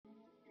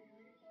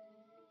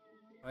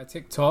Hi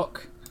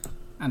TikTok,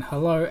 and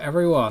hello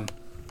everyone.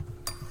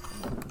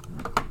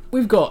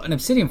 We've got an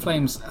Obsidian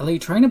Flames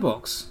Elite Trainer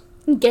box.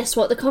 Guess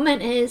what the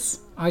comment is?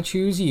 I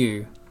choose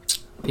you,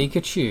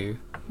 Pikachu.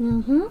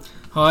 Mm-hmm.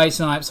 Hi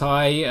Snipes,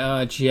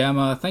 hi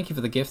Gemma, thank you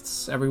for the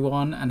gifts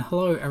everyone, and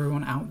hello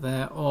everyone out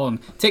there on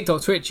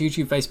TikTok, Twitch,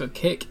 YouTube, Facebook,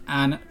 Kick,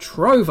 and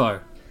Trovo.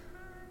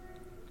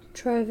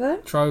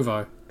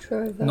 Trovo?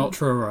 Not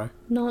Truro.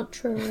 Not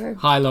Truro.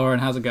 Hi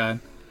Lauren, how's it going?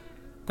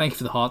 Thank you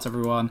for the hearts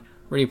everyone,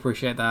 really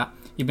appreciate that.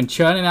 You've been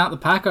churning out the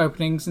pack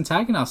openings and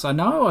tagging us. I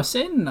know,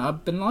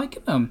 I've been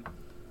liking them.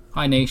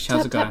 Hi Niche,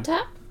 how's it going?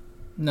 Tap?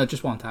 No,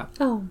 just one tap.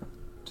 Oh.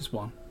 Just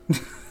one.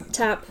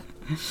 Tap.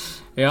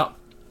 Yep.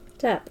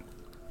 Tap.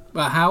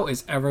 But how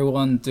is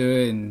everyone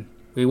doing?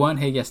 We weren't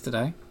here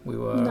yesterday. We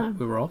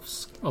were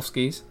off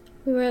skis.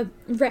 We were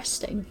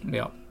resting.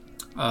 Yep.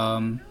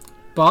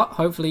 But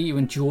hopefully you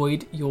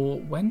enjoyed your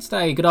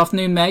Wednesday. Good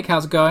afternoon, Meg.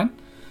 How's it going?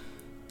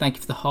 Thank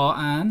you for the heart,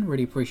 Anne.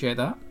 Really appreciate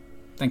that.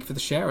 Thank you for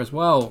the share as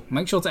well.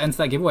 Make sure to enter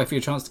that giveaway for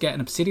your chance to get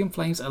an Obsidian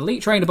Flames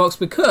Elite Trainer box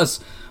because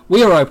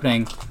we are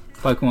opening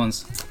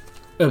Pokemon's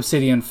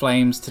Obsidian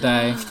Flames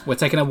today. We're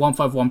taking a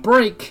 151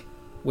 break.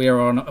 We are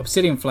on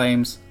Obsidian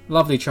Flames.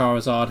 Lovely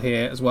Charizard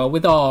here as well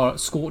with our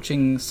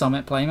Scorching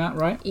Summit playmat,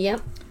 right?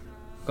 Yep.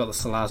 Got the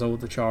Salazzle,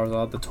 the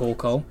Charizard, the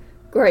Torkoal.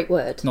 Great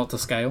word. Not to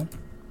scale.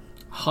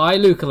 Hi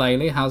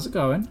Lukalele, how's it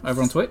going?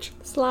 Over on Twitch?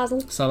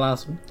 Salazzle.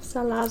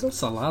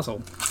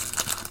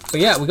 But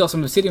yeah, we got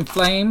some Obsidian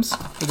Flames.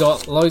 We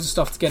got loads of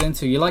stuff to get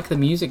into. You like the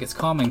music? It's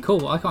calming.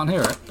 Cool. I can't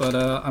hear it, but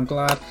I'm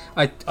glad.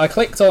 I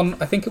clicked on,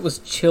 I think it was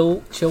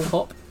Chill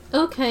Hop.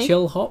 Okay.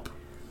 Chill Hop.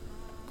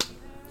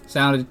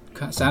 Sounded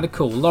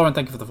cool. Lauren,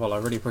 thank you for the follow. I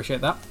really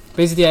appreciate that.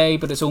 Busy day,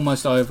 but it's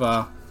almost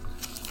over.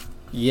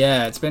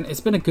 Yeah, it's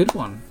been a good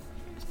one.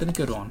 It's been a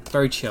good one.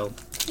 Very chill.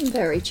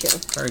 Very chill.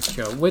 Very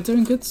chill. We're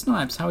doing good,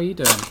 Snipes. How are you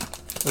doing?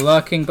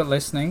 Lurking but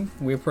listening.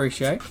 We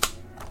appreciate.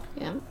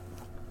 Yeah.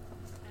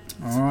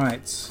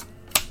 Alright.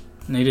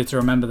 Needed to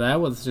remember there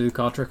with the do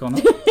card trick on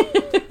it.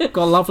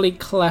 Got a lovely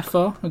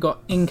Cleffa. We've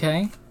got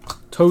Inkay,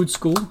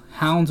 Toadschool,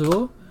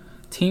 Houndour,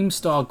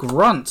 Teamstar,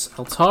 Grunt,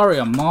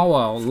 Altaria,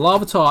 Marwell,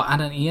 Larvitar,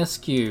 and an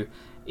ESQ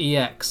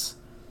EX.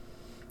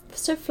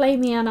 So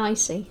flamey and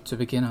icy. To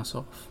begin us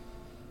off.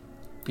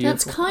 Beautiful.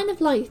 That's kind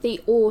of like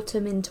the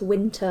autumn into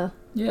winter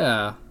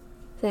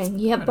thing.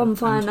 You have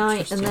Bonfire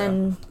Night and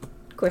then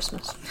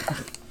Christmas.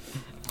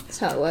 That's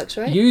how it works,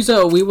 right?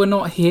 User, we were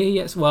not here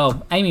yet.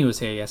 Well, Amy was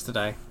here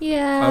yesterday.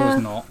 Yeah. I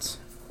was not.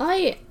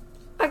 I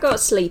got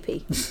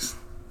sleepy,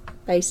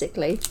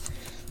 basically.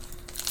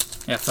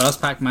 Yeah, first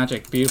pack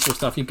magic. Beautiful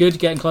stuff. You're good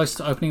getting close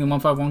to opening the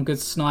 151. Good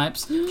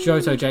Snipes.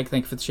 Joto Jake,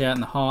 thank you for the share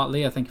and the heart.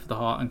 Leah, thank you for the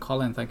heart. And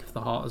Colin, thank you for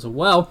the heart as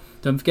well.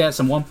 Don't forget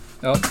someone.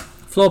 Oh,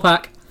 floor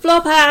pack.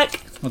 Floor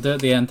pack! We'll do it at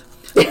the end.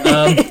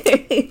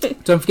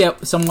 Don't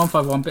forget some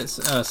 151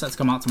 bits sets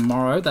come out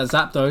tomorrow. That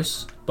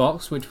Zapdos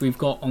box, which we've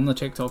got on the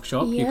TikTok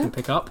shop, you can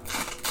pick up.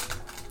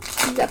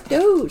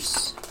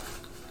 Zapdos.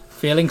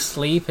 Feeling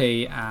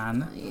sleepy,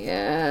 Anne?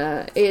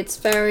 Yeah, it's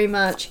very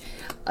much.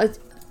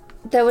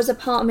 There was a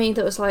part of me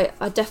that was like,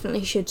 I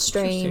definitely should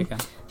stream.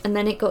 And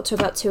then it got to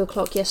about 2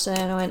 o'clock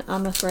yesterday, and I went,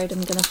 I'm afraid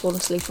I'm going to fall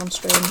asleep on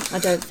stream. I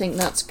don't think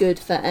that's good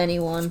for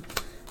anyone.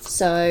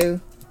 So,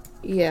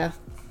 yeah.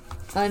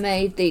 I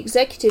made the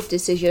executive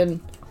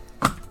decision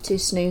to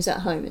snooze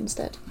at home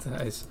instead.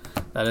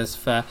 That is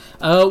fair.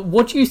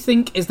 What do you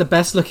think is the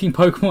best looking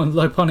Pokemon,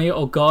 Lopunny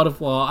or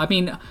Gardevoir? I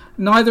mean,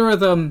 neither of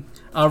them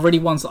are really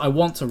ones that I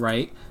want to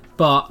rate,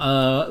 but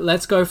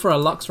let's go for a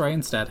Luxray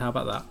instead. How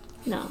about that?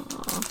 No,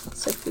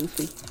 so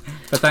goofy.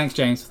 But thanks,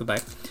 James, for the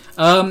bait.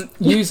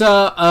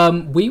 User,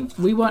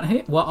 we weren't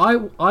here. Well,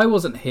 I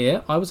wasn't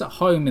here. I was at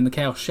home in the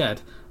Chaos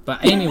Shed,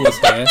 but Amy was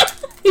here.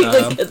 He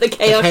was at the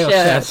Chaos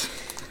Shed.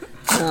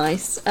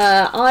 Nice.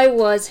 I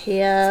was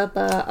here,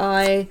 but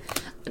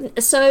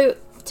So,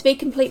 to be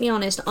completely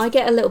honest, I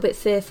get a little bit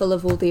fearful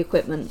of all the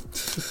equipment.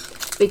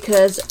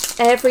 Because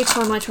every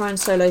time I try and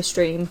solo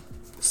stream,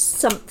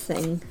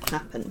 something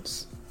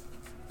happens.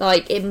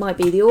 Like, it might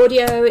be the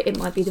audio, it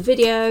might be the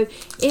video,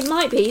 it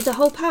might be the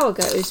whole power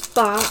goes,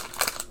 but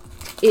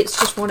it's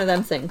just one of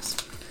them things.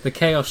 The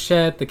Chaos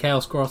Shed, the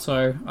Chaos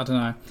Grotto, I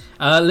don't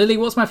know. Lily,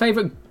 what's my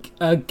favourite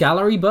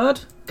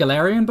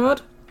Galarian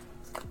bird?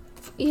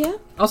 Yeah.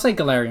 I'll say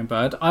Galarian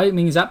bird. I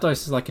mean, Zapdos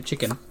is like a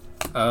chicken.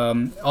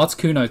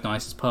 Articuno's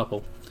nice, it's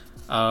purple.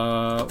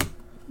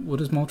 What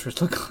does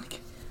Moltres look like?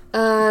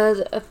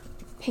 A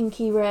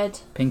pinky red.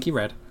 Pinky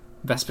red.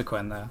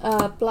 Vespiquen there.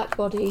 Black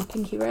body,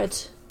 pinky red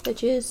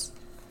edges.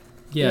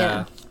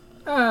 Yeah.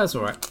 That's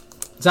alright.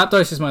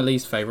 Zapdos is my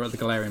least favourite of the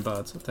Galarian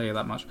birds, I'll tell you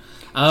that much.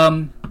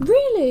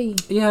 Really?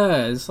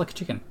 Yeah, it's like a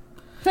chicken.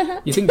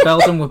 You think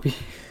Beldum would be...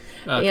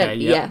 Okay,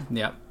 yeah.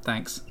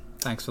 Thanks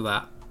for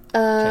that.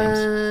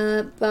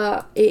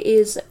 But it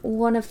is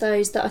one of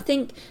those that I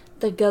think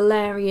the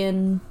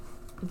Galarian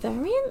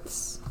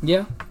variants?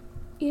 Yeah.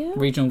 Yeah.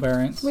 Regional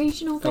variants.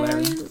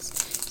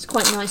 It's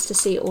quite nice to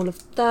see all of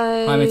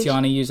those. Hi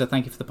Mitiani user,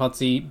 thank you for the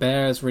Pudsey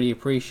Bears, really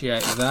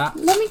appreciate that.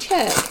 Let me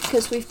check,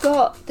 because we've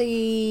got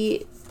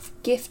the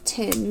gift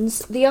tins.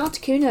 The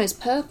Articuno is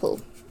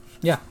purple.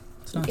 Yeah,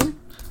 it's nice. Yeah.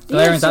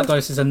 Galarian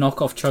Zapdos is a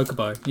knockoff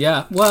Chocobo.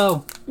 Yeah,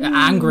 well,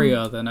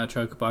 angrier than a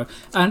Chocobo.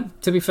 And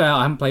to be fair,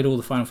 I haven't played all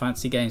the Final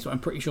Fantasy games, but I'm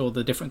pretty sure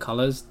the different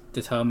colours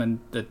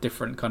determine the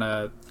different kind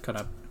of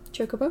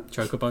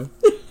Chocobo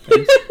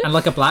things. And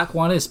like a black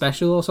one is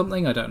special or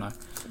something. I don't know.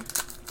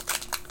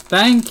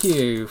 Thank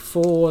you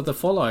for the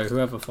follow,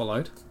 whoever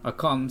followed. I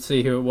can't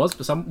see who it was,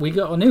 but we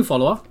got a new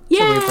follower. Yay!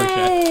 So we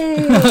appreciate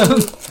it.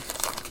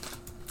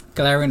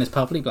 Galarian is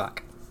purpley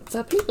black.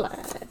 Purpley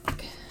black.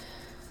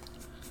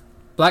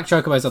 Black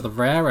Chocobos are the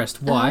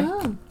rarest. Why?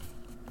 Oh.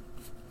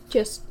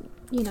 Just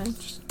are. Yeah,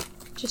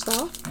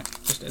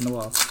 just in the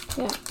wild.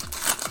 Yeah.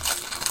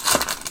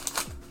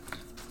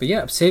 But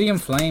yeah, Obsidian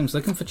Flames,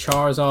 looking for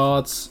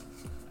Charizards.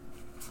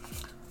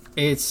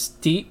 It's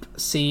Deep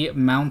Sea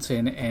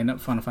Mountain in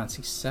Final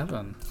Fantasy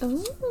VII.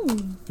 Ooh.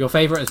 Your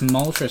favourite is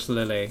Moltres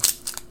Lily.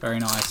 Very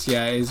nice.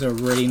 Yeah, it is a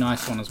really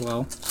nice one as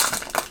well.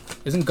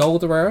 Isn't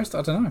gold the rarest?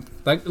 I don't know.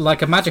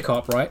 Like a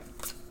Magikarp, right?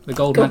 The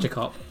gold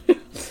Magikarp.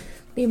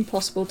 The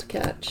impossible to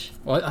catch.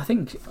 Well, I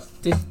think...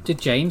 Did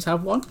James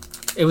have one?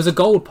 It was a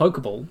gold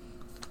Pokeball.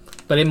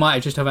 But it might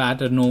have just have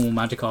had a normal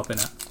Magikarp in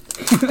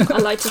it. I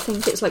like to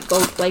think it's like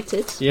gold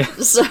plated. Yeah.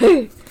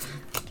 So,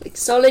 like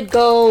solid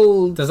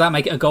gold. Does that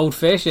make it a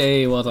goldfish?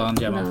 Hey, well done,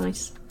 Gemma.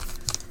 Nice.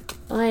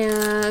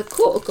 I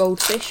caught a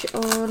goldfish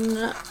on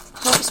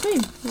Harvest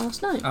Moon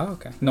last night. Oh,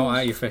 okay. Not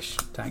out of your fish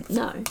tank.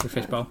 No. Your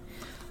fish bowl.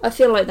 I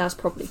feel like that's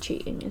probably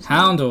cheating, isn't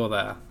Houndour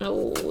there. it?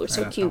 Oh,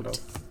 so cute. Houndour.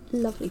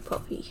 Lovely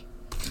puppy.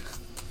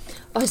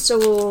 I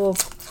saw...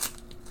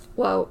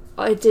 Well,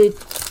 I did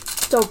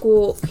dog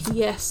walk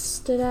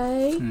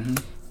yesterday,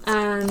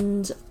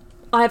 and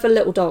I have a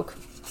little dog.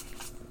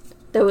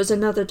 There was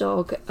another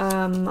dog,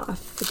 I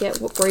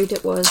forget what breed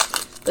it was,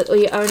 but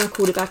the owner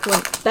called it back and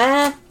went,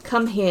 "Bear,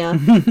 come here."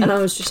 And I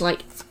was just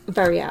like,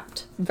 very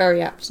apt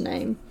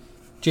name.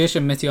 Jish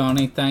and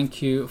Mitiani,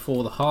 thank you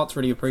for the hearts,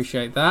 really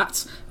appreciate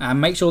that. And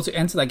make sure to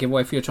enter that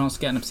giveaway for your chance to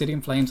get an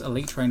Obsidian Flames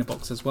Elite Trainer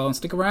box as well, and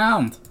stick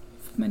around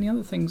for many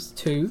other things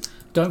too.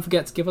 Don't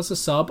forget to give us a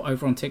sub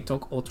over on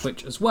TikTok or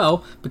Twitch as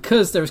well,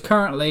 because there is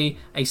currently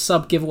a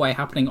sub giveaway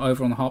happening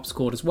over on the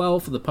Harpscord as well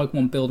for the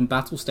Pokemon Build and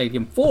Battle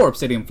Stadium for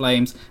Obsidian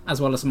Flames,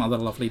 as well as some other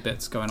lovely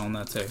bits going on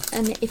there too.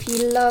 And if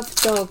you love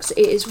dogs,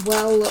 it is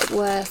well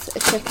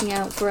worth checking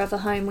out Forever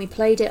Home. We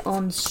played it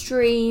on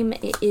stream.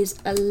 It is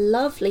a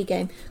lovely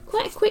game.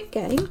 Quite a quick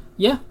game.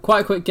 Yeah,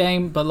 quite a quick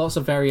game, but lots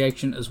of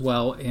variation as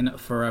well in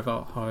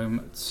Forever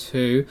Home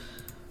too.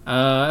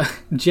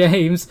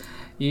 James...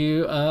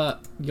 your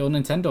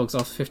Nintendogs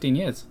after 15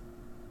 years.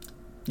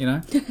 You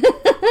know?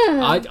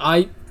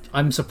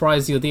 I'm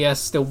surprised your DS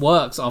still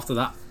works after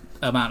that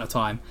amount of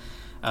time.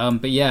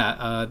 But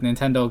yeah,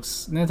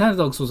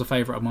 Nintendogs was a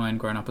favourite of mine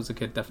growing up as a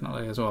kid,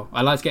 definitely, as well.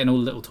 I liked getting all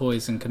the little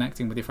toys and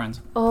connecting with your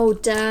friends. Oh,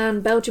 damn,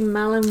 Belgian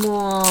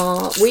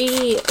Malinois.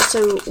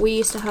 We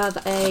used to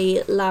have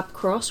a lab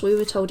cross. We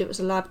were told it was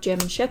a lab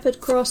German Shepherd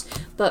cross,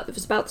 but it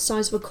was about the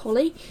size of a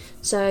collie.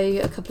 So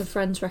a couple of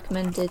friends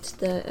recommended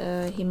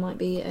that he might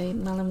be a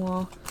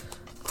Malinois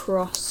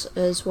cross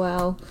as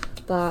well.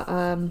 But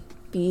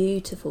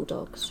beautiful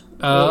dogs.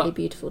 Really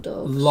beautiful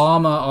dogs.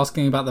 Llama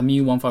asking about the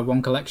Mew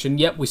 151 collection.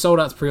 Yep, we sold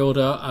out to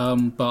pre-order,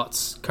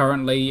 but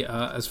currently,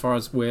 as far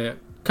as we're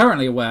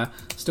currently aware,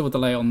 still a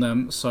delay on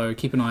them, so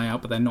keep an eye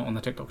out, but they're not on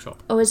the TikTok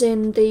shop. Oh, as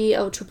in the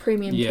Ultra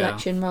Premium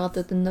collection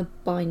rather than the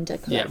Binder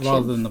collection? Yeah,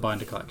 rather than the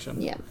Binder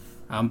collection. Yeah.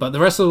 But the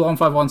rest of the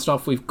 151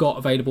 stuff we've got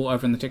available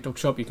over in the TikTok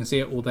shop. You can see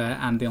it all there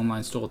and the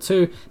online store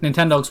too.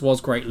 Nintendogs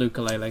was great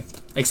ukulele.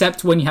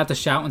 Except when you had to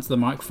shout into the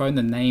microphone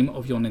the name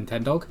of your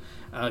Nintendog,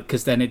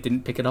 because then it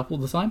didn't pick it up all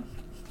the time.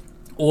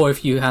 Or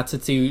if you had to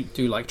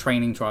do like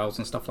training trials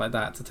and stuff like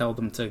that to tell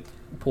them to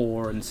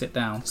paw and sit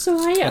down.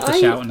 So you had to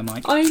shout in the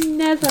mic. I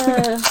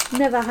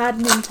never had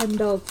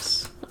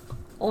Nintendogs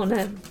on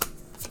a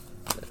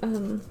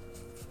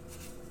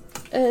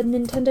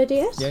Nintendo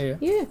DS?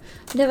 Yeah.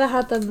 Never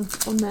had them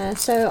on there.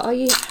 So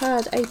I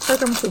had a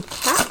program called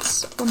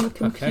Cats on the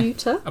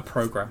computer. Okay. A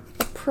program.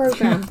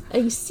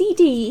 A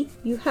CD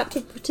you had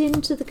to put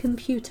into the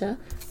computer.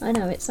 I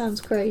know, it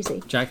sounds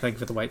crazy. Jack, thank you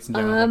for the weights in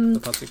general.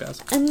 The Pussy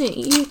Bears. And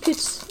you could,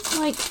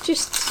 like,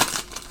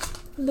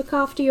 just look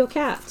after your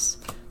cats.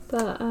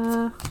 But,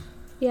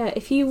 yeah,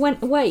 if you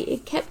went away,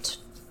 it kept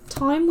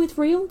time with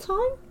real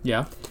time.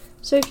 Yeah.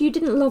 So if you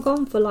didn't log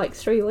on for like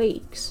 3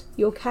 weeks,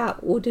 your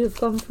cat would have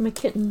gone from a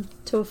kitten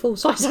to a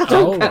full-size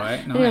adult cat.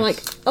 Right, nice. And you're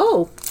like,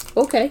 oh,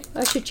 okay,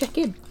 I should check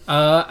in.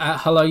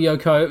 Hello,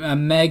 Yoko.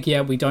 Meg,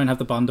 yeah, we don't have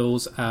the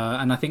bundles,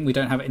 and I think we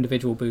don't have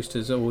individual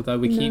boosters, although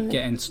we keep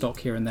getting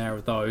stock here and there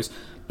of those.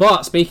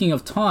 But speaking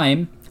of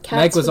time,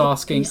 Meg was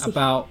asking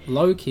about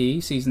Loki.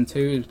 Season 2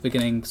 is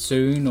beginning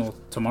soon or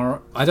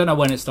tomorrow. I don't know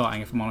when it's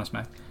starting, if I'm honest,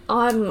 Meg.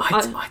 I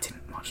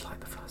didn't much like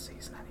the first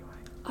season anyway.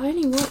 I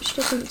only watched,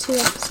 I think, 2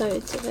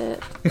 episodes of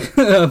it.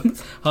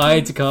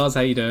 Hi, Takars,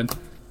 how you doing?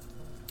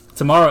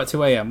 Tomorrow at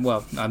 2 a.m.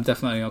 Well, I'm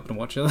definitely not going to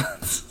watch it.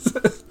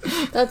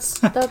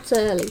 That's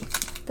early.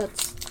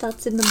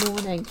 That's in the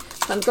morning.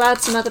 I'm glad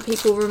some other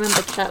people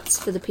remember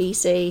Cats for the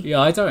PC.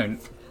 Yeah, I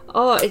don't.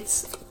 Oh,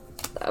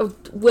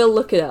 we'll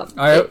look it up.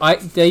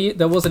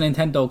 There was a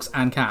Nintendo Dogs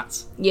and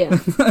Cats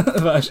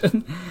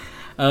version.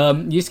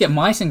 You used to get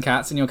mice and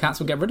cats, and your cats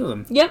would get rid of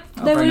them. Yep,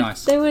 very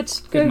nice. They would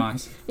good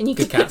mice, and you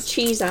could put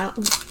cheese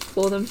out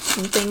for them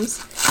and things,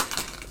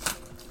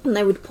 and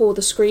they would paw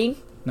the screen.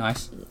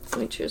 Nice,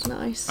 which was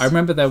nice. I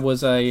remember there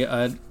was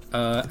an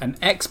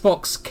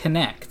Xbox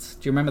Connect.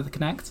 Do you remember the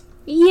Connect?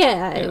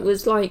 Yeah, it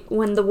was like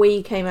when the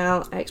Wii came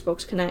out,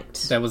 Xbox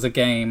Connect. There was a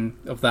game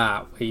of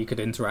that where you could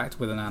interact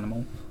with an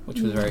animal, which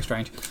was very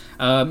strange.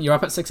 You're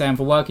up at 6 a.m.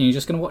 for work and you're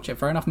just going to watch it.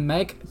 Fair enough,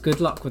 Meg. Good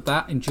luck with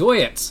that. Enjoy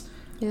it.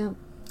 Yeah.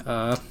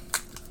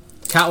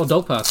 Cat or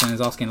dog person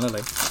is asking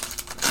Lily.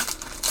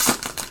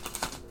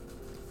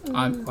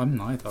 I'm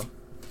neither.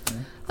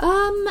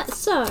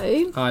 So...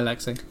 Hi,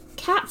 Lexi.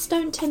 Cats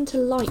don't tend to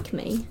like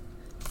me,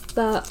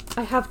 but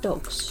I have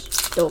dogs.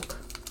 Dog.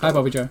 Hi,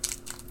 Bobby Joe.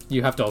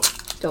 You have dog.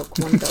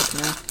 One dog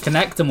now.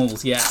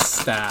 Connectimals,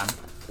 yes, Dan.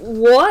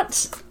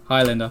 What?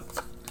 Hi, Linda.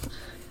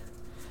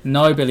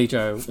 No, Billy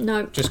Joe.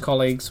 No. Just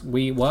colleagues.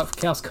 We work for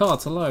Chaos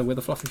Cards. Hello, with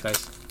a fluffy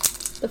face.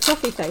 The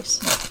fluffy face.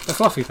 Oh, the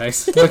fluffy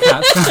face. We're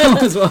cats now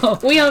as well.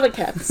 We are the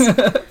cats.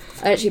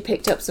 I actually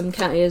picked up some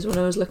cat ears when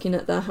I was looking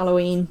at the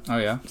Halloween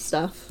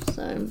stuff.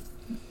 So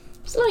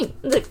it's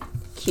like the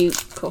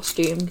cute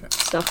costume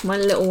stuff. My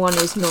little one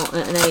is not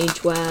at an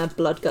age where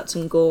blood, guts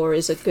and gore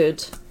is a good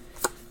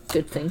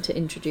thing to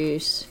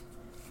introduce.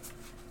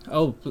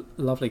 Oh,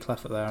 lovely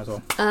cleffer there as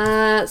well.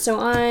 So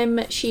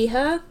I'm she,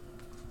 her.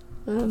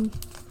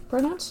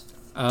 Pronouns?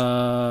 He.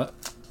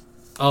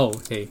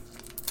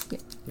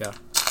 Yeah.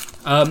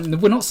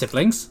 We're not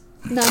siblings.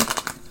 No.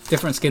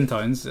 Different skin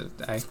tones,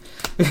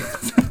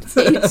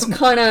 It's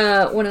kind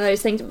of one of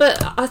those things.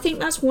 But I think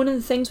that's one of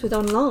the things with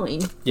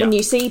online. Yeah. When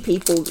you see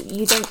people,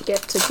 you don't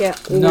get to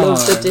get all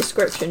of the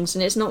descriptions.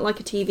 And it's not like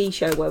a TV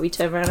show where we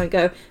turn around and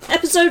go,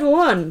 Episode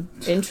 1,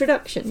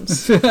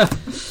 Introductions. There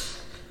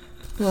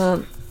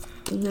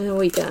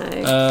we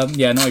go.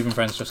 Not even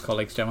friends, just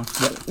colleagues, Gemma.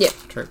 Yep.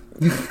 True.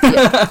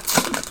 Yep.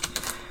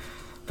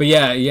 But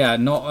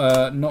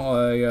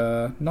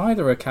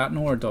neither a cat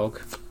nor a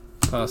dog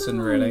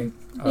person, really.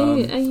 Are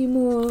you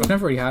more... I've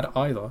never really had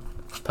either,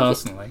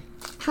 personally.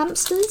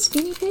 Hamsters?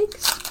 Guinea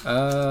pigs?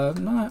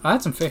 No. I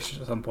had some fish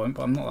at some point,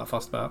 but I'm not that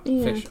fussed about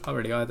fish. I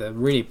really either.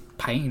 Really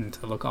pain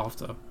to look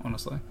after,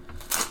 honestly.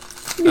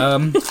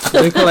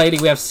 Luca lady,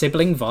 we have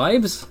sibling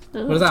vibes.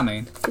 What does that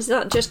mean? Is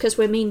that just because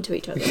we're mean to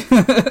each other?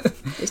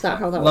 Is that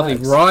how that Lovely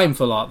works? rhyme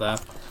for lot there.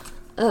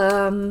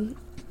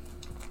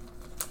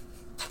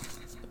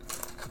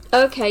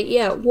 Okay,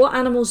 yeah. What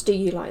animals do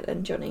you like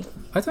then, Jonnii?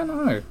 I don't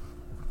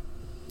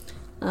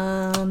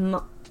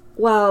know.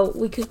 Well,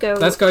 we could go...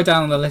 Let's go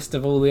down the list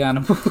of all the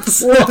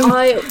animals. Well,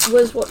 I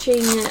was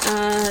watching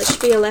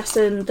Spiel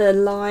Lesson, the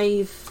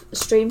live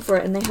stream for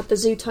it, and they had the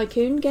Zoo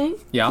Tycoon game.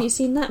 Yeah. Have you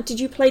seen that? Did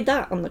you play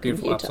that on the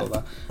computer? I saw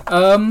that.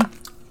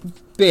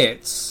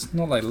 Bits,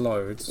 not like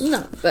loads.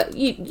 No, but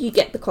you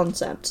get the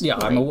concept. Yeah,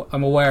 like...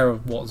 I'm aware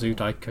of what Zoo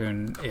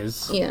Tycoon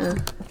is. Yeah.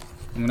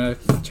 I'm going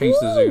to change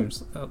the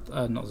zooms.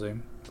 Not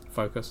zoom.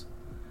 Focus.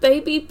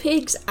 Baby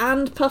pigs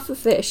and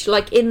pufferfish,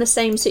 like in the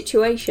same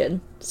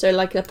situation. So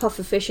like a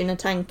pufferfish in a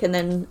tank and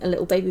then a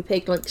little baby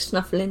pig like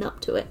snuffling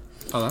up to it.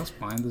 Oh, that's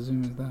fine. The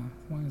zoom is there.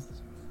 Why is the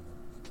zoom?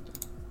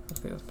 I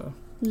think that's better.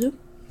 Zoom.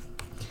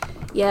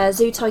 Yeah,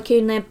 Zoo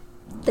Tycoon,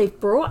 they've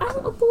brought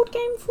out a board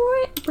game for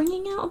it.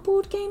 Bringing out a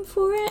board game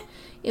for it.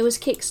 It was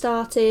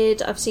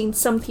kickstarted. I've seen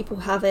some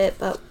people have it,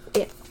 but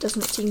it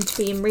doesn't seem to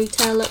be in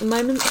retail at the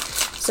moment.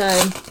 So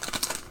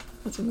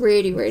it's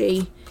really,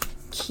 really...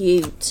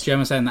 cute.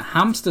 Gemma saying that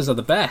hamsters are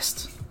the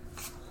best.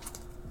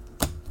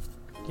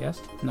 Yes?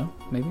 No?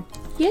 Maybe?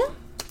 Yeah.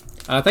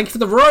 Thank you for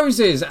the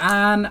roses,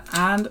 Anne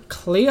and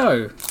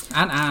Cleo.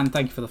 Anne,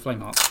 thank you for the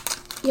flame heart.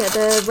 Yeah,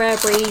 the Rare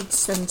Breed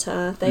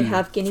Centre, they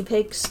have guinea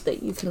pigs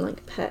that you can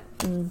like pet,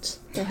 and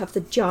they have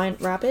the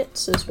giant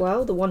rabbits as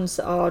well, the ones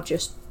that are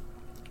just...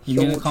 You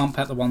mean I can't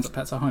pet the ones at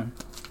Pets at Home?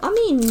 I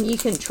mean, you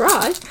can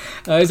try.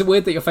 Is it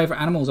weird that your favourite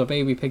animals are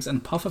baby pigs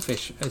and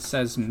pufferfish? It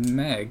says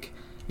Meg.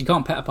 You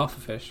can't pet a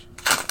pufferfish.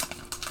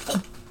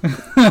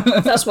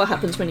 That's what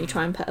happens when you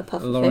try and pet a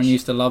pufferfish. Lauren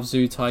used to love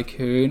Zoo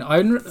Tycoon.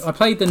 I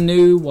played the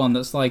new one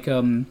that's like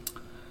the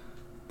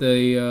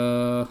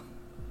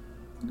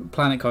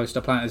Planet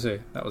Coaster, Planet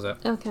Zoo. That was it.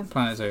 Okay.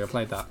 Planet Zoo. I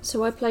played that.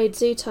 So I played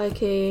Zoo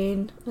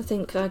Tycoon. I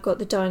think I got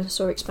the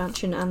dinosaur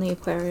expansion and the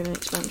aquarium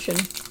expansion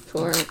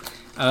for it.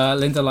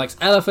 Linda likes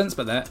elephants,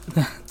 but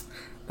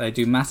they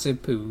do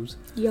massive poos.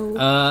 Yo.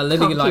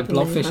 Lydia like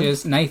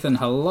blobfishes. Nathan,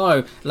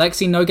 hello.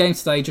 Lexi, no games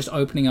today, just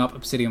opening up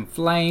Obsidian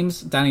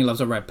Flames. Danny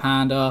loves a red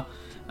panda.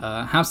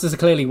 Hamsters are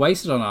clearly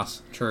wasted on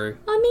us. True.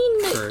 I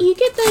mean, True. You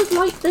get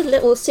the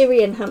little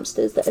Syrian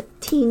hamsters that are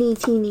teeny,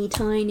 teeny,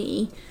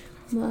 tiny,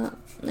 but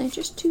they're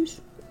just too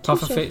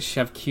Pufferfish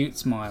have cute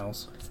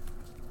smiles.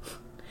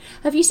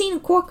 Have you seen a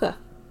quokka?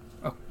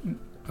 A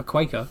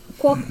Quaker?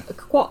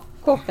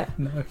 Quokka.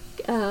 No.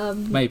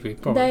 Maybe,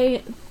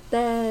 probably.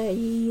 They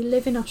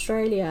live in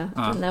Australia,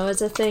 and there was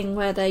a thing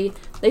where they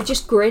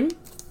just grin,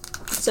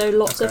 so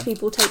lots of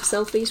people take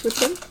selfies with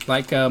them.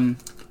 Like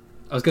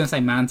I was going to say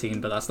Mantine,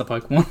 but that's the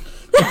Pokemon.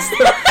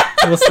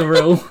 What's the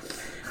real?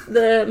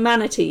 The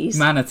manatees.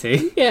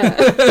 Manatee. Yeah.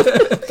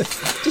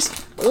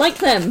 Just like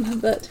them,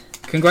 but...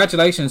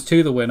 Congratulations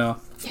to the winner.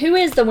 Who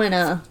is the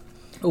winner?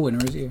 The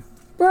winner is you.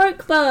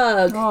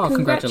 Brokebug. Oh,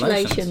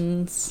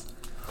 Congratulations.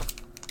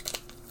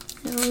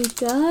 There we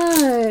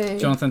go.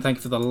 Jonathan, thank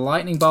you for the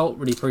lightning bolt.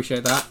 Really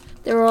appreciate that.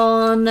 They're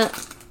on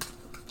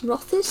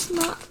Rothnest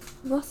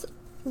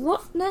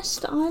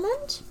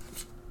Island?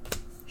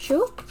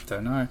 Sure.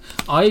 Don't know.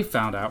 I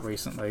found out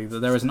recently that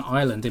there is an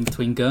island in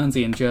between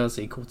Guernsey and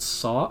Jersey called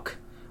Sark,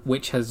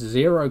 which has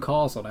 0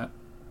 cars on it.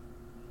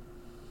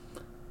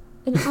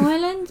 An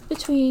island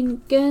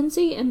between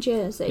Guernsey and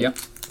Jersey. Yep.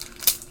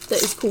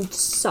 That is called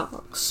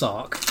Sark.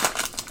 Sark.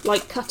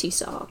 Like Cutty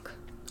Sark.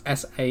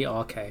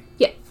 S-A-R-K.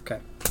 Yeah. Okay.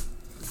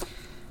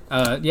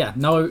 Yeah,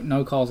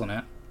 no cars on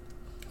it.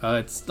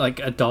 It's like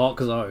a dark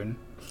zone.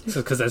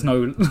 Because there's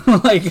no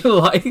like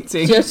lighting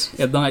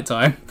at night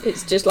time.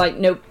 It's just like,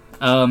 nope.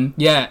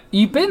 Yeah,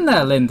 you've been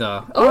there,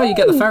 Linda. Oh, you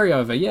get the ferry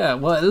over. Yeah,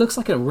 well, it looks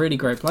like a really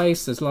great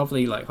place. There's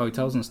lovely like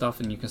hotels and stuff,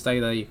 and you can stay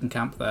there. You can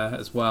camp there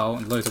as well,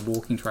 and loads of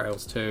walking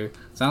trails too.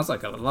 Sounds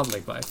like a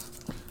lovely place.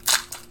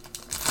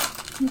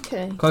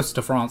 Okay. Closer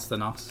to France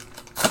than us.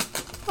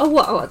 Oh,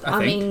 well, I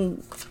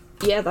mean,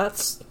 yeah,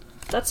 that's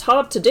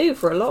hard to do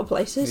for a lot of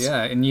places.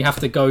 Yeah, and you have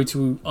to go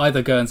to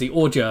either Guernsey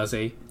or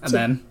Jersey, and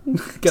then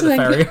get the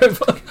ferry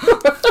over.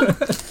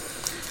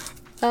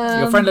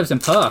 Your friend lives in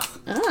Perth.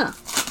 Ah.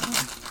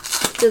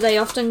 Do they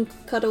often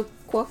cuddle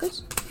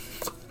quokkas?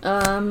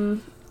 But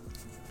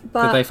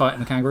Did they fight in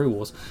the Kangaroo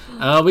Wars?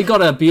 We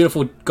got a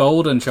beautiful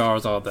golden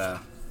Charizard there.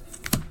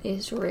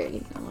 It's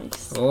really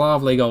nice.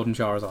 Lovely golden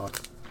Charizard.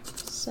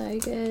 So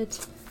good.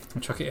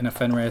 I'll chuck it in a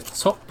Fenrir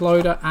top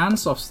loader and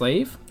soft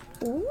sleeve.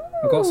 Ooh.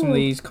 I've got some of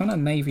these kind of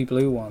navy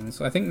blue ones.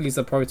 I think these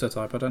are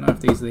prototype. I don't know if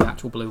these are the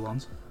actual blue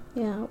ones.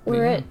 Yeah,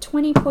 we're at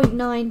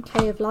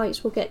 20.9k of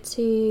likes. We'll get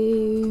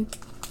to...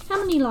 How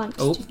many likes?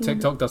 Oh,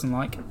 TikTok doesn't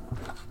like.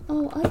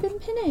 Oh, I've been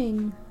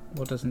pinning.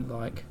 What doesn't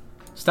like?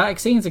 Static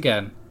scenes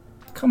again.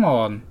 Come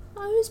on.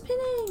 I was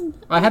pinning.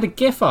 I had a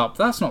GIF up.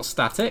 That's not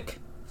static.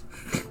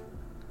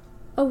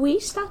 Are we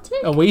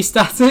static? Are we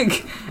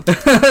static?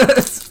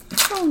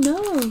 Oh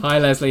no. Hi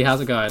Leslie, how's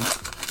it going?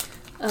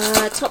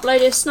 Top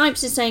loader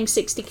Snipes is saying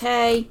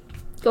 60k.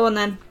 Go on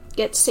then.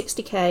 Get to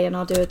 60k and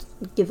I'll do a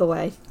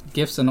giveaway.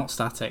 GIFs are not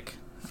static.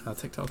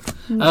 TikTok.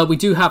 We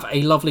do have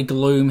a lovely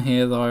Gloom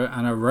here though,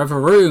 and a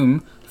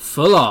Reveroom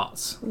full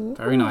art. Ooh.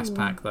 Very nice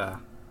pack there.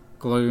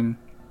 Gloom.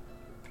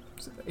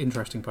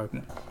 Interesting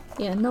Pokemon.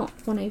 Yeah, not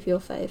one of your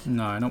fave.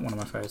 No, not one of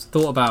my faves.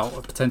 Thought about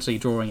potentially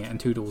drawing it in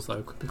Toodles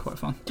though. Could be quite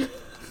fun.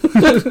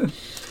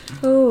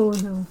 Oh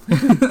no.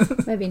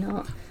 Maybe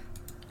not.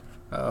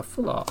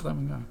 Full art. There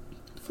we go.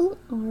 Full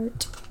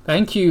art.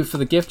 Thank you for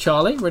the gift,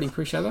 Charlie. Really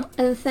appreciate that.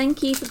 And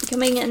thank you for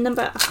becoming at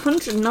number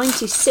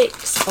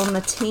 196 on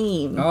the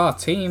team. Ah,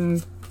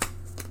 Team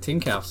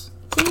Chaos.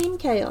 Team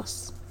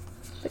Chaos.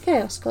 The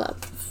Chaos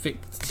Club.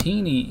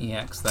 Victini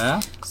EX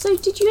there. So,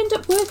 did you end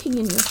up working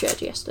in your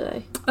shed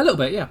yesterday? A little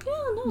bit, yeah. Yeah,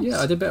 nice. Yeah,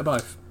 I did a bit of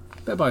both.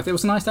 It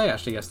was a nice day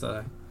actually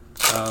yesterday,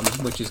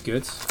 which is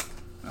good.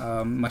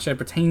 My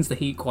shed retains the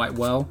heat quite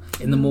well.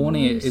 In the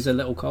morning it is a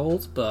little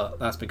cold, but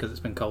that's because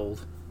it's been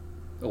cold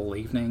all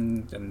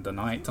evening and the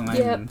night time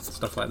and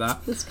stuff like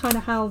that. That's kind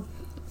of how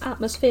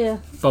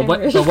atmosphere. But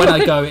when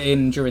I go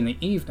in during the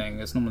evening,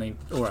 it's normally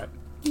all right.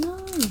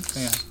 Nice. So,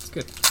 yeah, it's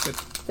good.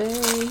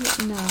 Very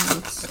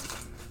nice.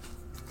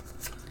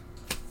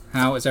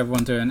 How is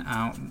everyone doing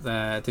out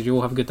there? Did you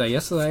all have a good day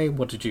yesterday?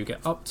 What did you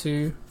get up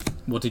to?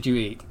 What did you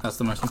eat? That's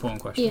the most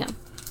important question. Yeah.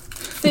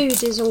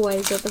 Food is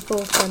always at the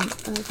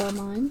forefront of our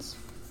minds.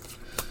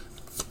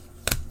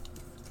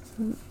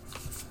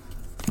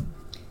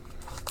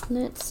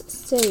 Let's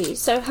see.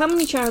 So, how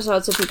many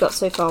Charizards have we got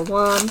so far?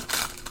 One.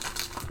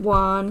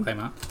 Hey,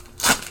 Matt.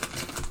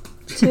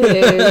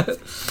 2,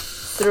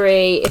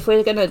 3. If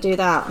we're going to do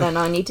that, then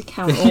I need to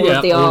count all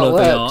of the all artworks. Of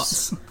the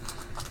arts.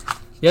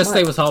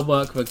 Yesterday was hard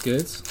work, but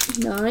good.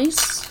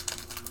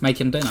 Nice.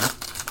 Making dinner.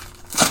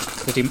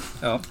 Did you?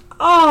 Oh.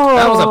 Oh!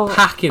 That was a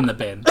pack in the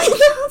bin.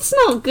 That's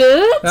not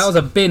good. That was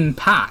a bin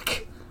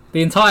pack.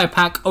 The entire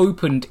pack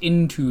opened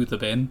into the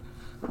bin.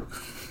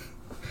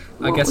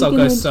 I guess I'll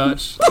go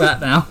search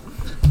that now.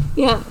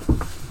 Yeah.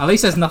 At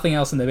least there's nothing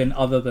else in the bin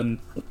other than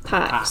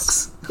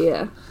packs.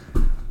 Yeah.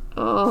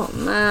 Oh,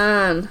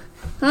 man.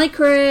 Hi,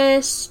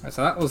 Chris. Right,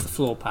 so that was the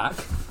floor pack.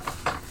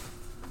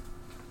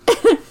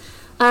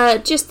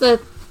 Just the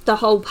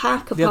whole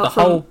pack.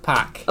 Whole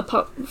pack.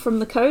 Apart from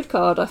the code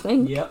card, I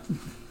think. Yep.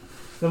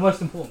 The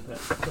most important bit.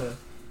 So.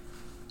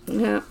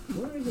 Yeah.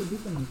 Where is it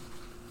even?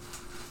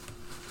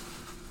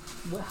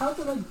 How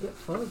did I get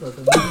further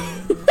than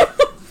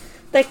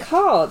They're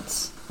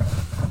cards.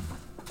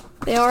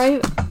 They are.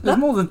 There's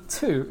more than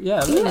 2. Yeah,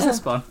 look at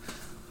this one.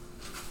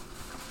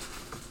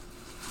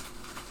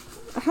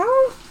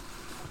 How?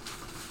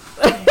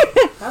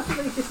 How did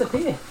they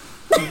disappear?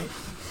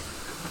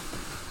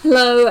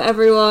 Hello,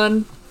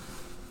 everyone.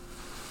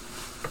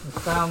 I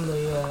found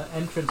the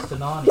entrance to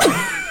Narnia.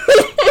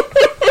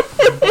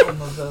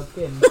 bottom of the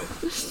bin.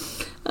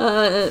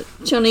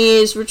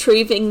 Jonnii is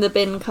retrieving the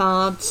bin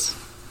cards.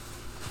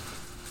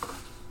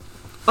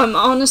 I'm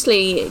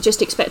honestly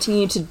just expecting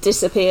you to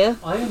disappear.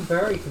 I am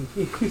very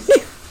confused.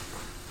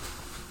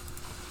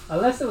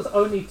 Unless there was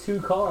only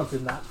 2 cards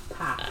in that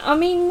pack. I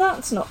mean,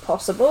 that's not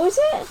possible, is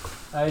it?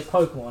 It's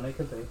Pokemon, it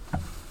could be.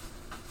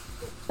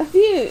 Have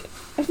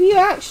you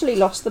actually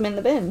lost them in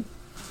the bin?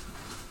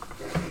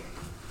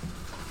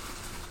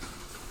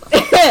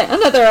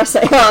 Another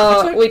essay.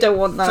 Oh, we don't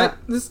want that.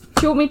 Do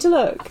you want me to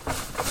look?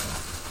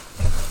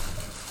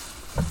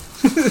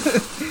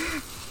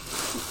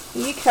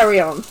 You carry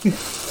on.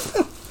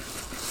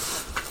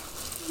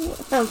 What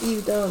have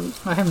you done?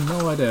 I have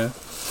no idea.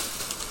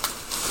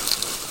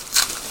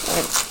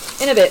 Right.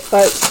 In a bit,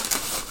 folks.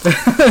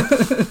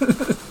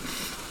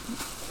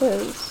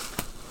 Because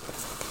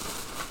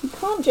you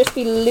can't just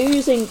be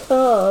losing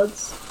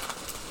cards.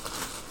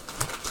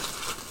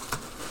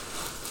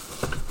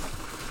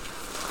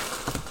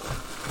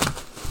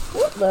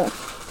 What the?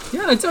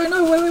 Yeah, I don't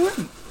know where they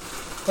went.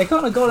 They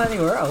can't have gone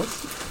anywhere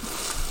else.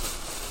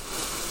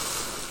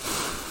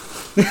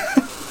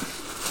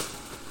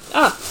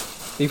 Ah!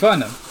 Do you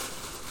find them?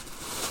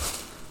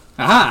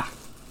 Aha!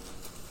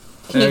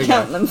 Can you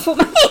count them for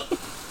me?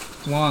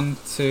 1,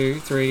 2,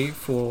 3,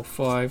 4,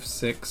 5,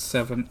 6,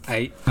 7,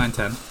 8, 9,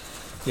 10.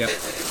 Yep.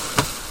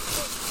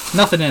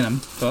 Nothing in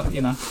them, but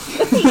you know.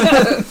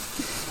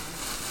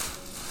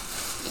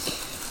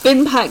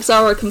 Bin packs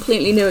are a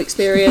completely new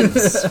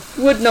experience.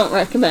 Would not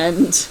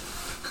recommend.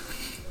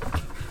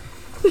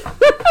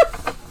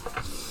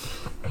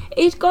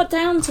 It got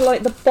down to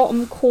like the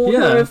bottom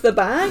corner of the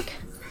bag.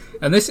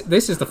 And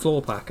this is the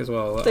floor pack as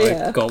well that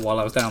I got while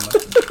I was down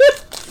there.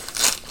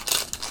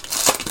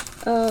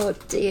 Oh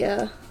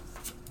dear.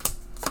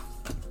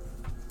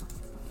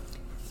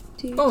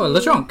 Oh,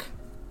 Lechonk.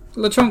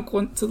 Lechonk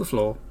went to the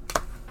floor.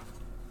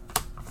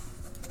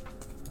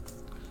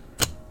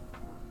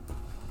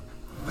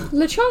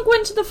 Lechonk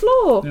went to the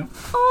floor. Yep.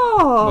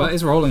 Oh. Well,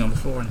 it's rolling on the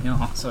floor in here,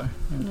 so.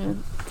 Yeah.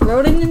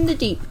 Rolling in the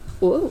deep.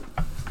 Whoa.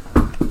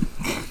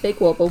 Big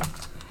wobble.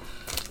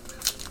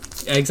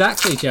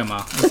 Exactly,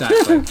 Gemma.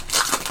 Exactly.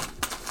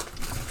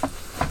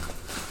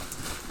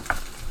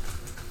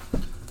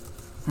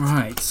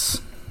 Right.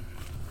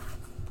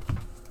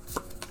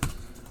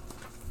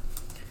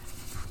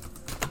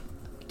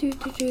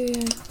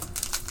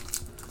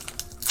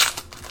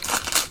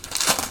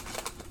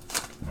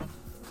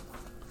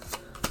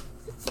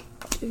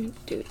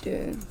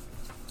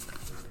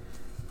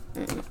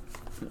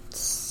 Let's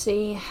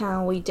see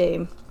how we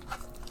do.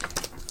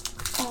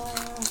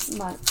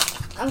 Right.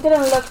 I'm going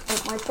to look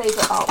at my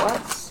favourite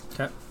artworks.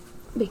 Okay.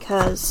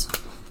 Because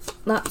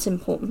that's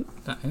important.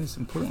 That is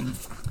important.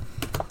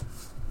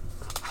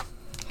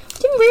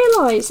 Didn't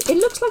realise it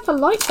looks like a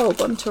light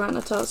bulb on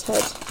Tyranitar's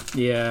head.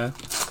 Yeah.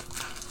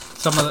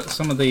 Some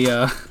of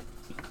the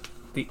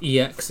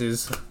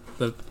EXs,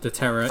 the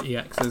Terra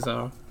EXs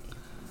are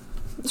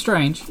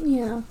strange.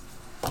 Yeah.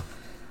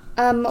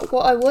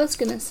 What I was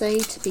going to say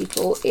to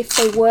people, if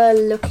they were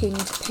looking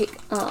to pick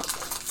up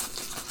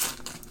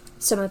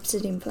some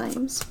Obsidian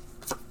Flames,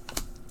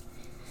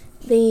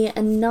 the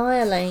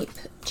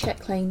Annihilate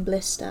Check Lane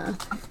Blister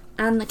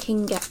and the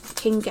King Gambit.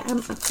 King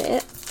Gambit?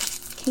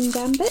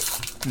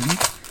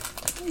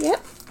 Mm-hmm.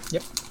 Yep.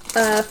 Yep.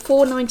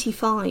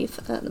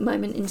 $4.95 at the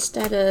moment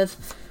instead of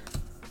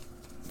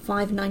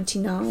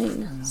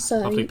 $5.99. So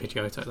lovely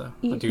Pidgeotto though.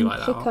 I do you like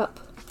that. can pick up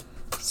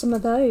some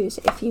of those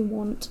if you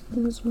want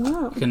as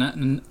well. You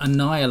can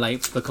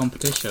annihilate the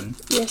competition.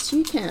 Yes,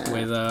 you can.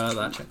 With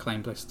that Check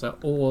Claim Blister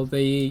or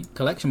the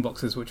collection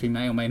boxes, which we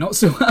may or may not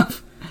still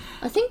have.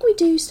 I think we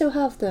do still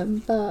have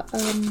them, but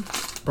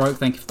Broke,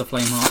 thank you for the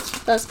flame hearts.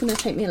 that's going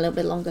to take me a little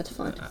bit longer to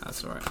find.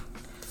 That's alright.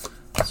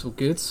 That's all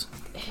good.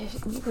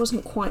 It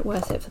wasn't quite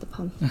worth it for the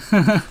pun.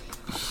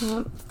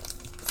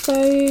 So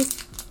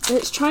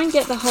let's try and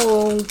get the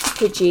whole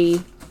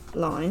Pidgey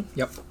line.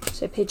 Yep.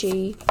 So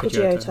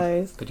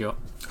Pidgeotto. Pidgeot.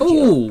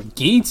 Ooh,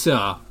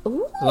 Gita.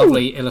 Ooh.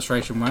 Lovely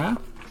illustration rare.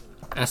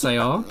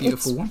 SAR,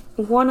 beautiful one.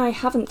 One I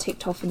haven't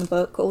ticked off in the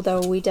book, although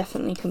we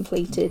definitely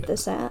completed the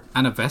set.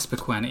 And a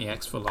Vespiquen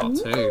EX for lot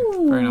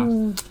too. Very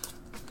nice.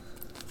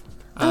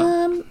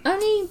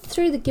 Only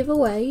through the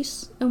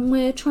giveaways, and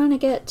we're trying to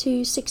get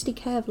to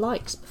 60k of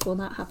likes before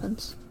that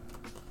happens.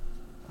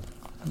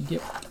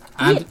 Yep.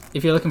 And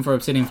if you're looking for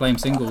Obsidian Flame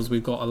singles,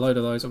 we've got a load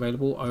of those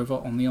available over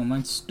on the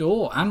online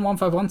store. And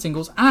 151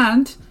 singles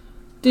and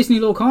Disney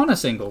Lorcana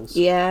singles.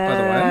 Yeah. By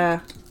the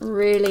way.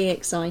 Really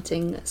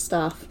exciting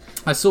stuff.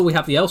 I saw we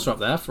have the Elsa up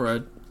there for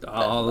a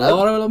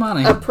lot of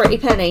money. A pretty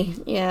penny.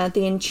 Yeah,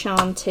 the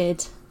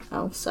Enchanted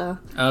Elsa.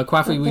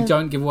 Quaffy, we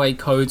don't give away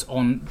codes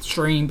on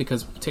stream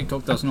because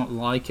TikTok does not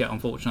like it,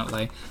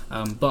 unfortunately.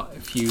 But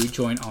if you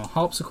join our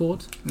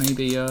harpsichord,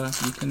 maybe you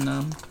can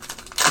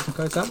give some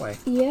codes that way.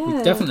 Yeah.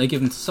 We definitely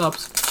give them to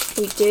subs.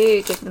 We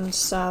do give them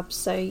subs,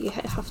 so you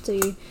have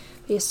to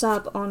be a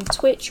sub on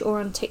Twitch or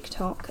on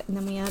TikTok, and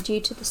then we add you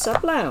to the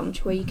sub lounge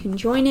where you can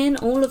join in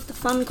all of the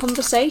fun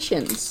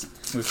conversations.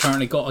 We've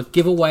currently got a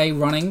giveaway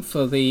running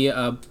for the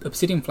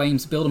Obsidian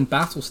Flames Build and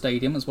Battle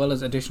Stadium, as well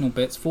as additional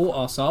bits for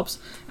our subs,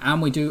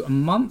 and we do a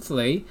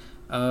monthly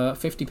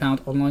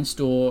 £50 online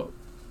store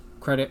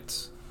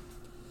credit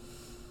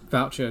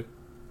voucher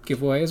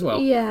giveaway as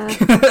well. Yeah,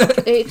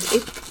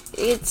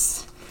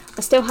 it's.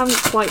 I still haven't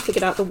quite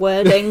figured out the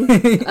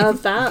wording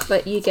of that,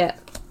 but you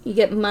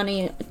get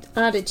money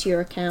added to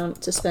your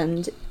account to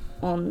spend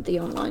on the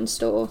online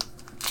store.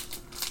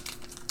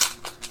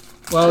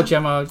 Well,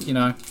 Gemma, you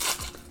know,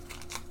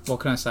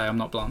 what can I say? I'm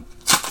not blunt.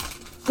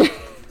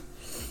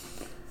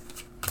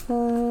 I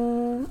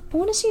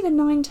want to see the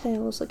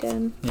Ninetales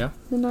again. Yeah?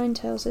 The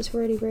Ninetales is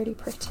really, really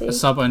pretty. A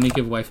sub-only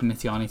giveaway for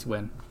Mithiani to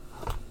win.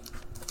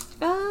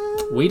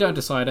 We don't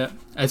decide it.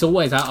 It's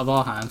always out of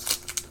our hands.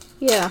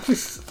 Yeah.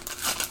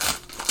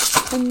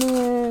 And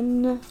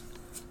then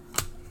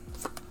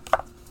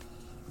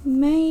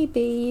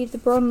maybe the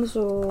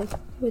Bronzor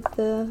with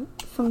the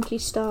funky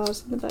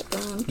stars in the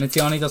background.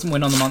 Mithiani doesn't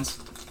win on the months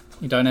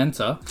you don't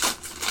enter.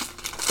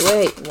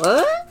 Wait,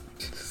 what?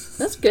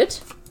 That's good.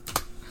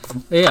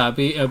 Yeah,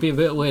 it'd be a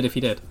bit weird if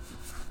you did.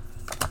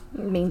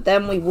 I mean,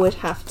 then we would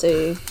have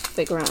to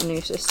figure out a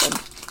new system.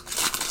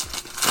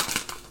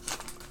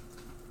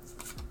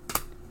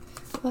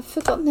 I've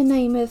forgotten the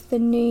name of the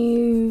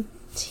new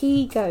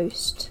tea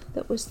ghost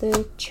that was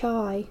the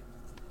chai.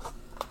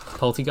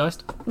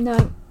 Poltergeist?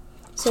 No.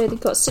 So they've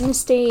got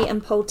Sinisty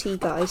and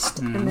Poltergeist,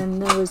 and then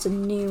there was a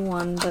new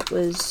one that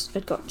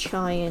had got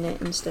chai in it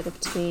instead of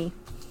tea.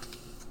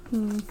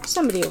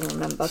 Somebody will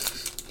remember.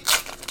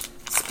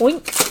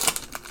 Spoink.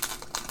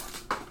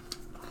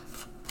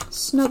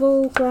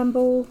 Snubble,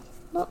 Gramble,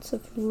 lots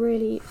of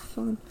really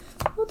fun.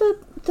 Oh,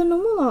 the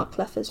normal art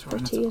clef is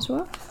pretty as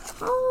well.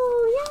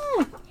 Oh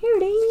yeah, here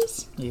it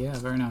is. Yeah,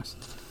 very nice.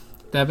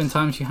 There have been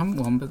times you haven't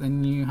won, but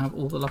then you have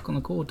all the luck on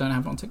the cord. Don't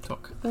have it on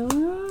TikTok.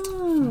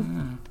 Oh.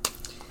 Yeah.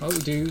 Well, we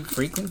do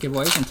frequent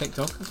giveaways on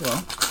TikTok as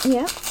well.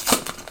 Yeah.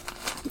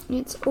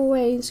 It's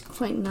always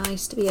quite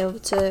nice to be able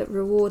to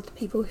reward the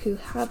people who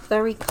have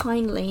very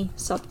kindly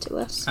subbed to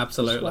us.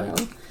 Absolutely.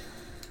 As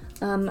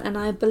well. And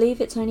I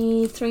believe it's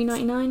only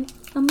 $3.99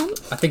 a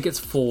month. I think it's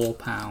 £4.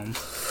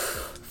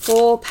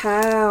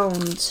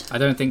 £4. I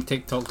don't think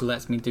TikTok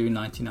lets me do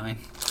 99.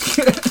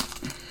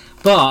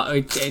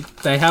 But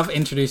they have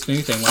introduced a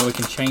new thing where we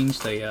can change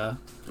the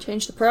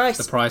price.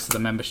 The price of the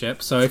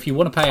membership. So if you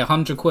want to pay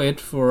 £100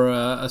 for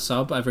a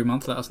sub every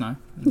month, let us know.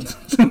 I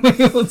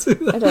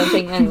don't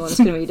think anyone's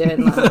going to be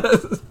doing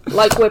that.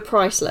 Like, we're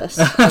priceless,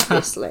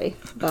 obviously.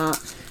 But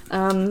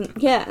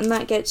yeah, and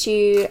that gets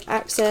you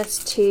access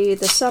to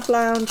the sub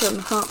lounge on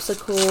the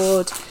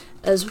harpsichord,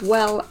 as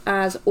well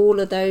as all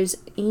of those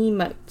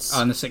emotes.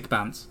 Oh, and the sick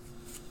bands.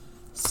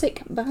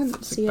 Sick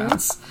bands, Sick yeah.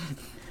 bands.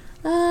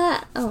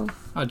 Oh,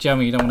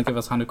 Jeremy, you don't want to give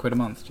us £100 a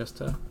month just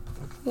to...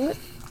 What?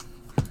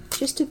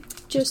 Just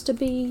to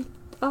be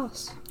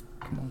us.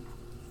 Come on.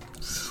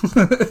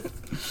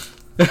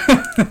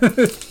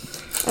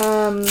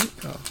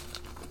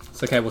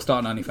 It's okay, we'll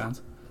start an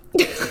OnlyFans.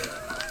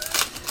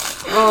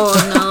 Oh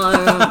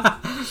no.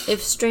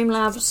 If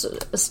Streamlabs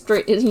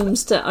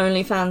streams to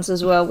OnlyFans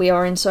as well, we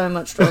are in so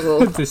much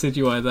trouble.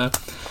 Decidui there.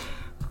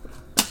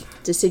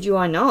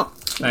 Decidui not.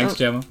 Thanks,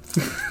 Gemma.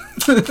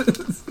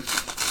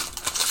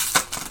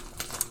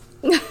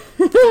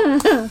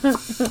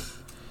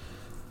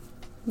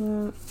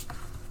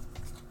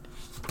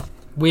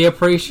 We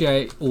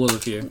appreciate all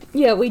of you.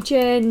 Yeah, we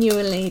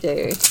genuinely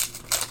do.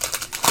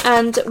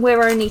 And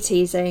we're only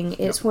teasing.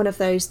 It's one of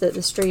those that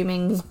the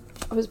streaming...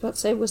 I was about to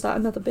say, was that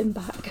another bin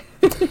bag?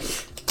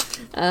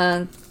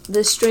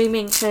 The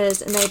streaming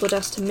has enabled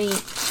us to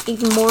meet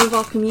even more of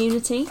our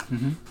community.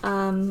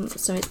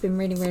 So it's been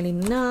really, really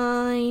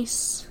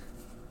nice.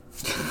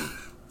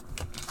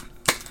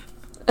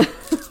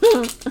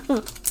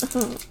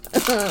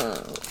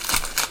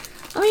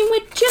 I mean,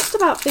 we're just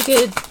about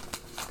figured...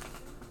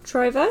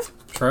 Trovo.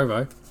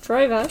 Churro.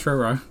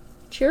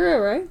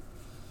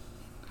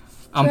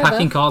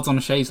 Unpacking cards on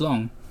a chaise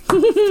long.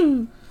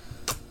 We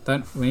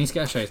need to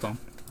get a chaise long.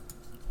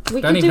 We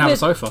don't even have a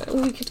sofa.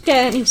 We could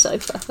get any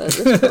sofa at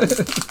this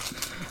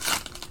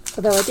point.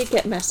 Although I did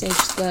get a message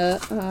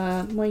that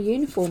my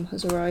uniform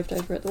has arrived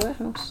over at the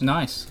warehouse.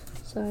 Nice.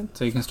 So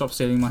you can stop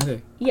stealing my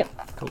hoodie? Yeah.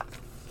 Cool.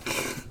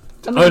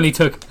 It only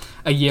took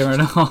a year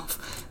and a half.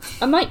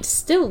 I might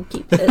still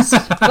keep this,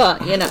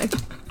 but you know.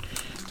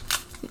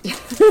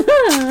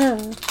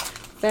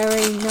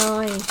 Very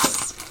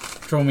nice.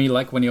 Draw me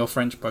like one of your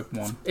French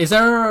Pokemon. Is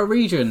there a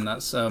region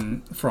that's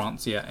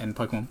France yet in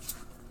Pokemon?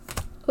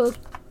 Well,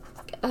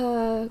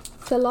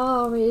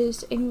 Galar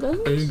is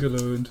England.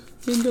 England.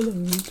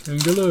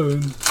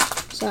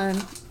 So,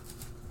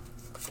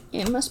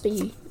 it must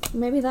be.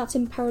 Maybe that's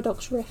in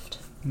Paradox Rift.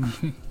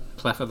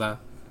 Clever there.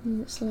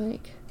 It's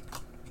like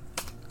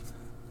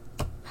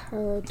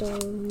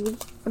Paradox.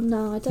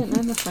 No, I don't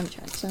know my French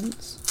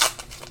accents.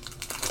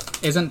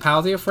 Isn't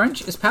Paldea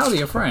French? Is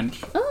Paldea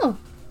French? Oh,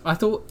 I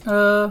thought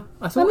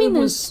it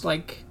was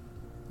like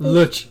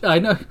I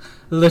know.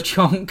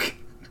 Lechonk.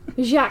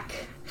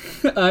 Jacques.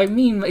 I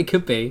mean, it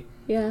could be.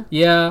 Yeah.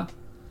 Yeah.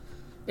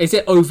 Is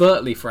it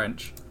overtly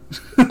French?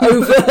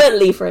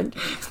 Overtly French.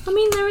 I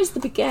mean, there is the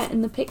baguette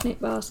in the picnic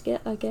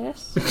basket, I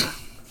guess.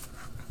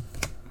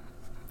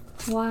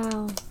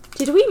 Wow.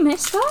 Did we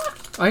miss that?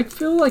 I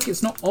feel like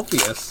it's not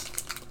obvious.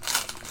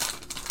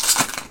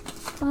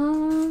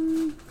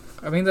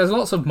 I mean, there's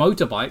lots of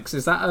motorbikes.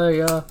 Is that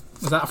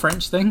a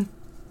French thing?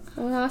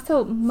 I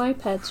thought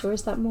mopeds, or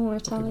is that more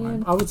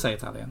Italian? I would say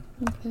Italian.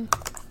 Okay.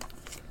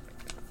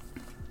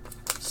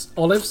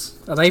 Olives,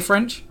 are they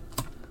French?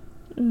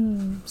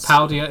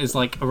 Paldia is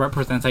like a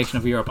representation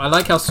of Europe. I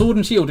like how Sword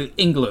and Shield is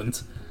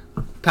England.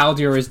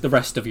 Paldia is the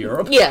rest of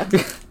Europe. Yeah.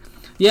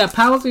 Yeah,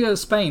 Paldia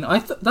is Spain.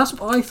 That's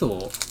what I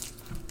thought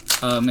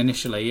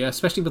initially,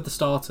 especially with the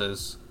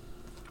starters.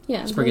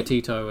 Yeah.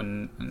 Sprigatito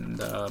and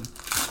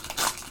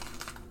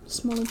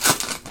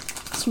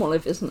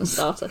Smoliv isn't a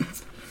starter.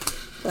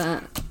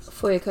 But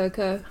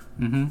Fuecoco.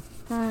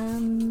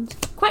 And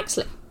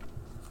Quaxley.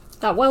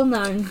 That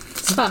well-known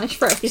Spanish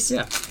phrase.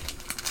 Yeah.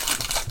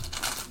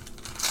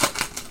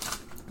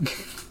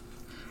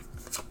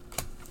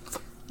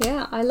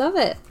 Yeah, I love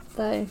it,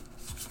 though.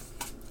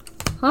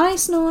 Hi,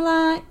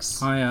 Snorlax.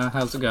 Hi,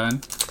 how's it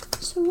going?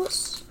 So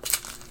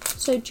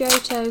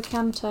Johto,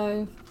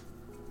 Kanto...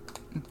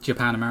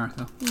 Japan,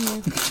 America.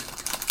 Yeah.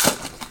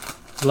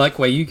 Like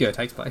where Yu-Gi-Oh!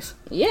 Takes place.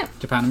 Yeah.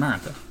 Japan,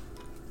 America.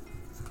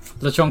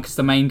 Lechonk is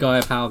the main guy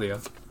of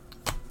Paldia.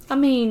 I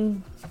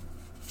mean,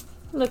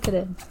 look at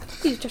him.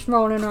 He's just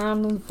rolling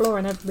around on the floor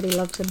and everybody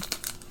loves him.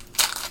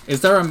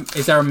 Is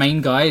there a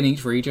main guy in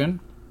each region?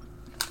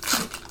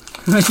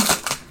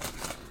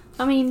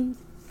 I mean,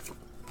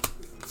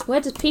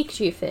 where does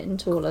Pikachu fit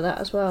into all of that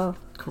as well?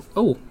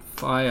 Oh,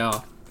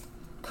 fire.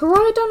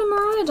 Koraidon and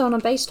Miraidon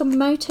are based on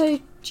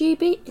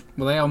MotoGP.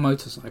 Well, they are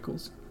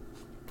motorcycles.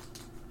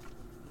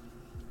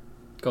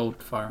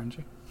 Gold fire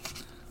energy.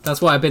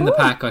 That's why I binned the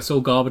pack. I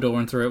saw Garbodor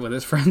and threw it with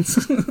his friends.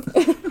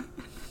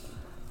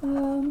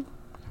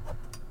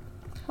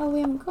 Oh,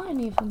 we haven't got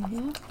any of them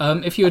here.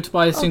 If you were to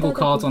buy single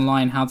cards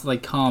online, how do they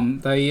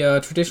come? They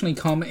traditionally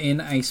come in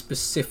a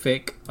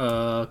specific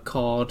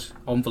card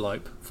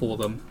envelope for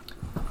them.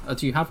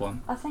 Do you have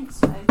one? I think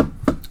so.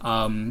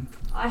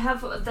 I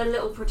have the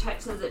little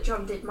protector that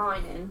John did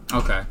mine in.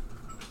 Okay.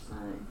 So.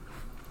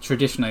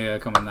 Traditionally, they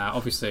come in that.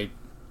 Obviously,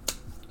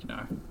 you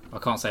know, I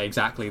can't say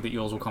exactly that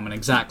yours will come in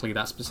exactly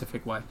that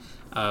specific way,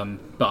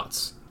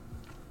 but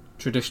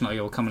traditionally,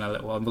 it'll come in a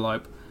little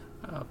envelope.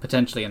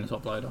 Potentially in a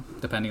top loader,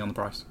 depending on the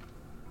price.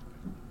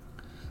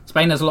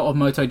 Spain has a lot of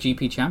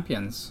MotoGP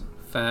champions.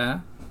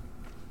 Fair.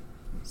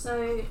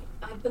 So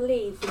I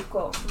believe we've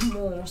got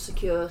more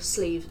secure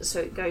sleeves,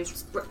 so it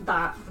goes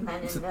that and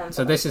then in there.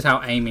 So this is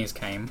how Amy's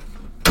came.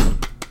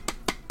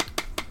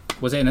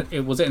 Was it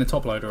in a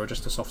top loader or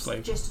just a soft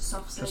sleeve? Just a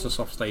soft sleeve. Just a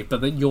soft sleeve,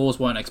 but yours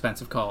weren't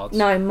expensive cards.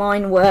 No,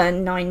 mine were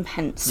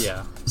 9p.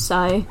 Yeah.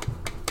 So,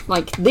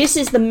 like, this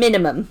is the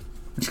minimum.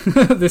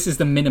 This is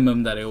the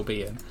minimum that it will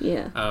be in.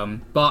 Yeah.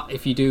 But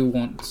if you do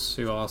want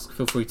to ask,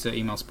 feel free to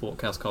email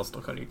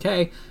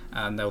support@chaoscards.co.uk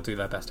and they'll do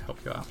their best to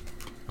help you out.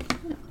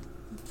 Yeah.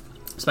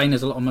 Spain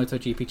has a lot of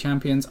MotoGP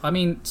champions. I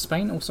mean,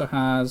 Spain also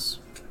has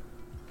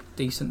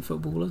decent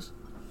footballers.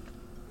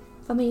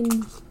 I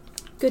mean,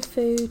 good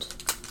food,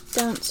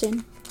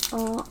 dancing,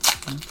 art,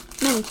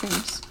 many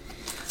things.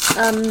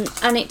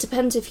 And it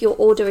depends if your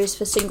order is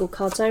for single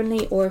cards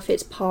only or if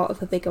it's part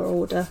of a bigger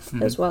order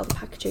as well. The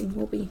packaging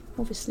will be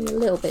obviously a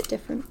little bit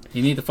different.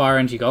 You need the Fire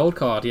Energy Gold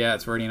card. Yeah,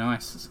 it's really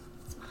nice.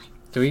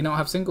 Do we not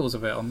have singles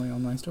of it on the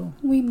online store?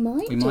 We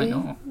might We might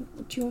not.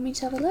 Do you want me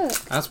to have a look?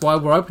 That's why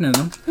we're opening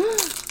them.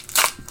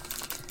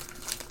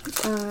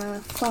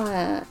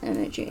 Fire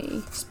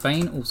Energy.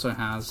 Spain also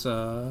has...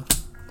 I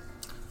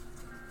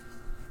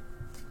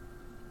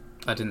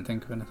didn't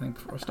think of anything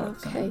before I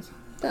started. Okay,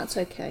 that's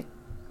okay.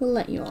 We'll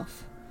let you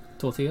off.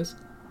 Tortillas?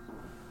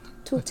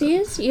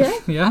 Tortillas? Yeah.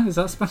 Yeah, is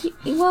that Spanish?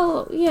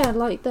 Well, yeah,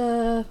 like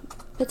the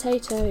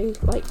potato,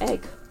 like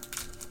egg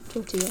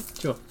tortilla.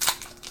 Sure.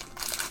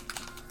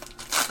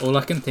 All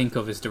I can think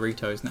of is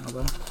Doritos now,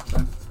 though.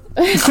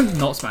 So.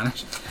 Not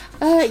Spanish.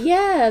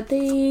 Yeah,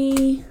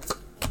 the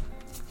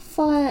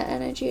Fire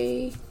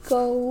Energy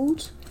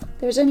Gold.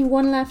 There's only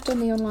one left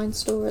on the online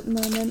store at the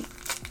moment.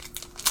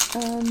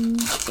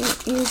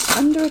 It is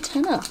under a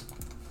tenner.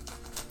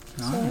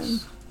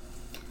 Nice. So,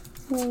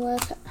 well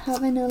worth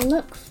having a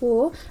look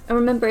for. And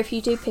remember, if you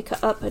do pick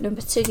up an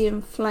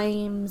Obsidian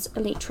Flames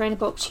Elite Trainer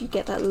box, you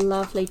get that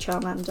lovely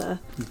Charmander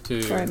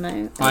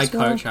promo. Hi,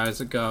 Coach.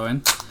 How's it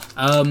going?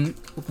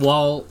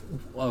 While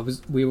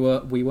we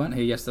weren't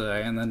here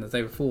yesterday, and then the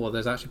day before,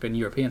 there's actually been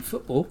European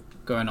football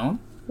going on.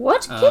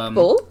 What?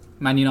 Football?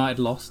 Man United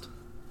lost.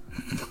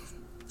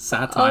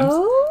 Sad times.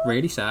 Oh.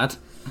 Really sad.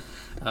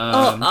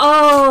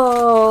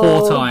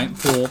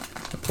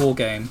 Poor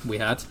game we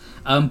had.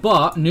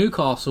 But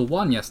Newcastle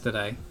won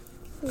yesterday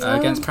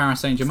against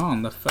Paris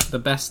Saint-Germain, the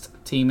best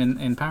team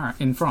in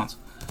France.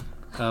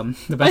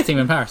 The best team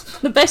in Paris.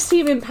 The best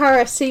team in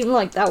Paris seemed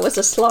like that was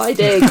a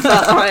sliding, but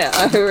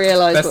I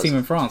realised... Best team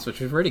in France, which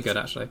was really good,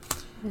 actually.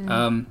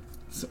 Yeah.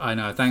 I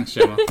know, thanks,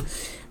 Gemma.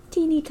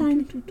 Teeny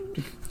tiny.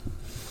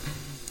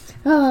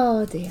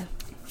 Oh, dear.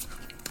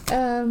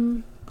 I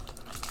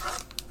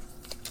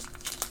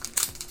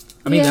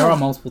mean, there are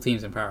multiple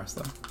teams in Paris,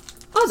 though.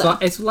 Oh,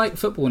 it's like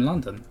football in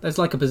London. There's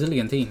like a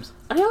bazillion teams.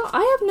 I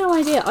have no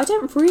idea. I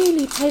don't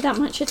really pay that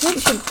much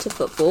attention to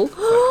football.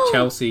 Like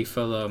Chelsea,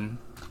 Fulham,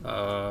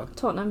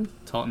 Tottenham.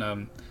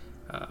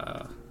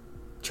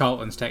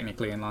 Charlton's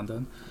technically in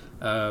London.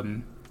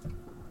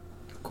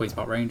 Queen's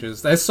Park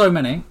Rangers. There's so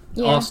many.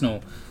 Yeah.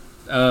 Arsenal,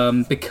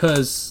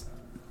 because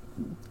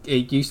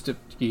it used to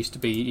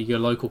be your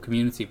local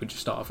community would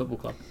just start a football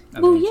club.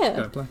 And well, yeah.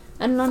 Go and play.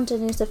 And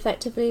London is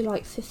effectively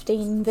like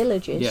 15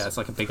 villages. Yeah, it's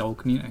like a big old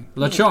community.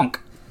 Lechonk.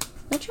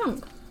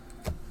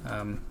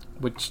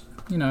 Which,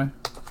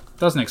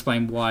 doesn't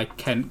explain why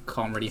Kent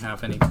can't really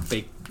have any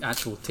big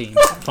actual teams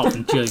apart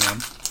from Gillingham.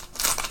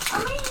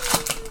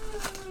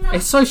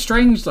 It's so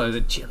strange though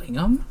that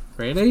Gillingham,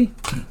 really?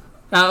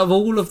 Out of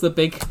all of the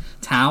big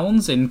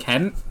towns in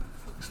Kent,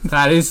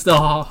 that is the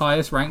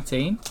highest ranked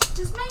team.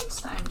 Does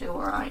Maidstone do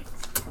alright?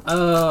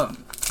 I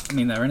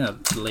mean, they're in a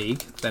league.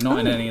 They're not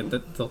in any of the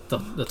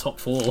top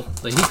 4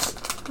 leagues.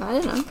 I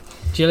don't know.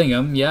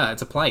 Gillingham, yeah,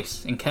 it's a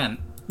place in Kent.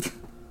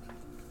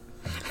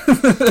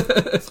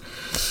 I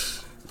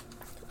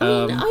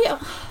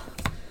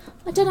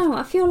don't know.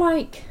 I feel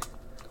like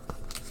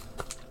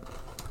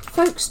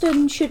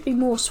Folkestone should be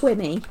more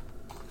swimmy.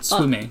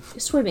 Swimmy.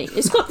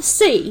 It's got the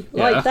sea.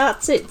 Like,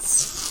 that's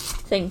its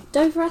thing.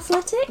 Dover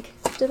Athletic?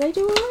 Do they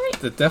do alright?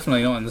 They're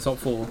definitely not in the top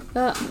 4.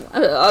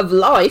 Of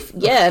life?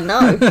 Yeah,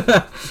 no.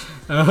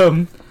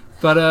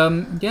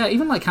 Yeah,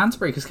 even like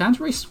Canterbury, because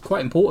Canterbury's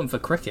quite important for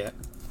cricket.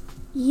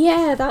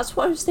 Yeah, that's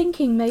what I was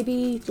thinking.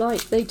 Maybe,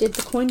 like, they did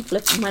the coin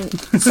flip and went,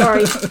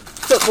 sorry,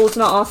 football's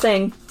not our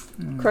thing.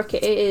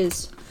 Cricket it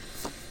is.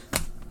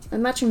 I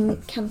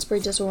imagine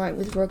Canterbury does alright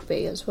with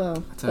rugby as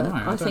well. I don't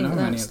know. I think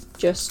that's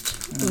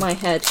just my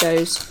head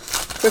goes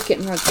cricket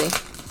and rugby.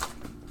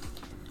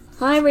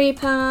 Hi,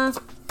 Reaper.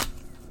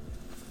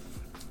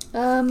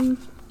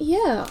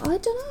 Yeah, I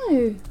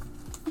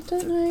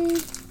don't know.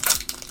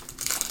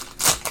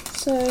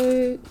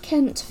 So,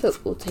 Kent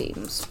football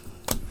teams.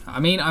 I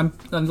mean, I'm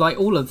like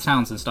all of the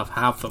towns and stuff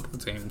have football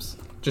teams.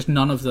 Just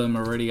none of them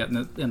are really in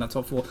the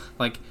top 4.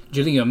 Like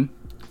Gillingham,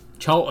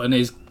 Charlton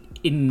is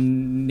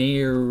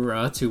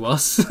nearer to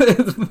us.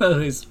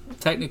 It's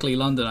technically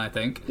London, I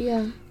think.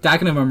 Yeah.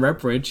 Dagenham and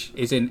Redbridge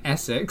is in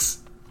Essex.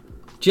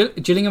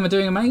 Gillingham are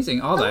doing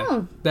amazing, are they?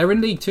 Oh. They're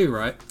in League 2,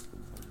 right?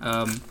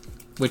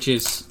 Which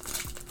is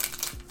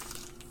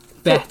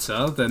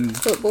better than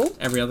football.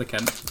 Every other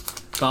Kent.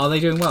 But are they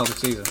doing well this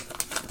season?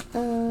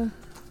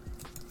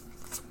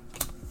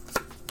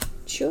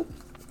 Sure.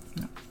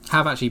 Yeah.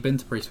 Have actually been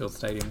to Priestfield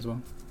Stadium as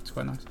well. It's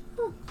quite nice.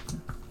 Oh.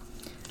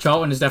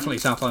 Charlton is definitely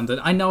South London.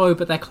 I know,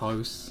 but they're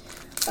close.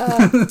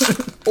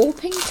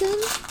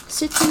 Orpington,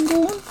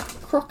 Sittingbourne,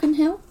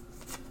 Crockenhill,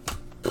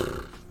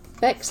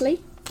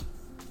 Bexley,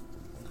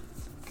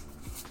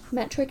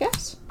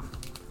 Metrogas.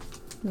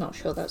 Not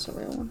sure that's a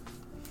real one.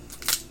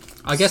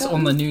 I guess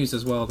on the news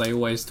as well, they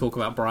always talk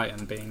about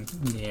Brighton being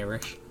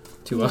nearish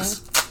to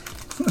us.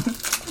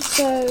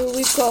 So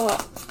we've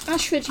got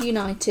Ashford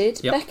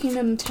United, yep.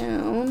 Beckenham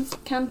Town,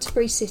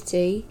 Canterbury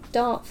City,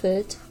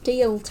 Dartford,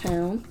 Deal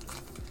Town.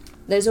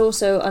 There's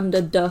also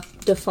under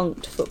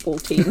defunct football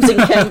teams in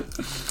Kent.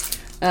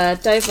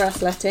 Dover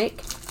Athletic,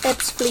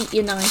 Ebbsfleet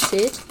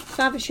United,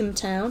 Faversham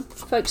Town,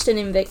 Folkestone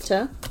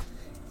Invicta,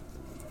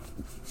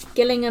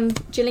 Gillingham.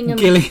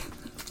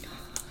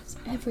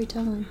 Every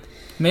time.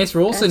 Miss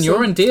Rawson,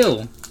 you're in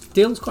Deal.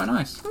 Deal's quite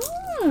nice.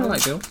 I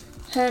like Deal.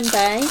 Herne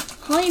Bay,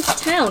 Hythe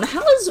Town.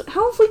 How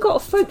have we got a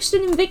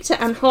Folkestone Invicta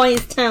and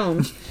Hythe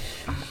Town?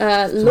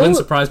 It wouldn't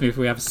surprise me if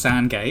we have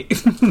Sandgate.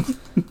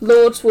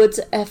 Lordswood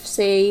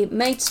FC,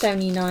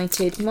 Maidstone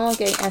United,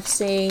 Margate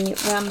FC,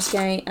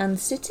 Ramsgate, and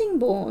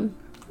Sittingbourne.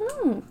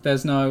 Oh.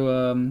 There's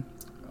no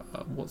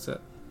what's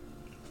it?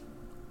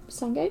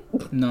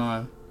 Sandgate?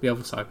 No, the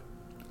other side.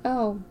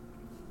 Oh.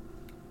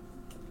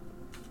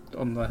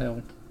 On the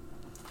hill.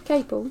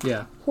 Capel?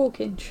 Yeah.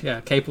 Hawkinge? Yeah,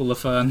 Capel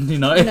Laferne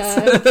United. No.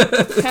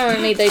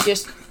 Apparently they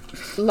just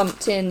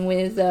lumped in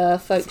with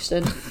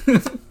Folkestone.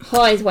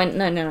 Hythe went,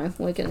 no,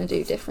 we're going to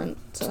do different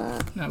to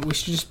that. No, we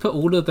should just put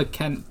all of the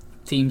Kent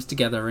teams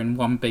together in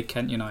one big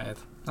Kent United.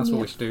 That's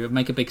what we should do.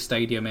 Make a big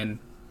stadium in...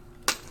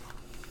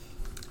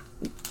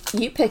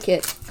 You pick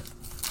it.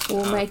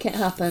 We'll make it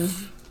happen.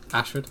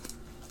 Ashford.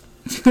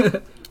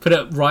 Put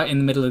it right in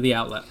the middle of the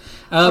outlet.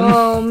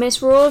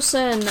 Miss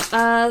Rawson.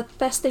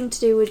 Best thing to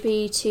do would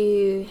be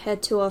to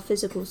head to our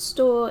physical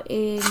store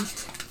in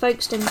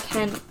Folkestone,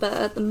 Kent, but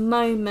at the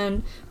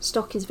moment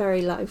stock is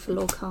very low for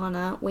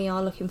Lorcana. We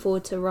are looking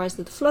forward to Rise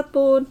of the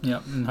Floodboard.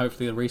 Yep, and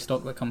hopefully the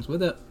restock that comes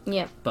with it.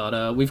 Yep.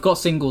 But we've got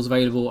singles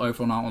available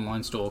over on our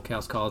online store,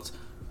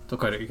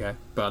 chaoscards.co.uk,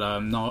 but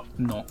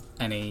not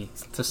any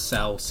to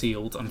sell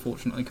sealed,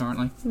 unfortunately,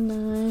 currently.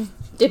 No.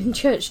 Didn't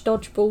Church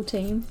dodgeball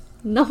team.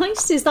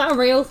 Nice. Is that a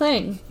real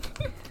thing?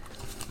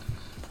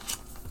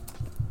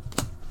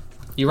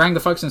 You rang the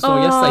folks in store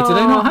yesterday. Did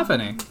they not have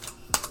any?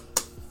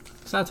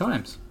 Sad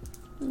times.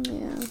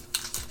 Yeah.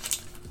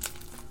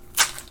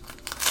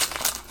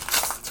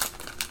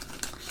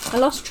 I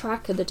lost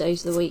track of the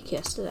days of the week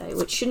yesterday,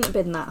 which shouldn't have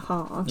been that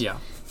hard. Yeah.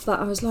 But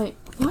I was like,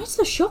 why is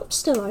the shop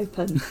still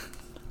open?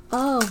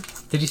 Oh.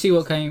 Did you see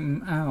what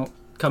came out?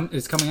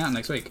 Is coming out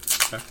next week.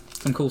 Okay.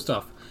 Some cool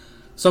stuff.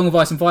 Song of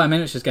Ice and Fire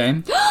miniatures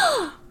game.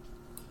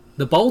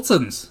 The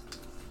Boltons.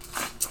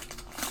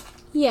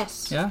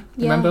 Yes. Yeah?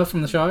 Remember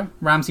from the show?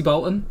 Ramsay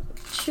Bolton?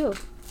 Sure.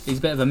 He's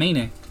a bit of a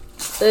meanie.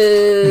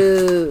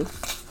 Ooh.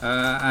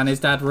 And his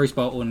dad, Bruce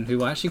Bolton,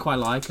 who I actually quite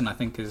like and I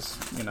think is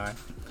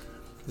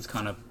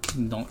kind of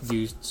not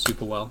used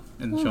super well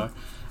in the show.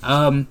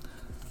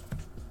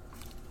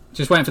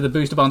 Just waiting for the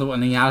booster bundle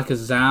and the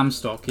Alakazam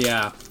stock.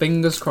 Yeah,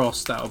 fingers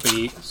crossed that'll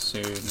be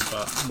soon,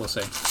 but we'll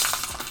see.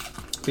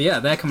 But yeah,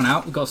 they're coming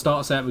out. We've got a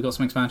starter set, we've got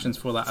some expansions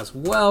for that as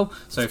well.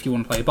 So if you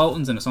want to play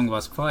Boltons in a Song of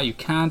Ice and Fire, you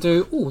can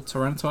do. Ooh,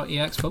 Tyranitar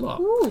EX full up.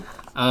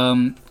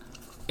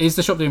 Is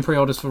the shop doing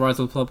pre-orders for Rise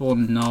of the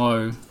Bloodborne?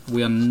 No,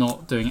 we are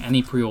not doing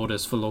any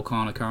pre-orders for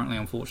Lorcana currently,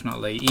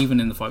 unfortunately, even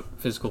in the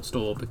physical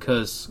store,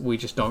 because we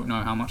just don't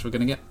know how much we're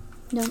going to get.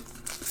 No.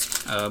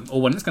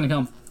 Or when it's going to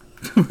come,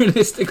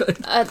 realistically.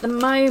 At the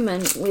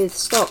moment, with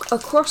stock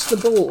across the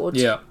board,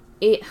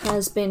 it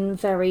has been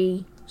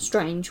very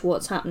strange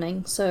what's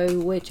happening, so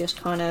we're just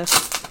kind of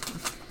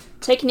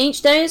taking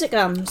each day as it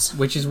comes.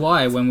 Which is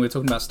why, when we were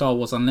talking about Star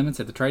Wars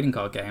Unlimited, the trading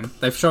card game,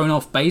 they've shown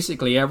off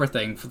basically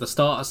everything for the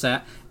starter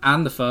set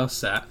and the first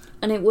set.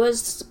 And it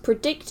was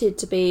predicted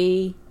to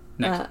be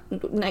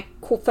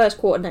first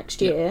quarter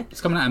next year.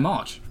 It's coming out in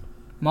March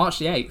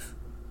the 8th.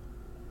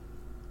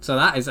 So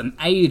that is an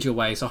age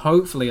away, so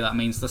hopefully that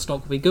means the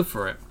stock will be good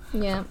for it.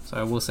 Yeah.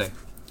 So we'll see.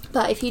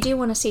 But if you do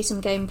want to see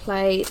some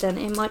gameplay, then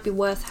it might be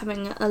worth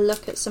having a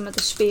look at some of the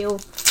Spiel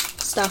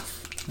stuff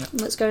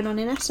that's going on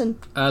in Essen.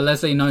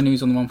 Leslie, no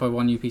news on the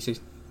 151 UPC.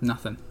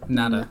 Nothing.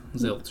 Nada.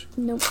 Zilch.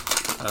 Nope.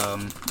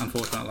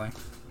 Unfortunately.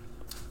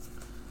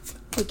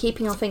 We're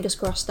keeping our fingers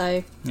crossed,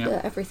 though,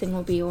 that everything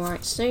will be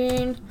alright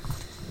soon.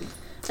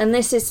 And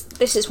this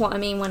is what I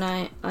mean when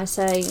I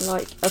say,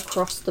 like,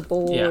 across the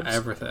board. Yeah,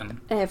 everything.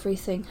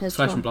 Everything has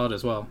Flesh gone. and Blood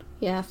as well.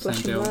 Yeah, Flesh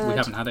Same and deal. Blood. We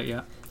haven't had it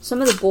yet. Some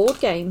of the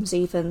board games,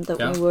 even,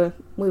 that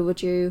we were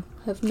due,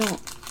 have not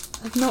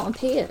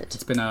appeared.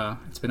 It's been a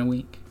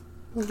week.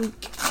 A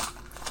week.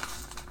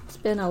 It's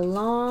been a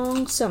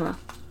long summer.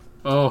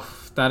 Oh,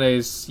 that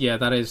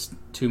is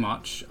too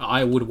much.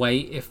 I would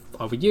wait if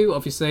I were you,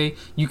 obviously.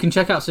 You can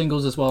check out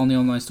singles as well on the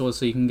online stores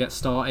so you can get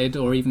started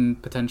or even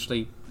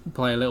potentially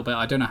play a little bit.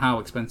 I don't know how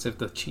expensive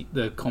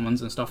the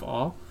commons and stuff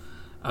are.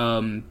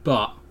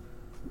 But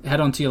head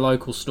on to your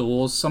local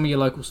stores. Some of your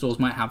local stores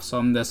might have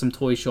some. There's some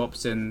toy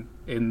shops in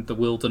the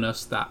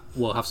wilderness that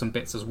will have some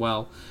bits as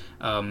well.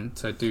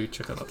 So do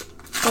check it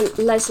out.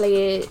 Leslie,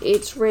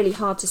 it's really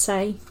hard to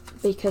say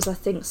because I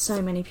think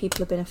so many people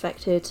have been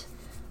affected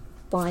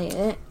by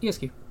it.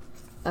 Yes, you.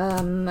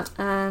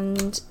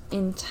 And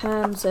in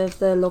terms of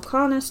the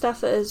Lorcana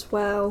stuff as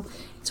well,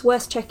 it's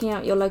worth checking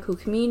out your local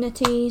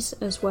communities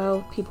as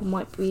well. People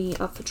might be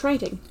up for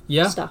trading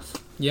stuff.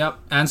 Yep,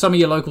 and some of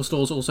your local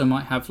stores also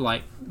might have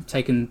like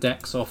taken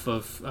decks off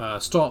of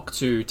stock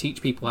to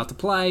teach people how to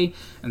play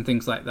and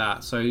things like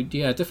that. So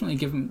yeah, definitely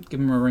give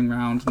them a ring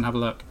round and have a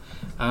look.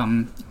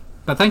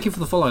 But thank you for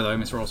the follow though,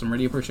 Mr. Olsen.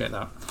 Really appreciate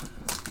that.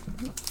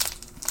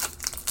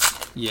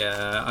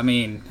 Yeah, I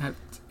mean,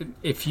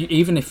 if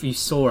you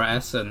saw at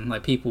Essen,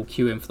 like people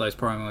queuing for those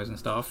promos and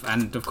stuff,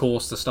 and of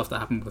course the stuff that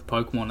happened with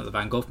Pokemon at the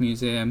Van Gogh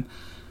Museum,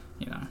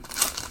 you know.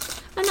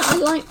 And I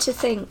like to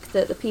think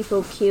that the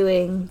people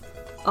queuing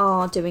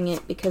are doing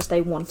it because they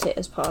want it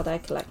as part of their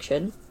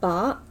collection,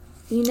 but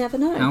you never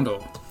know.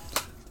 Houndor.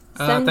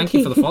 Thank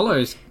you for the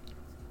follows,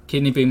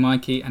 Kidney Bean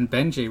Mikey and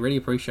Benji. Really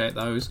appreciate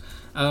those.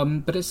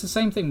 But it's the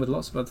same thing with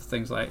lots of other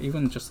things, like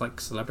even just like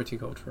celebrity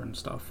culture and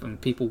stuff,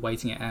 and people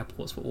waiting at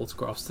airports for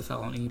autographs to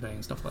sell on eBay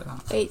and stuff like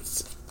that. It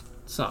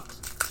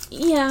sucks.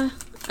 Yeah,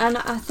 and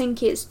I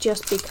think it's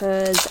just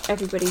because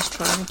everybody's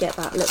trying to get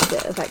that little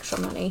bit of extra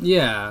money.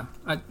 Yeah,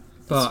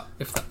 but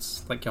if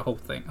that's like your whole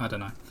thing, I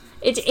don't know.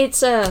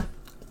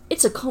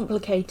 It's a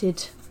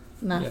complicated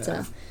matter.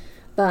 Yeah.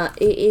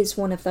 But it is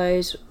one of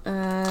those.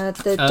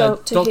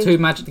 The Doctor Who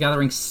Magic the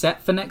Gathering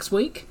set for next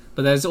week,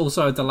 but there's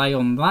also a delay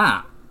on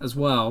that as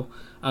well.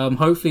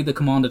 Hopefully the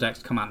Commander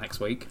decks come out next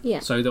week,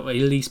 so that at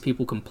least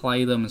people can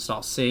play them and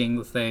start seeing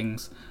the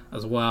things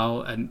as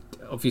well. And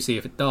obviously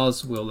if it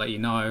does, we'll let you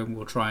know.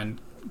 We'll try and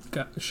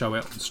show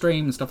it on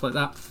stream and stuff like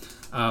that.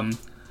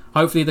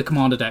 Hopefully the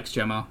Commander decks,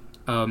 Gemma.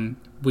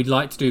 We'd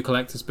like to do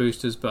collector's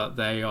boosters, but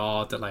they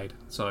are delayed,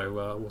 so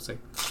we'll see.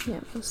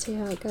 Yeah, we'll see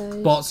how it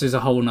goes. Bots is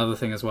a whole other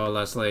thing as well,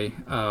 Leslie.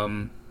 I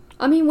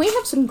mean, we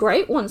have some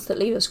great ones that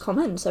leave us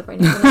comments every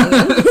now and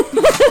then.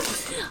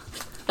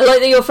 Like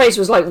your face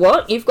was like,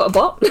 what? You've got a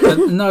bot?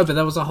 No, but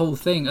there was a whole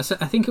thing. I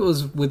think it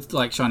was with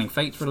like Shining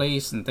Fate's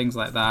release and things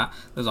like that.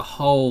 There's a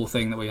whole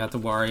thing that we had to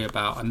worry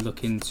about and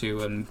look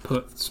into and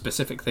put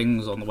specific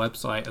things on the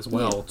website as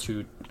well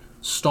to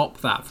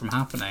stop that from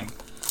happening.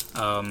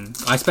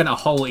 I spent a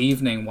whole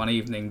one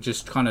evening,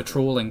 just kind of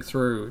trawling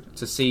through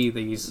to see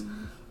these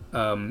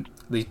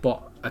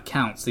bot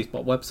accounts, these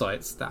bot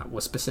websites that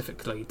were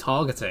specifically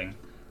targeting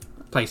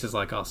places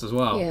like us as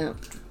well. Yeah.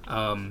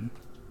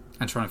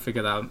 And trying to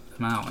figure them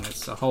out, and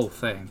it's a whole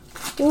thing.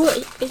 Well,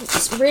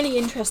 it's really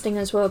interesting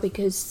as well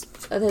because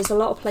there's a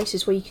lot of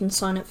places where you can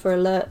sign up for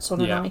alerts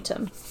on an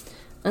item,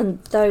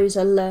 and those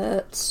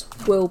alerts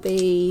will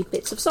be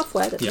bits of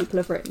software that people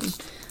have written.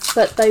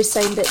 But those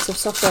same bits of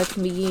software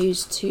can be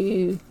used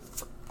to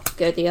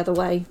go the other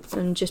way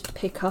and just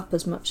pick up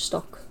as much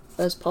stock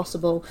as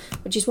possible,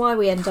 which is why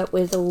we end up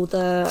with all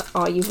the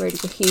 "Are you really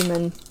a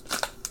human?"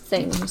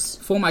 things.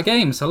 Format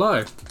Games,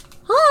 hello.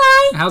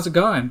 Hi! How's it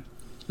going?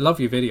 Love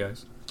your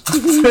videos.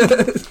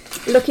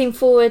 Looking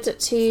forward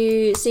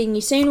to seeing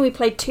you soon. We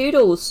played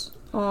Toodles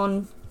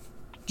on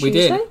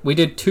Tuesday. We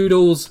did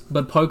Toodles,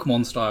 but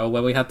Pokemon style,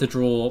 where we had to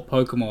draw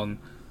Pokemon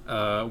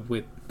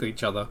with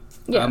each other.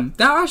 Yeah.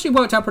 That actually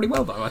worked out pretty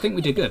well, though. I think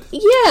we did good.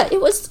 Yeah, it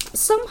was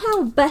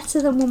somehow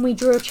better than when we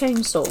drew a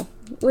chainsaw.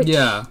 Which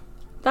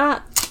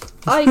that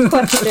I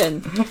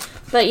question.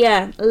 But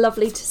yeah,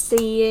 lovely to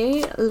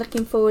see you.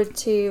 Looking forward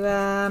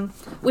to...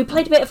 we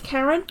played a bit of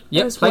Karen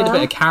as played well. a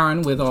bit of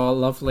Karen with our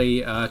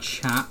lovely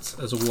chat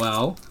as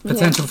well.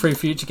 Potential for a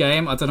future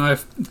game. I don't know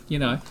if,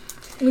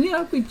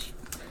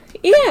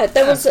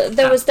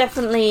 there was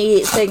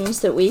definitely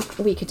things that we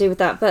could do with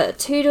that. But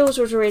Toodles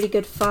was really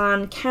good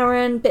fun.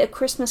 Karen, bit of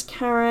Christmas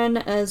Karen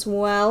as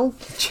well.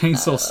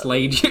 Chainsaw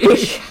slayed you.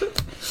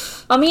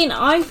 I mean,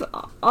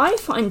 I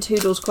find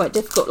Toodles quite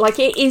difficult. Like,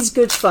 it is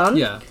good fun.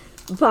 Yeah.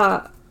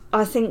 But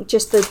I think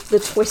just the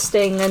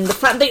twisting and the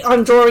fact that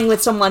I'm drawing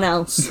with someone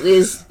else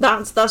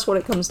that's what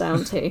it comes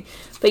down to.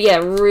 But yeah,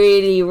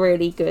 really,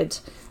 really good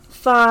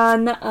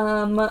fun.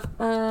 And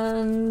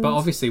but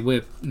obviously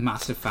we're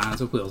massive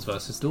fans of Wheels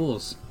versus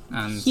Doors,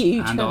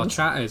 and our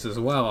chatters as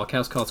well, our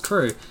Chaos Cards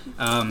crew,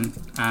 and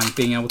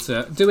being able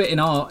to do it in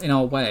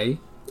our way.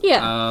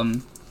 Yeah.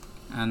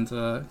 Have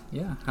a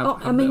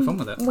bit of fun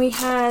with it. We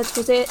had,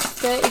 was it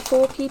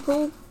 34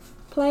 people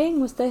playing?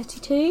 Was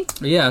 32?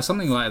 Yeah,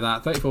 something like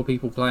that. 34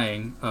 people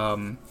playing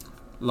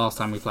last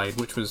time we played,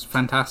 which was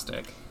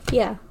fantastic.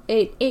 Yeah,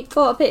 it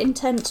got a bit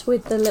intense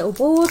with the little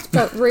board,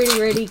 but really,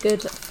 really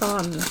good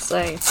fun.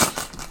 So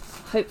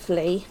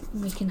hopefully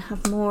we can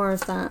have more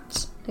of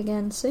that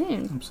again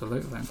soon.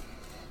 Absolutely.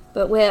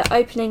 But we're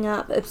opening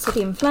up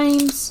Obsidian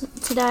Flames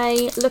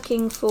today,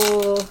 looking for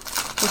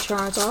the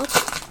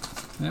Charizard.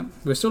 Yeah,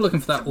 we're still looking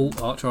for that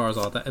alt art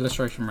Charizard, that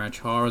illustration rare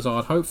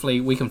Charizard. Hopefully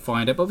we can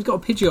find it, but we've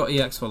got a Pidgeot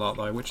EX full art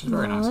though, which is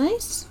very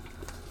nice.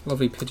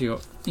 Lovely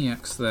Pidgeot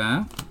EX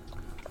there.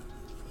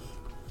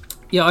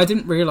 Yeah, I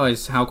didn't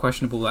realise how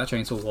questionable that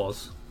chainsaw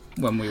was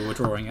when we were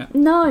drawing it.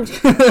 No,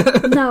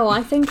 no,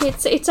 I think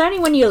it's only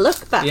when you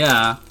look back.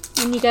 Yeah.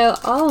 And you go,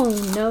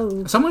 oh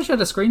no. Someone shared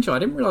a screenshot. I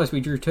didn't realise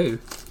we drew two.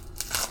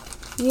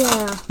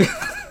 Yeah.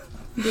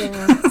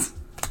 Yeah.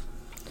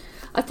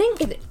 I think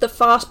the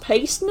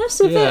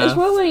fast-pacedness of it as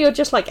well, where you're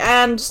just like,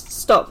 and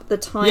stop, the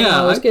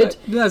timer was good.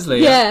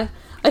 Leslie. Yeah,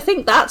 I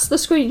think that's the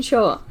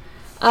screenshot.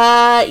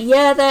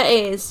 Yeah, there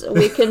is.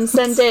 We can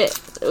send it.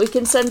 We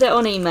can send it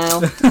on email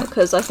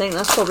because I think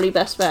that's probably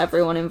best for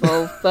everyone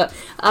involved. But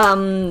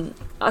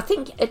I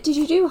think did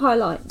you do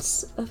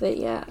highlights of it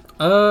yet?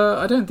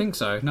 I don't think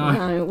so.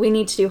 No, we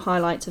need to do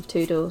highlights of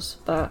Toodles.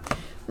 But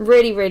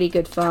really, really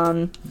good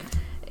fun.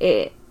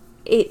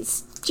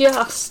 It's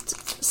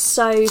just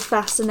so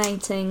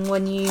fascinating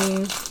when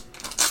you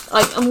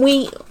like, and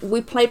we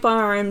played by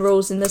our own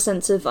rules in the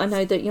sense of I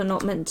know that you're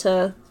not meant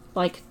to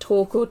like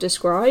talk or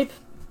describe,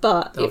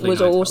 but it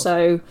was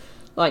also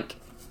like,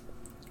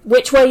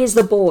 which way is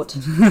the board?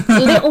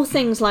 Little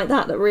things like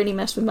that really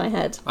mess with my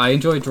head. I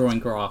enjoy drawing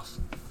grass.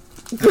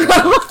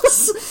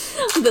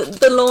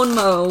 The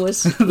lawnmower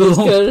was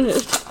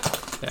good.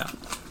 Yeah.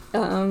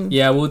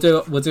 Yeah, we'll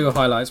do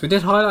highlights. We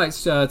did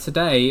highlights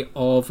today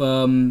of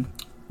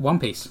One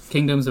Piece,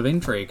 Kingdoms of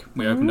Intrigue.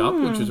 We opened up,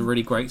 which was a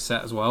really great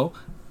set as well.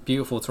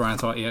 Beautiful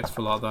Tyranitar EX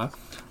full art there,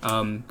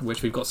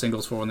 which we've got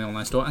singles for on the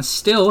online store, and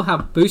still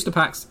have booster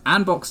packs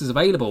and boxes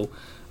available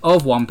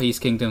of One Piece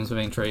Kingdoms of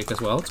Intrigue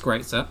as well. It's a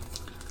great set.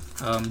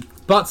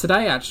 But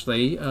today,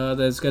 actually,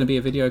 there's going to be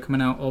a video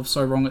coming out of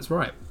So Wrong It's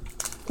Right,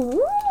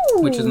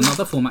 which is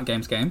another Format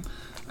Games game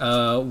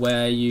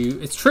where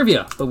it's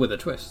trivia, but with a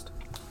twist.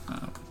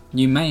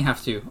 You may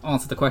have to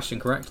answer the question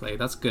correctly.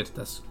 That's good.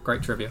 That's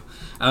great trivia.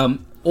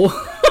 Or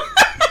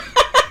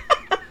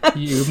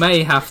you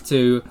may have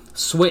to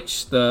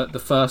switch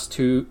the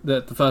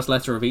first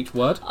letter of each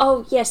word.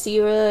 Oh yes,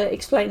 you were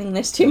explaining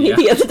this to me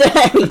the other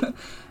day.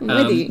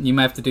 You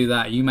may have to do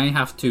that. You may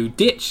have to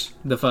ditch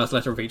the first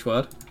letter of each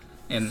word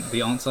in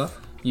the answer.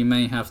 You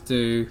may have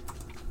to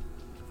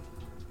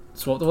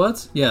swap the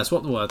words. Yeah,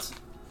 swap the words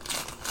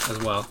as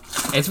well.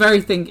 It's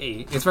very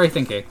thinky.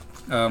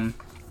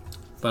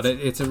 but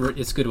it's a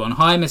good one.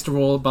 Hi, Mr.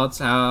 Rawbuds,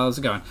 how's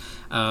it going?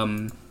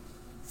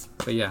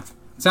 But yeah,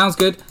 sounds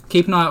good.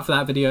 Keep an eye out for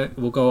that video. It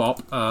will go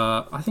up.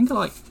 I think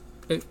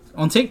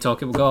on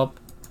TikTok it will go up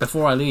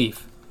before I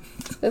leave.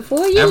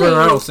 Before you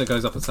Everywhere leave. else it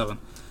goes up at 7.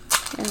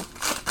 Yeah.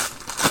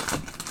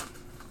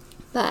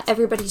 But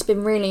everybody's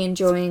been really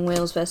enjoying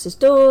Wheels vs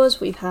Doors.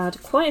 We've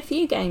had quite a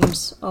few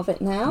games of it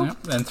now.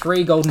 Yep. And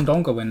 3 Golden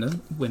Donga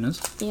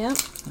winners. Yeah.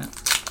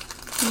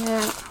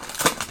 Yeah.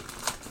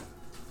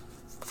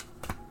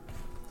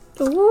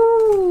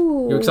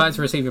 Ooh. You're excited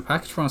to receive your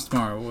package from us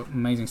tomorrow.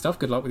 Amazing stuff.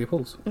 Good luck with your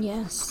pulls.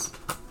 Yes.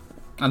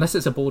 Unless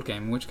it's a board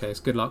game, in which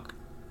case, good luck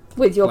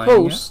with your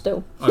pulls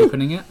still.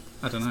 Opening it.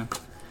 I don't know.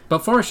 But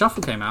Forest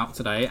Shuffle came out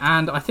today,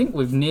 and I think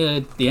we've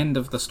neared the end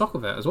of the stock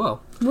of it as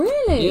well.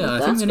 Really? Yeah, I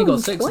think we only got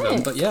 6 of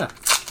them, but yeah.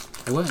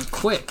 They went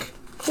quick.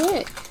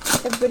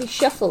 Everybody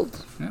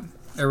shuffled. Yeah.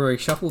 Everybody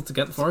shuffled to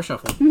get the Forest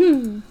Shuffle.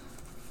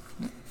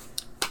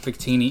 Big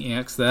teeny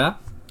EX there.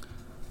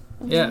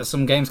 Yeah,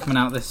 some games coming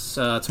out this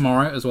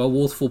tomorrow as well.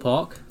 Waterfall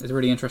Park is a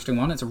really interesting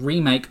one. It's a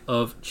remake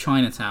of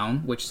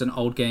Chinatown, which is an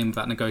old game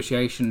about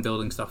negotiation,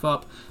 building stuff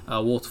up.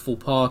 Waterfall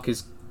Park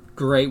is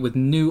great with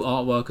new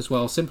artwork as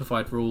well,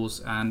 simplified rules,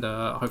 and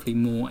hopefully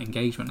more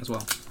engagement as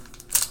well.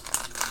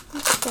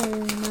 That's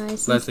very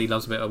nice. Leslie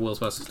loves a bit of Wheels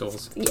vs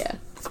Doors. Yeah.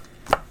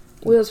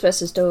 Wheels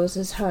vs Doors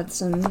has had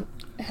some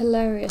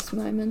hilarious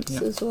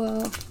moments as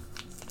well.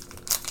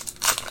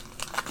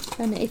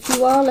 And if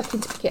you are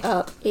looking to pick it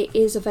up, it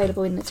is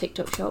available in the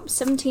TikTok shop,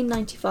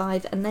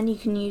 $17.95, and then you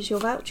can use your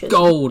vouchers.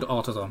 Gold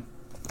Artisan.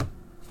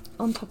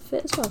 On top of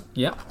it as well.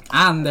 Yep.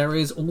 And there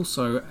is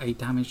also a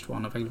damaged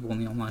one available in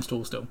the online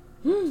store still.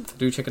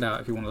 Do check it out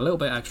if you want a little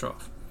bit extra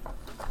off.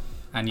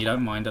 And you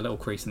don't mind a little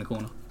crease in the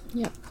corner.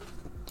 Yep.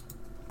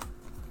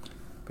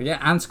 But yeah,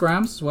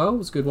 Anagrams as well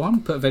was a good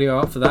one. Put a video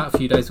up for that a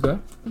few days ago.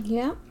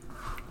 Yeah.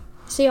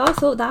 See, I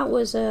thought that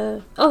was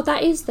a... Oh,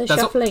 that is the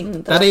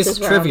shuffling. That is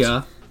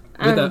trivia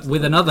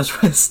with another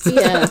twist.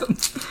 Yeah.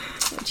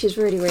 Which is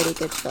really, really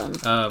good fun.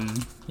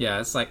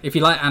 Yeah, it's like, if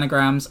you like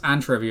anagrams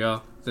and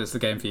trivia, there's the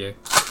game for you.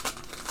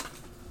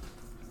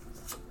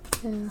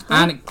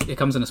 And it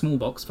comes in a small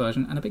box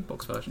version and a big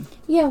box version.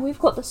 Yeah, we've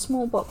got the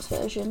small box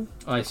version.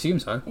 I assume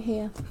so.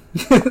 Here.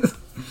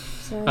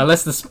 So.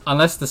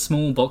 Unless the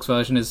small box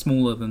version is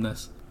smaller than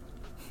this.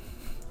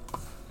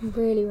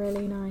 Really,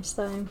 really nice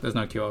though. There's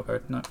no QR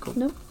code. No, cool.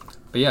 Nope.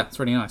 But yeah, it's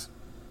really nice.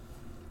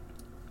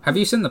 Have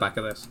you seen the back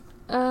of this?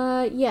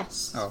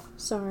 Yes. Oh.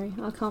 Sorry,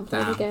 I can't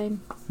play the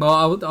game.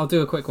 Well, I'll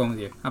do a quick one with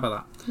you. How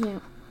about that?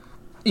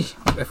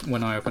 Yeah.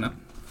 When I open it.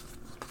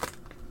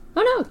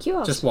 Oh no,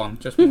 QR. Just one.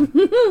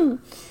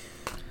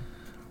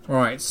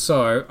 Right,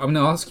 so I'm going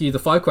to ask you the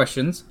 5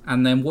 questions,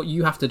 and then what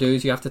you have to do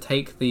is you have to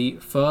take the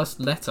first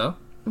letter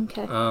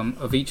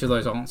of each of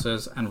those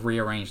answers and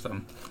rearrange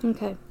them.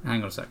 Okay.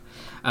 Hang on a sec.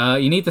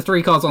 You need the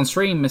 3 cards on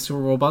stream, Mr.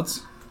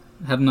 Rawbuds.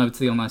 Heading over to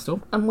the online store.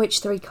 And which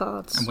 3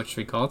 cards?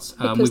 We've got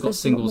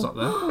singles up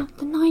there.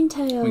 The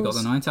Ninetales. We've got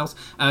the Ninetales.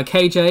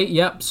 KJ,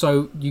 yep,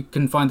 so you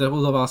can find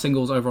all of our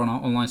singles over on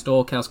our online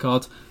store,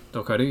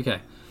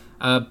 chaoscards.co.uk.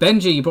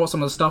 Benji, you brought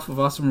some of the stuff with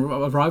us and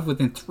arrived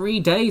within 3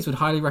 days. Would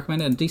highly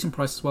recommend it at a decent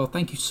price as well.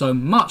 Thank you so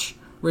much.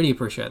 Really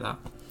appreciate that.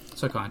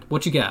 So kind.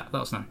 What'd you get?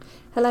 Let us know.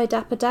 Hello,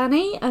 Dapper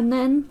Danny, and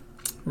then...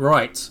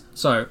 Right,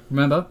 so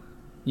remember,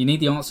 you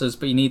need the answers,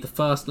 but you need the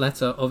first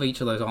letter of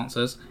each of those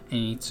answers, and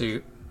you need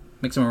to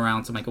mix them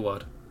around to make a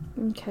word.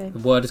 Okay. The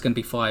word is going to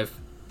be 5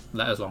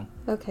 letters long.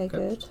 Okay,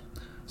 good.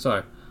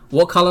 So,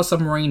 what colour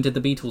submarine did the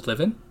Beatles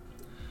live in?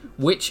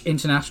 Which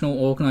international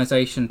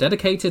organisation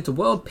dedicated to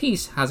world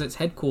peace has its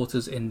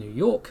headquarters in New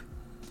York?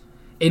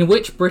 In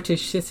which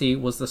British city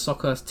was the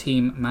soccer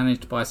team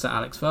managed by Sir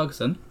Alex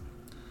Ferguson?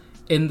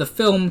 In the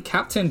film,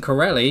 Captain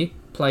Corelli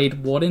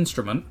played what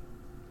instrument?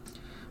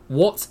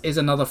 What is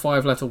another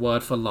 5-letter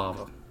word for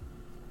lava?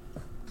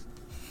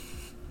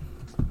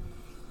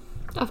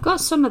 I've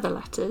got some of the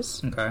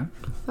letters. Okay.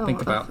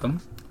 Think about them.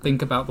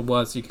 Think about the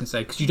words you can say,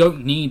 because you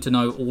don't need to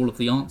know all of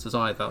the answers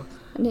either.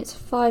 And it's a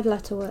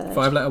 5-letter word.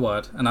 5-letter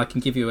word, and I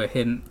can give you a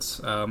hint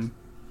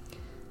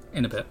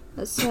in a bit.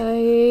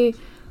 So,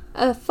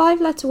 a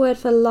 5-letter word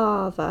for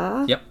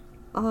lava. Yep.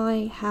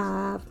 I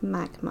have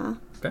magma.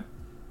 Okay.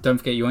 Don't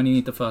forget, you only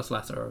need the first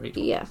letter of each.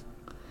 Yeah.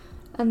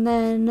 And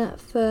then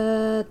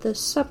for the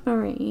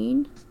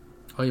submarine...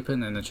 Oh, you're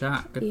putting it in the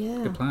chat. Good,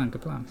 yeah. Good plan,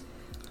 good plan.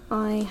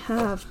 I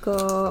have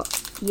got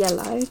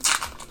yellow.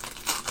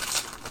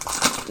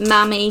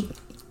 Mammy.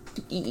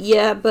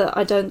 Yeah, but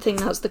I don't think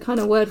that's the kind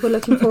of word we're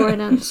looking for in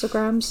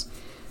anagrams.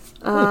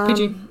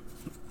 Pidgey.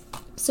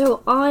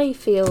 So I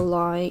feel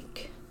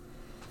like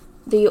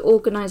the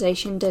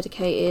organisation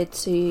dedicated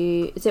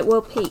to... Is it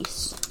World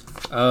Peace?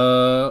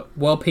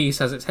 World Peace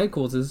has its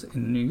headquarters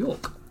in New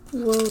York.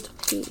 World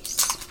Peace.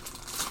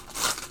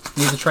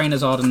 These are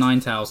Trainers Ard and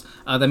Ninetales.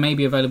 They may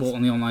be available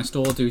on the online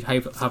store. Do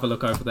have a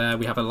look over there.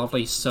 We have a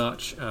lovely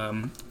search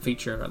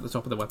feature at the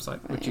top of the website,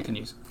 which you can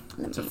use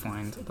to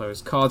find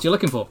those cards you're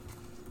looking for.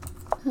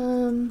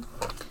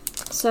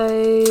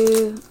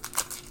 So,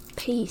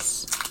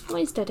 peace.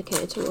 What is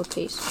dedicated to world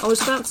peace? I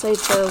was about to say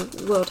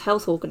the World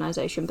Health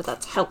Organization, but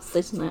that's health,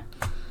 isn't it?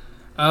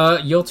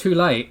 You're too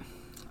late.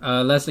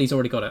 Leslie's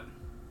already got it.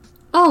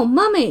 Oh,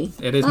 Mummy!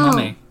 It is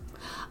Mummy.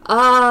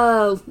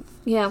 Oh,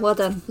 yeah, well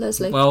done,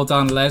 Leslie. Well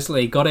done,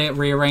 Leslie. Got it,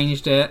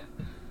 rearranged it.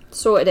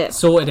 Sorted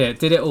it.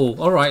 Did it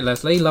all. Alright,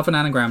 Leslie. Love an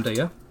anagram, do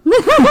you?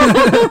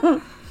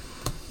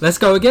 Let's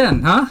go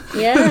again, huh?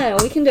 Yeah,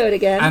 we can do it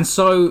again. And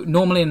so,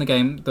 normally in the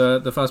game,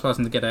 the first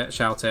person to get it,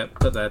 shout it,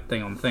 put their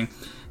thing on the thing,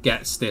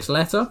 gets this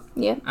letter.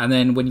 Yeah. And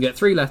then when you get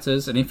 3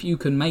 letters, and if you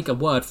can make a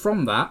word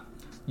from that,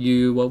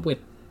 you will win.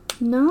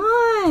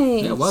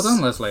 Nice. Yeah, well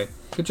done, Leslie.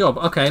 Good job.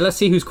 Okay, let's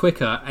see who's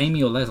quicker,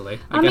 Amy or Leslie.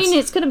 I mean,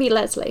 it's going to be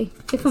Leslie,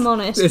 if I'm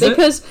honest. Is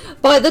because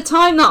by the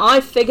time that I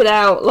figured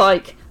out,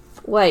 like...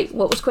 Wait,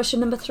 what was question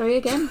number 3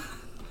 again?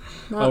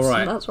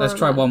 Alright, let's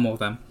try one more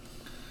then.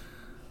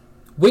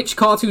 Which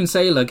cartoon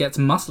sailor gets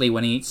muscly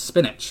when he eats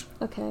spinach?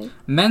 Okay.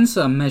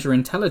 Mensa measure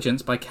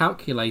intelligence by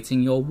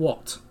calculating your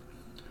what?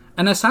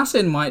 An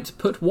assassin might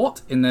put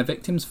what in their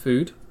victim's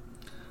food?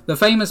 The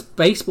famous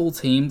baseball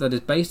team that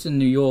is based in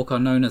New York are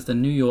known as the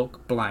New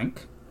York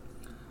Blank.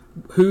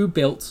 Who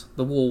built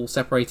the wall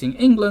separating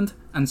England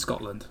and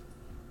Scotland?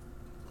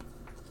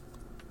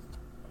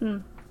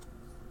 I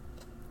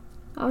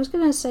was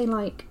going to say,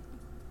 like,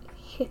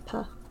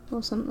 Hipper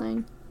or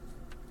something.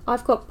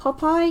 I've got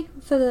Popeye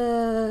for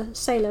the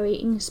sailor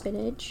eating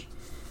spinach.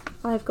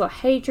 I've got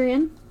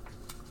Hadrian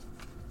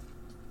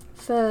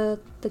for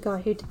the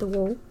guy who did the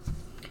wall.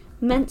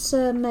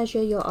 Mensa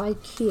measure your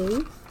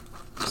IQ.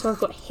 So I've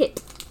got hip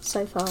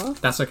so far.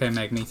 That's okay,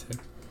 Meg, me too.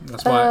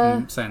 That's why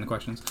I'm saying the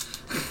questions.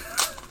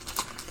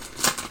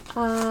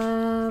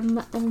 And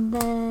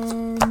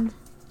then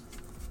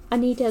I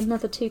need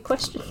another 2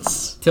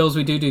 questions. Tills,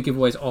 we do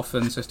giveaways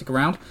often, so stick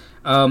around.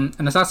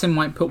 An assassin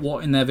might put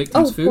what in their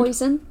victim's food?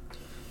 Poison.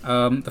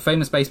 The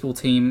famous baseball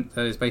team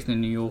that is based in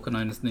New York are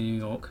known as the New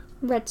York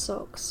Red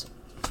Sox.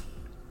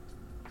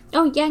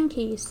 Oh,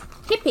 Yankees.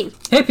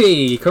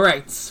 Hippie,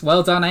 correct.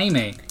 Well done,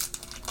 Amy.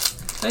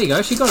 There you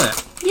go, she got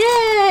it.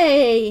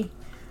 Yay!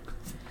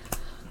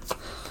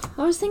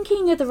 I was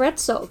thinking of the Red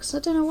Sox. I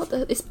don't know what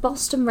it's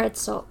Boston Red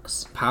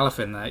Sox.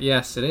 Palafin there.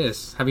 Yes, it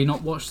is. Have you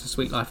not watched The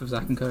Sweet Life of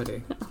Zack and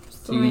Cody?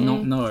 Do you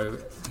not know?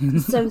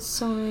 So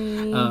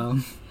sorry.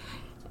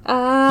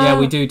 Yeah,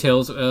 we do,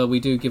 Tills. We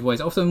do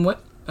giveaways often.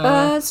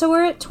 So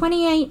we're at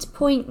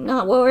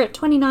we're at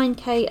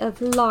 29k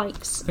of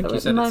likes. I think you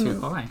said it's too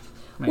high.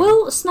 Maybe.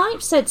 Well,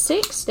 Snipes said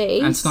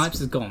 60. And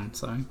Snipes is gone,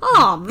 so...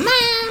 Oh,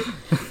 man!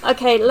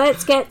 Okay,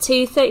 let's get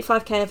to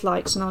 35k of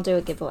likes and I'll do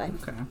a giveaway.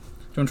 Okay. Do you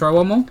want to try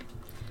one more?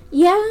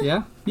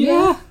 Yeah.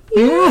 Yeah,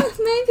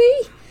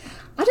 maybe.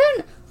 I'm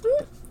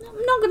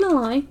not gonna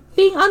lie.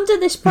 Being under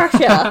this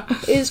pressure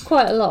is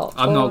quite a lot.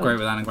 I'm not great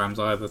with anagrams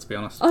either, to be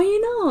honest. Are you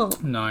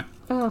not? No.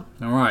 Oh.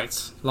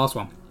 Alright, last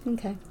one.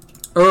 Okay.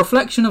 A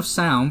reflection of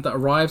sound that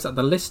arrives at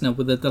the listener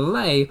with a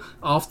delay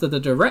after the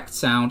direct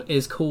sound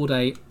is called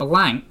a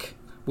blank.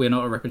 We're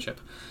not a rip and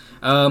chip.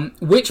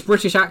 Which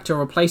British actor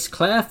replaced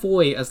Claire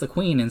Foy as the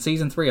Queen in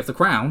Season 3 of The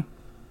Crown?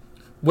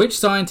 Which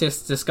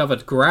scientist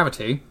discovered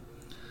gravity?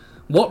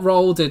 What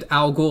role did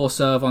Al Gore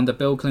serve under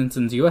Bill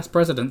Clinton's US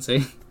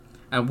presidency?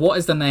 And what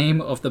is the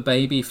name of the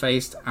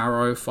baby-faced,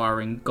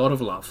 arrow-firing god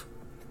of love?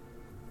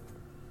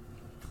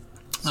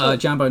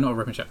 Jambo, not a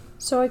rip and chip.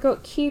 So I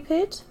got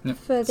Cupid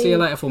for the... See you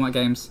later, Format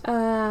Games.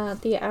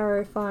 The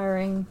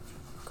arrow-firing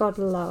god of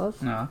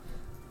love. No.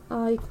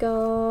 I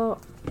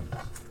got...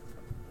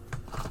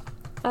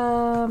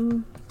 I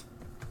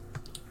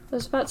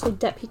was about to say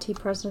deputy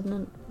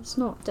president. It's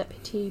not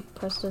deputy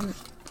president.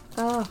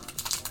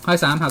 Hi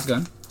Sam, how's it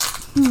going?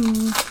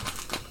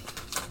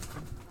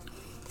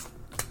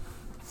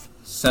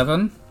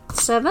 7.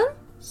 7?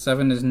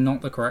 7 is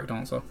not the correct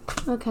answer.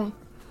 Okay.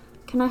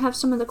 Can I have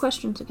some of the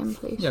questions again,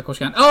 please? Yeah, of course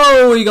you can.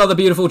 Oh, you got the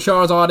beautiful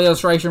Charizard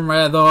illustration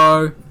rare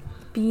though.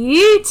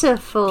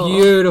 Beautiful.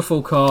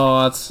 Beautiful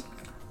cards.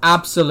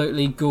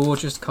 Absolutely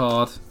gorgeous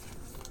card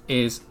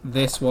is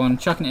this one.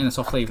 Chucking it in a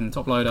soft leave in the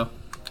top loader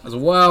as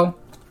well.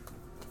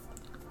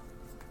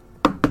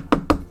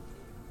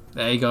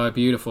 There you go.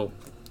 Beautiful.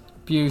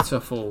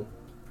 Beautiful.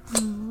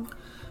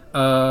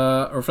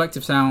 A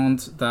reflective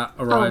sound that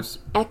arrives.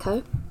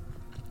 Echo.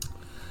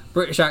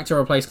 British actor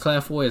replaced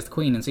Claire Foy as the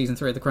Queen in Season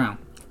 3 of The Crown.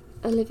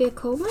 Olivia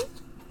Colman.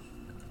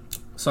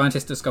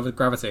 Scientists discovered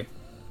gravity.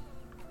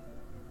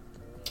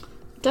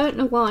 Don't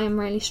know why I'm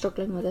really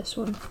struggling with this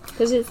one.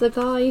 Because it's the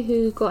guy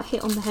who got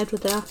hit on the head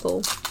with the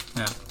apple.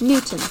 Yeah.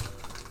 Newton.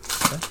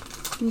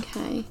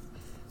 Okay.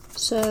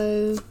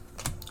 So...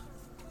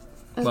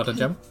 Okay. Well done,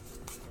 Gem.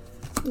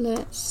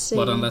 Let's see.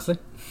 Well done, Leslie.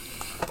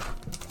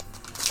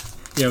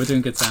 Yeah, we're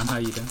doing good, Sam. How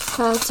are you doing?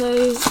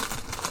 So,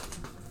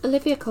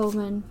 Olivia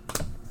Colman.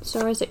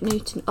 Sir Isaac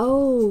Newton.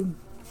 Oh!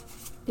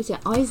 Is it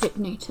Isaac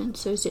Newton?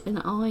 So is it an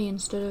I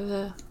instead of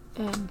a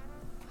N?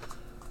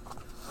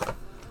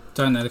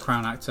 Don't know the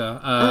Crown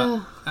actor.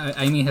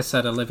 Amy has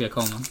said Olivia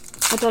Colman.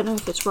 I don't know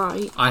if it's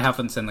right. I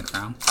haven't seen The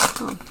Crown.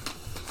 Oh.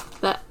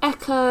 But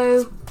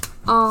Echo,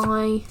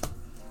 I,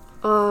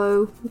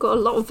 O. Got a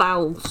lot of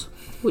vowels,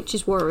 which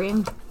is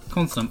worrying.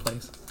 Constant,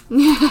 please.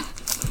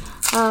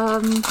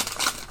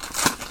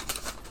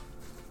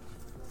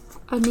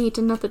 I need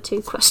another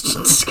 2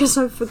 questions because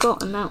I've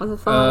forgotten that with a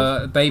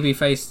 5.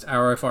 Baby-faced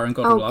arrow firing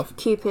God of Love.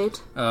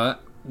 Cupid.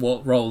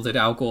 What role did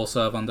Al Gore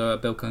serve under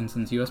Bill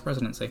Clinton's US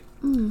presidency?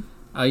 You're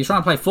trying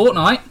to play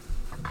Fortnite.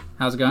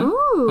 How's it going?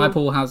 Ooh. Hi,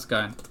 Paul. How's it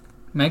going?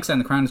 Meg saying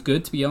the crown is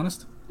good, to be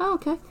honest. Oh,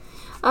 okay.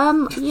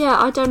 Yeah,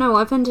 I don't know.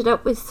 I've ended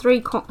up with 3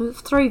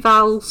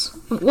 vowels,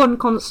 1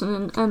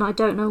 consonant, and I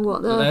don't know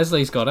what the...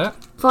 Leslie's got it.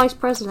 Vice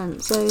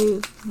President, so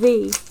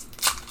V.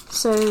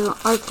 So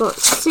I've got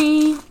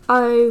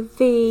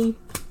COVIE.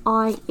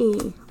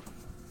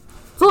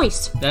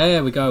 Voice.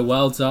 There we go.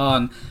 Well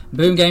done.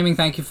 Boom Gaming,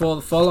 thank you for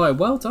the follow.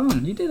 Well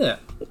done. You did it.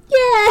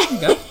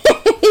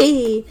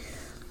 Yay!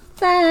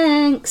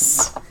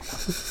 Thanks.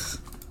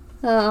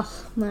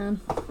 Oh, man.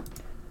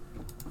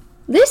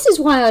 This is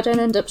why I don't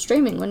end up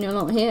streaming when you're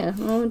not here.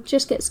 I'll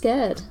just get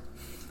scared.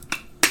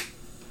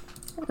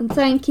 And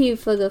thank you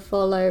for the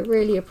follow.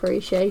 Really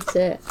appreciate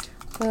it.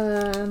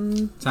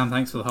 Sam,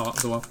 thanks for the heart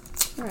as well.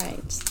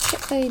 Right.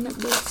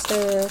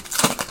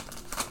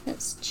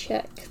 Let's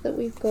check that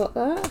we've got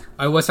that.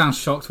 I always sound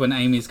shocked when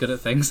Amy's good at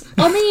things.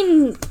 I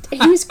mean,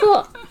 he's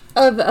got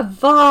a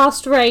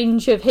vast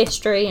range of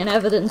history and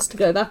evidence to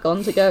go back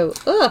on to go,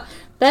 ugh,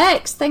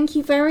 Bex, thank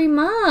you very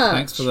much.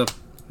 Thanks for the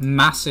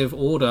massive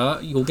order.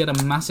 You'll get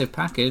a massive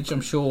package,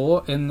 I'm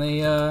sure, in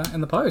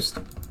the post.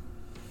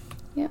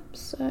 Yep,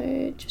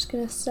 so just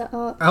going to set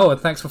up... Oh,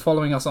 and thanks for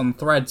following us on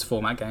Threads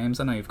format games.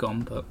 I know you've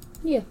gone, but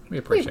yeah, we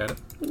appreciate it.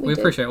 We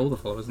appreciate all the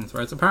followers on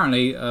Threads.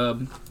 Apparently,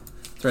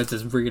 Threads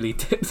has really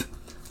dipped.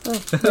 Oh,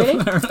 really?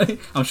 Apparently.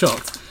 I'm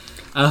shocked.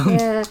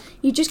 Yeah,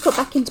 you just got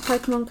back into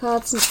Pokemon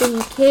cards since being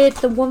a kid.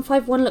 The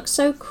 151 looks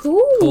so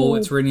cool. Oh,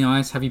 it's really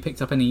nice. Have you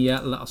picked up any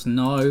yet? Let us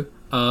know.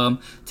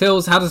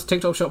 Tills, how does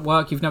TikTok Shop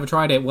work? You've never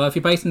tried it. Well, if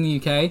you're based in the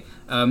UK,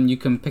 you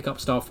can pick up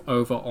stuff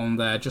over on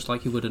there just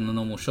like you would in a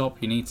normal shop.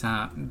 You need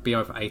to be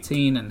over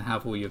 18 and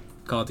have all your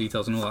card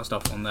details and all that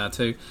stuff on there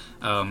too.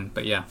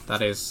 But yeah,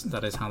 that is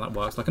how that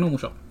works, like a normal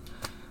shop.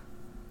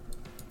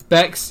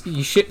 Bex,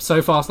 you shipped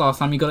so fast last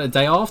time. You got it a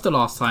day after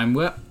last time.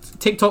 We're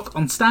TikTok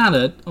on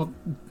standard.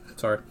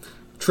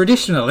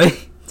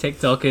 Traditionally,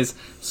 TikTok is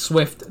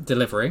swift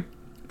delivery.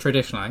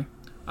 Traditionally,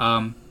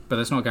 but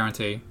that's not a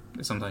guarantee.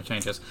 It sometimes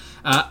changes.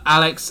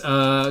 Alex,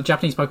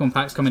 Japanese Pokemon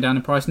packs coming down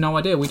in price. No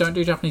idea. We don't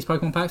do Japanese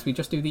Pokemon packs. We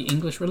just do the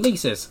English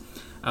releases.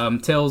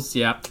 Tills,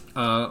 yeah.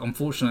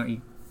 Unfortunately,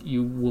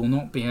 you will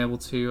not be able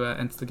to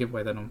enter the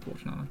giveaway then,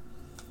 unfortunately.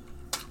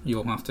 You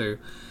will have to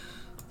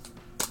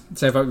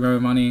save up your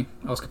own money,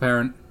 ask a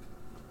parent,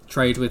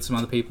 trade with some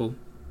other people,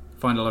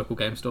 find a local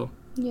game store.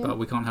 Yeah. But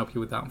we can't help you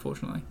with that,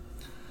 unfortunately.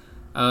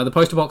 The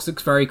poster box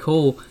looks very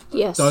cool.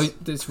 Yes. So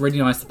it's really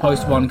nice. The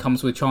poster one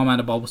comes with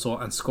Charmander, Bulbasaur,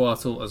 and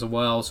Squirtle as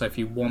well. So if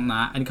you want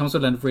that, and it comes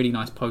with a really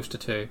nice poster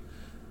too.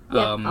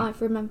 Yeah,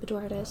 I've remembered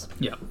where it is.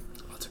 Yeah,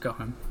 I took it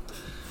home.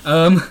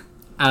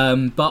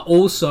 But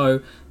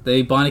also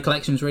the binder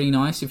collection is really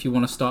nice if you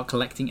want to start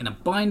collecting in a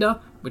binder,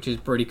 which is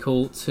pretty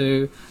cool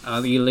too.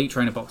 The Elite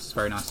Trainer box is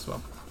very nice as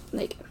well.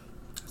 There you go.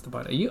 That's the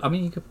binder. You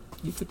could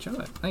show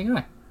it. There you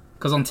go.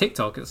 Because on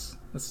TikTok it's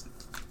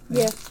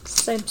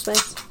same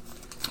space.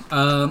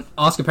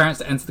 Ask your parents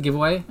to enter the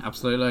giveaway.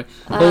 Absolutely.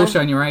 Paul,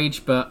 showing your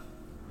age, but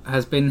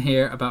has been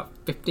here about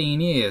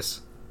 15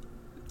 years.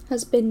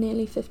 Has been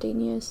nearly 15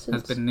 years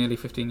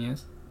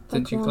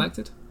since you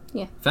collected.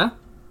 Yeah. Fair.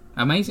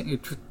 Amazing.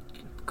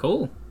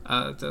 Cool.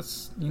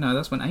 That's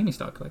when Amy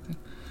started collecting.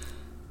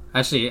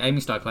 Actually,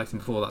 Amy started collecting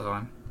before that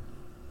time.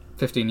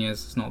 15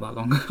 years is not that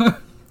long ago.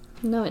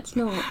 No, it's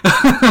not.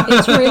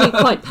 It's really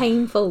quite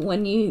painful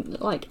when you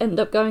end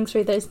up going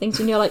through those things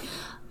and you're like,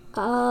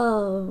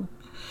 oh.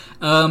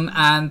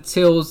 And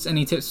Tills,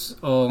 any tips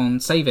on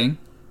saving?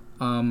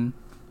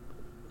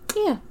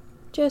 Yeah,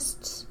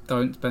 just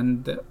don't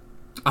spend it.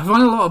 I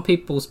find a lot of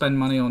people spend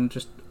money on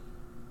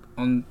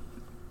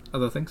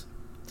other things.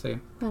 So yeah.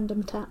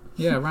 Random tap.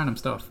 Yeah, random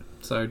stuff.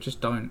 So just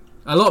don't.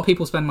 A lot of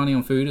people spend money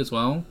on food as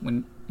well.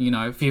 When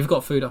if you've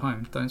got food at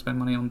home, don't spend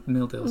money on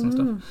meal deals and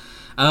stuff.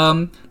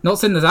 Not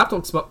seen the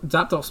Zapdos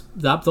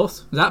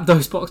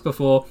box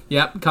before.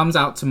 Yep, comes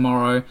out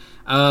tomorrow.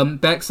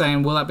 Bex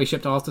saying, will that be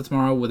shipped after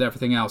tomorrow with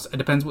everything else? It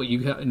depends what you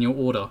get in your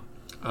order,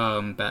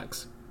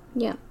 Bex.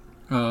 Yeah.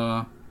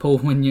 Paul,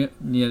 when you're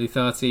nearly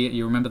 30,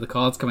 you remember the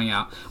cards coming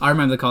out. I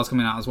remember the cards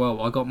coming out as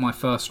well. I got my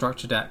first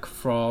starter deck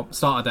from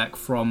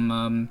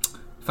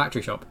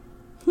Factory Shop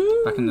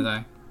back in the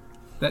day.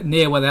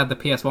 Near where they had the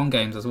PS1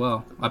 games as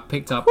well. I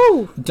picked up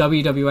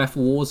WWF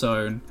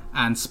Warzone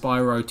and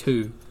Spyro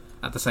 2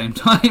 at the same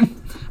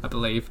time, I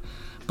believe.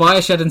 Buy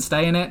a shed and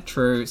stay in it.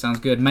 True,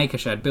 sounds good. Make a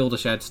shed, build a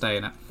shed, stay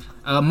in it.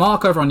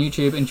 Mark over on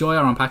YouTube, enjoy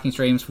our unpacking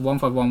streams. For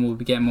 151, we'll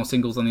be getting more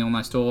singles on the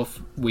online store.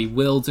 We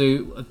will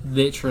do.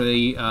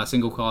 Literally,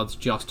 single cards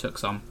just took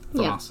some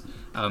from us.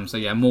 So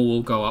yeah, more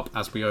will go up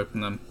as we open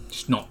them.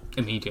 Just not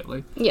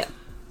immediately. Yeah,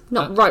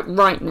 not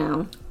right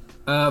now.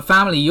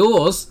 Family,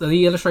 yours,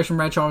 the illustration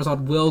Red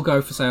Charizard will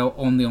go for sale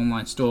on the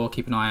online store.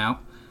 Keep an eye out.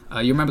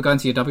 You remember going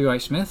to your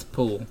WH Smith?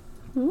 Paul.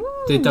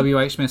 Did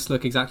WH Smiths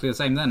look exactly the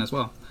same then as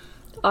well?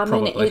 I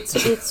mean, Probably.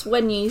 it's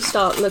when you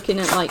start looking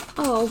at like,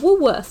 oh,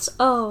 Woolworths,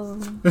 oh,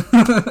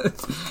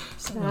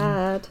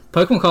 sad.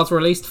 Pokemon cards were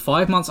released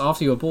 5 months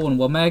after you were born.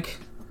 Well, Meg,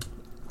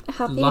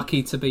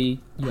 lucky to be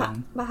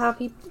young.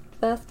 Happy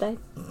birthday.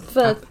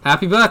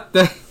 Happy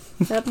birthday.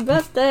 Happy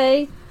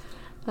birthday.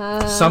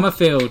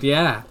 Summerfield,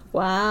 yeah.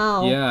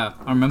 Wow. Yeah,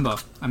 I remember.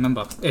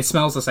 It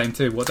smells the same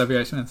too. What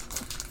WH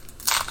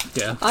Smith?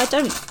 Yeah. I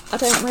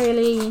don't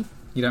really.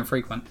 You don't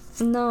frequent?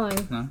 No.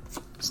 No.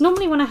 It's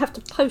normally when I have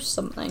to post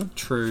something.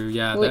 True,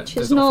 yeah. Which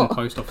there's is not often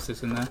post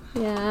offices in there.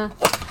 Yeah.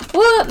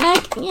 Well,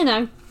 Meg, you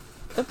know,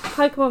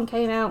 Pokemon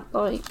came out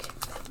like,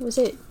 was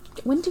it?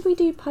 When did we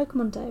do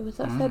Pokemon Day? Was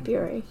that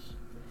February?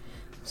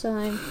 So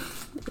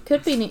it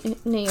could be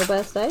near your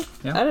birthday.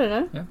 Yeah. I don't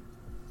know. Yeah.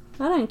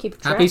 I don't keep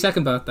track. Happy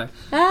second birthday.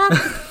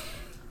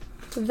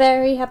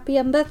 Very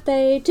happy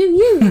birthday to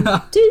you.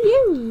 To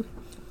you.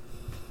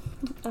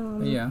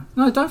 Yeah.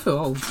 No, don't feel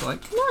old.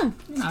 Like, No.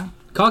 you know,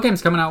 card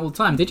games coming out all the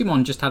time.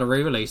 Digimon just had a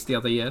re-release the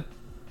other year.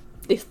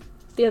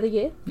 The other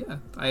year. Yeah,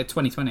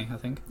 2020, I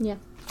think. Yeah.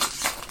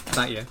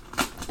 That year.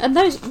 And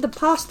the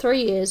past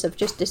 3 years have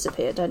just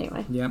disappeared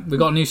anyway. Yeah, we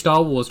got a new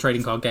Star Wars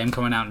trading card game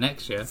coming out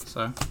next year,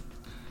 so.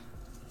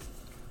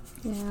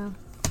 Yeah.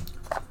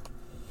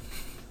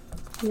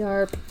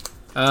 Yarp.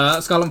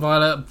 Scarlet and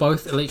Violet,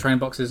 both Elite Train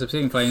boxes,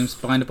 Obsidian Flames,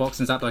 Binder box,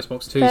 and Zapdos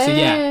box 2. Very so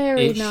yeah,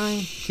 it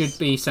nice. should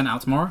be sent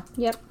out tomorrow.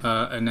 Yep.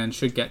 And then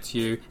should get to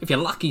you, if you're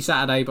lucky,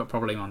 Saturday, but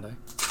probably Monday.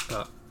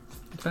 But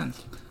it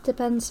depends.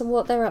 Depends on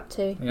what they're up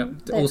to. Yep.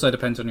 It also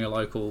depends on your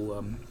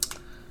local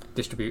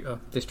distributor?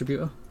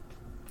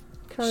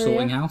 Courier.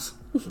 Sorting house?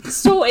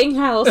 Sorting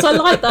house, I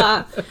like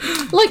that.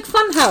 Like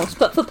Funhouse,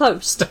 but for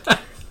post.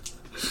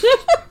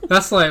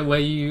 That's like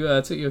where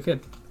you took your kid.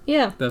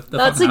 Yeah, The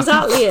that's Funhouse.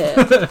 exactly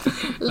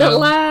it. Little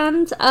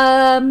Land.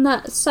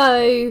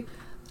 So,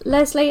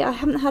 Leslie, I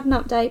haven't had an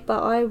update,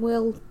 but I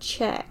will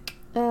check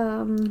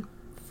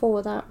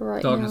for that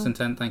right Darkness now.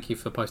 Intent, thank you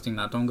for posting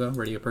that, Donga.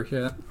 Really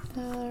appreciate it.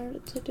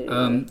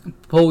 To-do.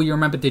 Paul, you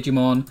remember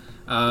Digimon?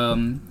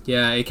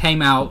 Yeah, it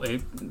came out,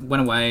 it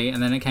went away,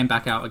 and then it came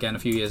back out again a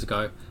few years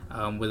ago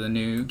with a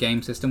new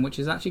game system, which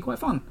is actually quite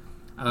fun.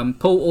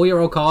 Paul, all your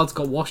old cards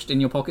got washed in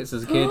your pockets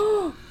as a kid.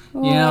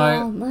 You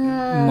know,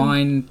 man.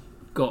 mine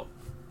got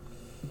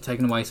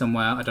taken away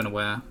somewhere. I don't know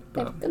where.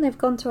 But They've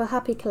gone to a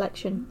happy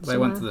collection. they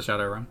went to the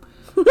Shadow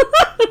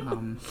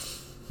Realm.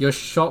 You're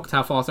shocked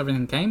how fast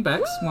everything came,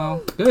 Bex?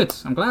 Well, good.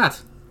 I'm glad.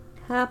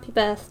 Happy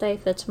birthday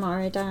for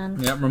tomorrow, Dan.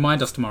 Yeah,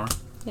 remind us tomorrow.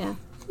 Yeah.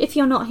 If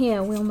you're not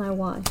here, we'll know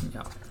why.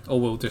 Yeah. Or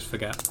we'll just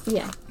forget.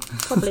 Yeah.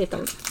 Probably the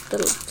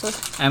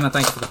latter. Emma,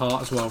 thank you for the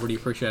heart as well. Really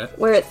appreciate it.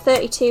 We're at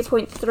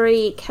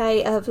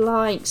 32.3k of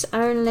likes.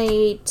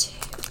 Only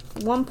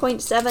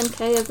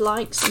 1.7k of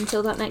likes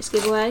until that next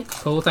giveaway.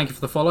 Paul, thank you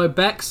for the follow.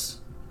 Bex,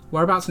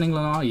 whereabouts in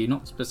England are you?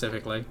 Not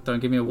specifically.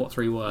 Don't give me a what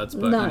 3 words,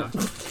 but No. you know.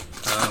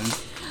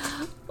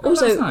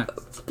 Also, let us know.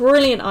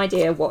 brilliant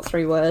idea, what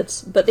 3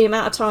 words, but the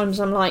amount of times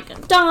I'm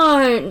like,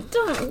 don't,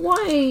 why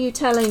are you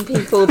telling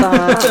people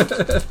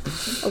that?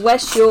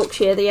 West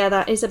Yorkshire, yeah,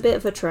 that is a bit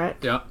of a trek.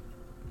 Yeah.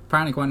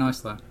 Apparently quite nice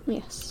though.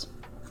 Yes.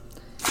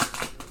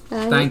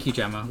 Thank you,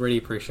 Gemma. Really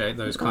appreciate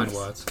those kind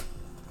words.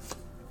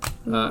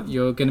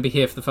 You're going to be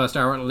here for the first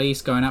hour at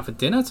least, going out for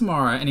dinner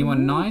tomorrow.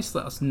 Anyone nice?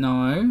 Let us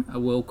know. I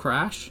will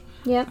crash.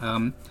 Yep.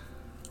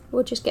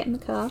 We'll just get in the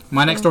car.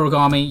 My next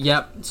origami,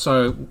 yep.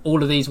 So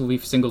all of these will be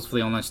for singles for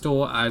the online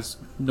store as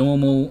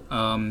normal,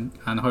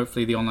 and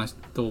hopefully the online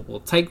store will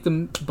take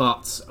them.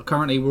 But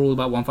currently we're all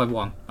about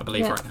 151, I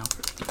believe, right now.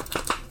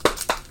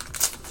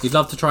 You'd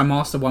love to try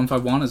Master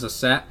 151 as a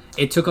set.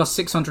 It took us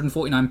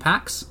 649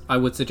 packs. I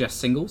would suggest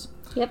singles.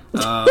 Yep.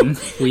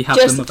 We have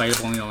them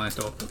available on the online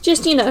store.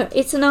 Just,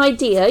 it's an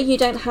idea. You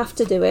don't have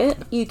to do it.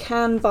 You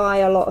can buy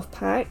a lot of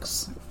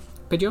packs.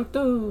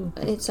 Pidgeotto.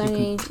 It's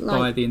only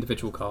buy the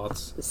individual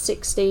cards.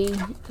 60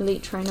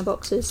 Elite Trainer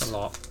boxes. A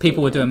lot.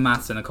 People were doing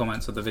maths in the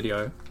comments of the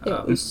video.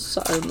 It was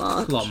so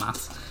much. A lot of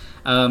maths.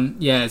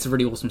 Yeah, it's a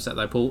really awesome set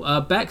though,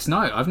 Paul. Bex, no,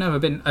 I've never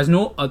been.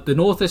 The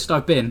northest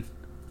I've been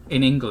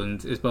in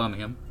England is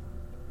Birmingham.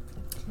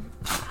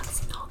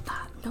 That's not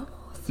that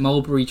north.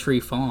 Mulberry Tree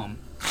Farm.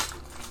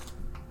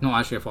 Not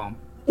actually a farm.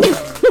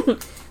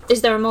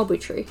 Is there a mulberry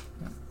tree?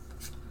 Yeah.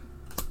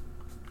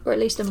 Or at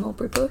least a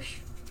mulberry bush?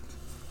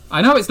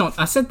 I know it's not.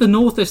 I said the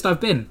northest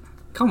I've been.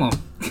 Come on.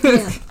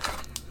 Yeah.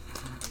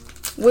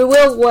 We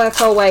will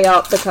work our way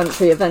up the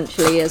country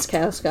eventually as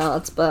Chaos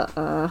Guards, but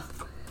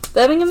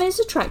Birmingham is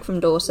a trek from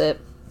Dorset.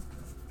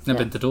 Never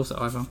been to Dorset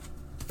either.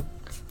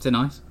 Is it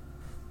nice?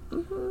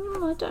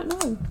 I don't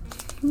know.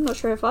 I'm not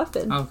sure if I've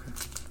been. Oh, okay.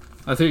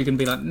 I thought you were going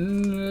to be like,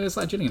 it's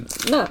like Gillingham.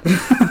 No.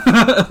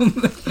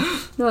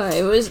 No,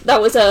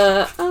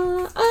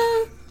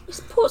 it's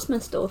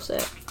Portsmouth,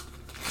 Dorset.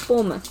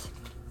 Bournemouth.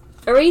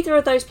 Are either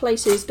of those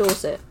places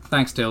Dorset?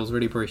 Thanks, Tills.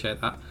 Really appreciate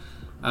that.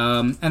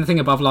 Anything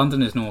above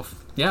London is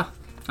north. Yeah.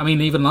 I mean,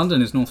 even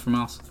London is north from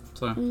us.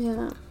 So.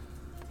 Yeah.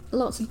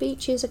 Lots of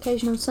beaches,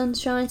 occasional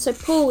sunshine. So,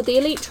 Paul, the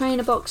Elite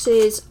Trainer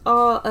boxes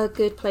are a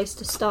good place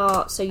to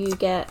start. So you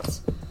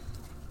get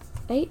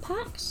 8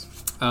 packs?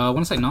 I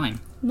want to say 9.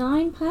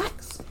 9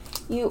 packs.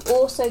 You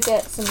also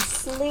get some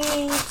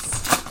sleeves,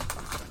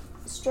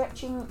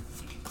 stretching. You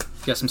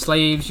get some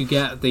sleeves. You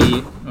get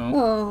the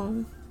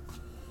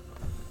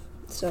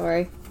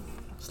sorry,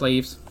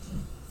 sleeves.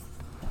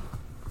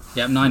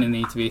 Yep, 9 in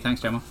the ETB.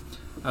 Thanks, Gemma.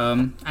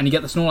 And you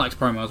get the Snorlax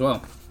promo as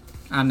well,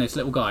 and this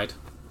little guide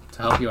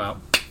to help you out.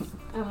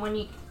 And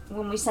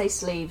when we say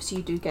sleeves,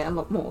 you do get a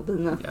lot more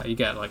than that. Yeah, you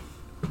get like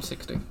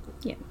 60.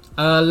 Yeah.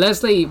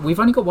 Leslie, we've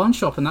only got one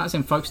shop, and that's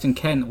in Folkestone,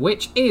 Kent,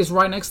 which is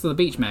right next to the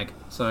beach, Meg.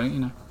 So, you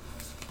know,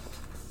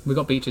 we've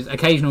got beaches.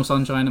 Occasional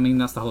sunshine, I mean,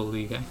 that's the whole of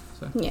the UK.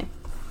 So. Yeah.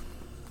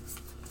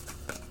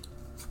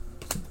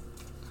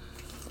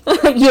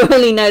 You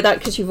only know that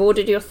because you've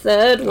ordered your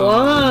third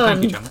one.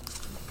 Thank you, Gemma.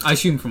 I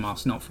assume from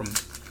us, not from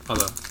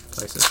other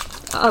places.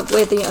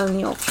 We're the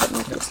only option,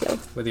 obviously. Yeah,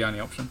 we're the only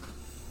option.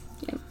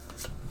 Yeah.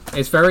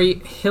 It's very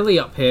hilly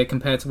up here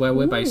compared to where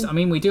we're based. I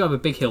mean, we do have a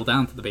big hill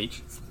down to the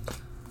beach.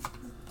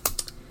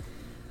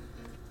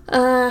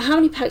 How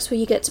many packs will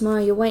you get tomorrow?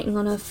 You're waiting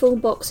on a full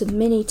box of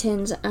mini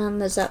tins and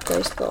the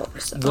Zapdos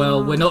box.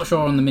 Well, we're not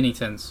sure on the mini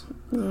tins.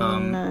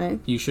 No.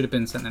 You should have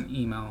been sent an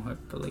email,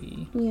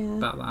 hopefully,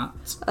 about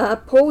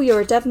that. Paul, you're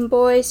a Devon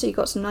boy, so you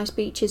got some nice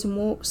beaches and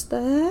walks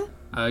there.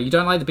 You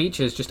don't like the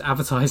beaches, just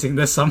advertising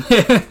there's some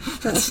here.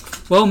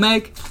 Well,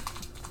 Meg.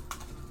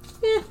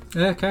 Yeah.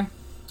 Yeah, okay.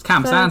 It's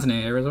Camp Sands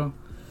near here as well.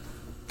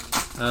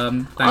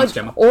 Thanks,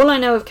 Gemma. All I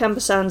know of Camper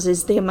Sands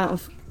is the amount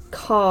of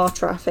car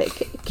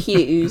traffic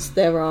queues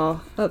there are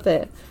up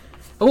there.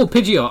 Oh,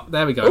 Pidgeot.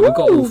 There we go. We've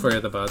got all 3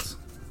 of the birds.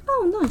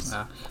 Oh, nice.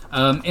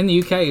 In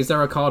the UK, is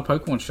there a card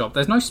Pokemon shop?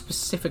 There's no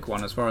specific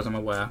one as far as I'm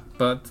aware,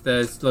 but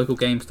there's local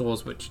game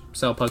stores which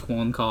sell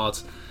Pokemon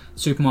cards.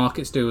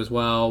 Supermarkets do as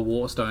well,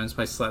 Waterstones,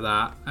 places like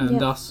that,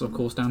 and us, of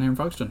course, down here in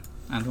Folkestone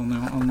and on the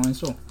online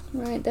store.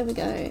 Right, there we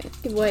go.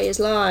 Giveaway is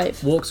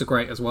live. Walks are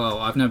great as well.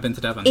 I've never been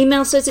to Devon.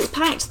 Email says it's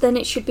packed, then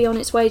it should be on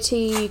its way to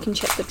you. You can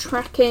check the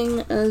tracking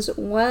as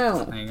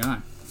well. There you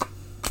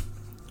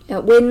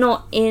go. We're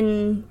not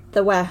in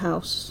the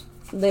warehouse.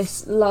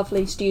 This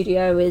lovely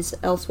studio is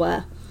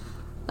elsewhere.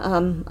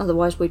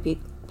 Otherwise, we'd be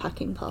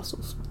packing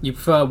parcels. You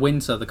prefer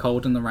winter, the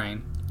cold and the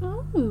rain.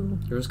 Oh.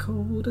 You're as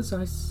cold as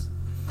ice.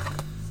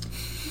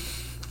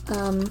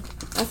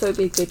 I thought it'd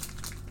be a good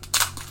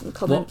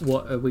comment.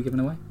 What are we giving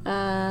away?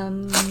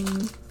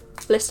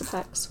 Blister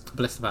packs.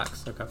 Blister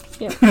packs, okay.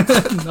 Yeah.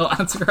 Not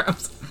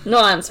Instagrams.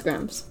 Not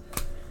Instagrams.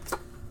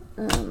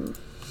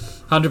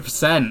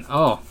 100%.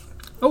 Oh,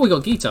 we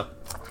got Geeta.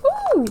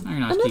 Ooh, very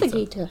nice. Another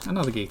Geeta.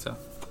 Another Geeta.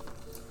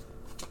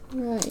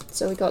 Right,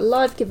 so we got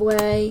live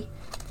giveaway.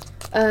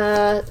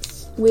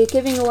 We're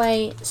giving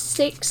away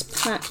 6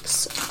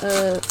 packs,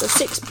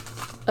 6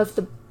 of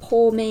the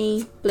Pour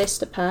Me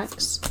blister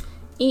packs.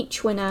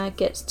 Each winner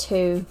gets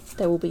 2.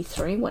 There will be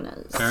 3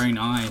 winners. Very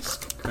nice.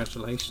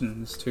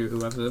 Congratulations to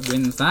whoever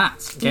wins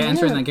that. Get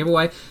entering that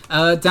giveaway.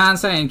 Dan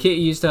saying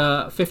Kitty used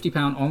a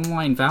 £50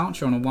 online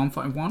voucher on a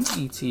 151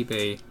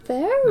 ETB.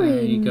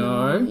 There you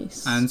go.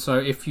 Nice. And so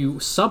if you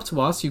sub to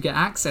us, you get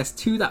access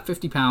to that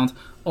 £50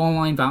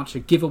 online voucher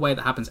giveaway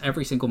that happens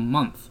every single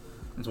month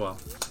as well.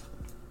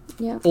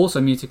 Yeah.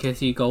 Also,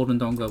 Mutakitty Golden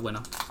Dongler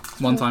winner.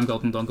 One-time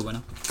Golden Dongler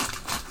winner.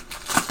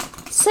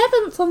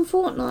 7th on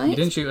Fortnite. You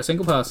didn't shoot a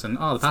single person.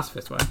 Oh, the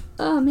pacifist way.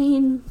 I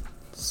mean,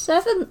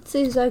 7th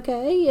is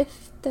okay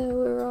if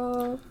there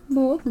are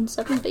more than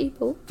 7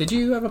 people. Did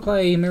you ever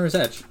play Mirror's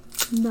Edge?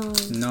 No.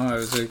 No,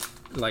 it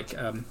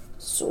was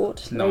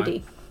Sword no,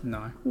 Lady.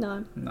 No.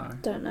 No.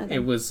 Don't know that.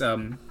 It was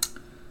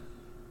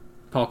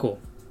Parkour,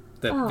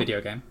 the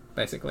video game,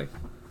 basically.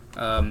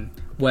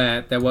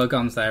 Where there were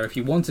guns there if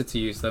you wanted to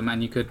use them,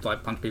 and you could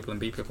like punch people and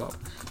beat people up.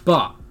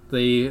 But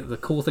the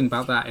cool thing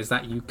about that is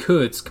that you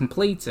could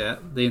complete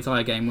it, the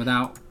entire game,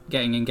 without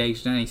getting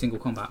engaged in any single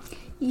combat.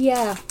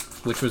 Yeah.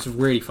 Which was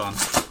really fun.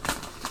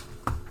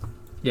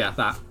 Yeah,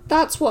 that.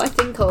 That's what I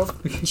think of.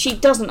 She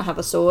doesn't have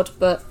a sword,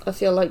 but I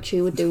feel like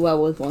she would do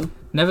well with one.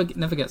 Never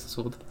gets a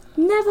sword.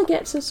 Never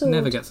gets a sword.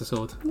 Never gets a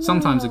sword. No.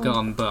 Sometimes a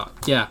gun, but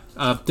yeah,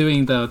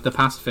 doing the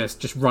pacifist,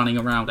 just running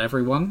around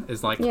everyone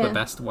is like the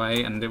best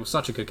way, and it was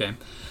such a good game.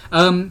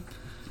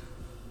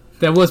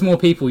 There was more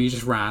people, you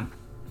just ran.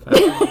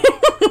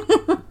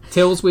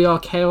 Tills, we are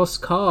Chaos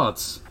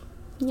Cards.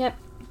 Yep.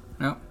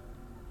 Yep.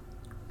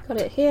 Got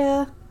it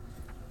here.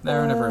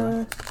 There and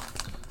everywhere.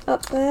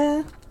 Up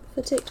there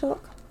for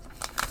TikTok.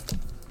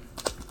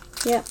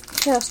 Yep.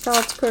 Chaos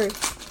Cards crew.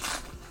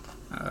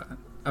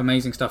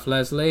 Amazing stuff,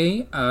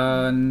 Leslie.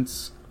 And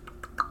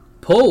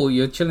Paul,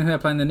 you're chilling here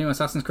playing the new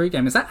Assassin's Creed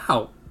game. Is that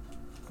out?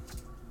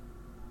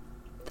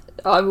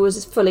 I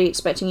was fully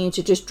expecting you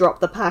to just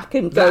drop the pack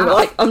and go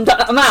like, I'm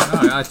out.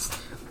 No,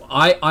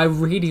 I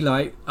really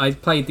like. I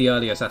played the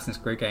early Assassin's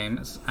Creed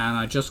games, and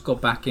I just got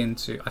back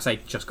into. I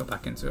say just got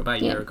back into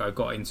about a year ago.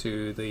 Got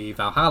into the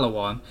Valhalla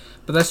one,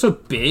 but they're so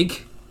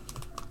big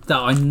that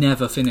I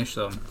never finished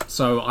them.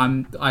 So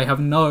I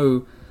have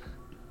no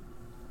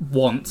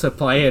want to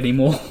play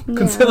anymore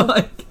until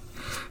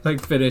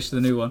like finish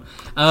the new one.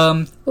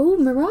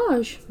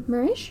 Mirage.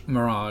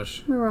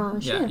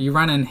 Yeah, you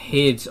ran and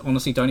hid.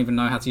 Honestly, don't even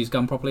know how to use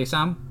gun properly,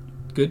 Sam.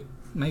 Good,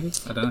 maybe?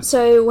 I don't know.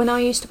 So when I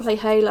used to play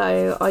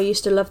Halo, I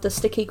used to love the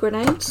sticky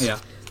grenades. Yeah.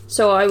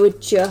 So I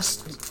would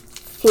just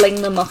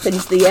fling them up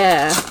into the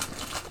air,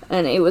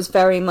 and it was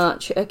very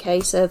much a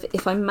case of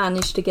if I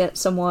managed to get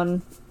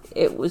someone,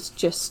 it was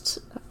just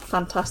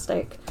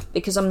fantastic,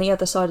 because I'm the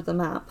other side of the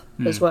map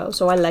as well.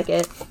 So I leg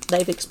it,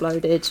 they've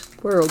exploded,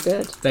 we're all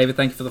good. David,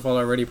 thank you for the follow,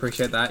 I really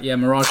appreciate that. Yeah,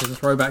 Mirage is a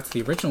throwback to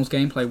the originals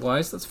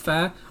gameplay-wise, that's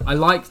fair. I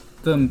like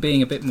them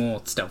being a bit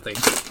more stealthy.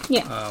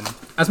 Yeah.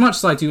 As much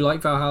as I do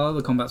like Valhalla,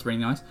 the combat's really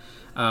nice.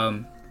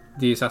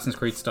 The Assassin's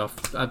Creed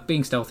stuff,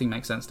 being stealthy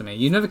makes sense to me.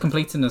 You never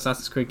completed an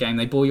Assassin's Creed game,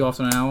 they bore you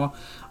after an hour.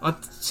 I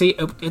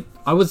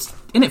was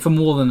in it for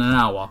more than an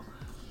hour,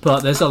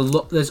 but there's a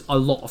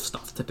lot of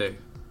stuff to do.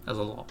 There's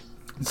a lot.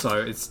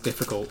 So it's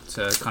difficult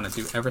to kind of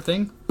do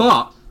everything.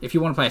 But if you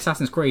want to play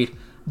Assassin's Creed,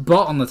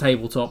 but on the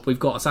tabletop, we've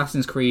got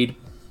Assassin's Creed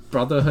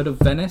Brotherhood of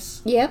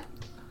Venice. Yep.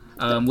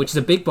 Which is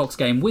a big box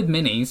game with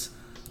minis.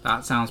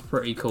 That sounds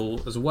pretty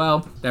cool as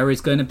well. There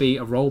is going to be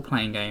a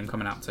role-playing game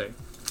coming out too.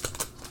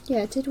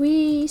 Yeah, did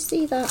we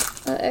see that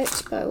at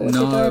Expo? Or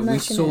No, did I we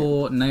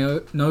saw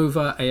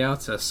Nova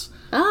Aeatus.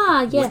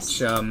 Ah, yes.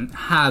 Which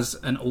has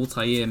an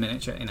Altair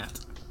miniature in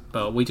it.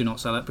 But we do not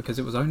sell it because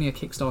it was only a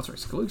Kickstarter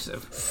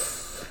exclusive.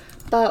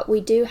 But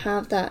we do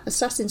have that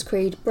Assassin's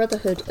Creed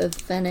Brotherhood of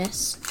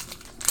Venice.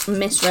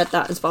 Misread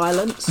that as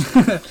violence.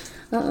 For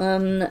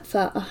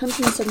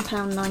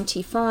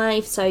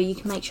 £107.95. So you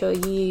can make sure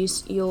you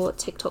use your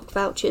TikTok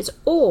vouchers.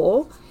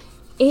 Or,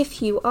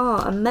 if you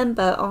are a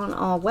member on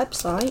our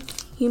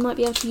website, you might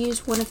be able to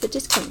use one of the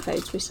discount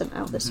codes we sent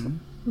out this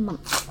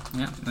month.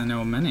 Yeah, and there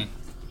are many.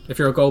 If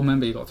you're a gold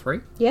member, you got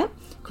 3. Yeah.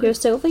 If you're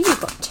silver, you've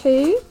got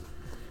 2.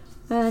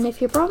 And if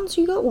you're bronze,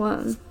 you got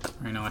 1.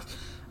 Very nice.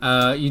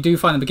 You do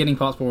find the beginning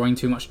parts boring,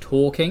 too much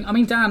talking. I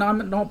mean, Dan,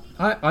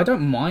 I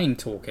don't mind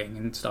talking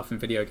and stuff in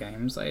video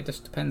games. It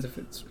just depends if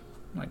it's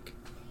like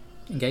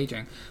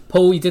engaging.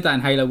 Paul, you did that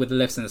in Halo with the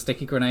lifts and the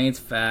sticky grenades.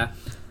 Fair.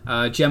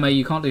 Gemma,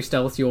 you can't do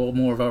stealth. You're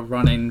more of a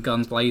running,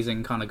 guns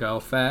blazing kind of girl.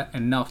 Fair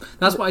enough.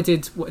 That's what I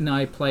did when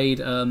I played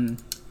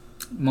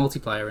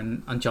multiplayer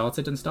in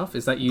Uncharted and stuff.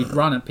 Is that you'd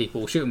run at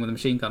people, shoot them with a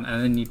machine gun,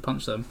 and then you'd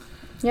punch them.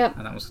 Yep.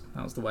 And that was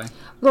the way.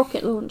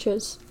 Rocket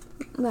launchers.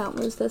 That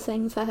was the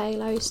thing for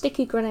Halo.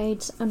 Sticky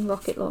grenades and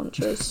rocket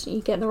launchers.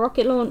 You get the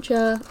rocket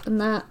launcher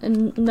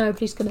and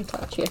nobody's going to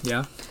touch you.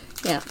 Yeah.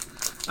 Yeah.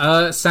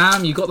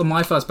 Sam, you got the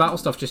My First Battle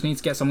stuff. Just need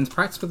to get someone to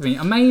practice with me.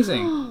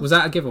 Amazing. Was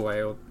that a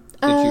giveaway or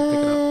did you pick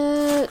it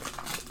up?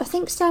 I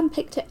think Sam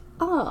picked it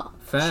up.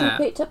 Fair. She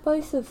picked up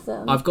both of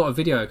them. I've got a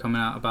video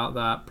coming out about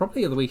that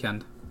probably at the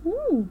weekend.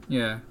 Ooh.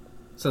 Yeah.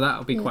 So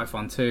that'll be quite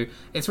fun too.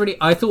 It's really.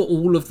 I thought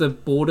all of the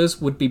borders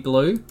would be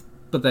blue,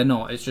 but they're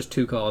not. It's just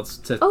 2 cards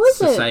to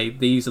say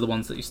these are the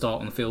ones that you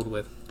start on the field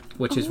with,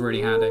 which is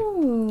really handy.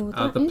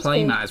 The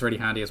playmat is really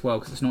handy as well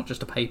because it's not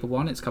just a paper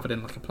one; it's covered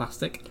in like a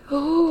plastic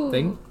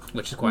thing,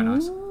 which is quite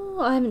nice.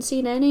 I haven't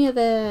seen any of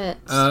it.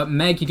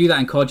 Meg, you do that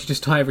in COD. You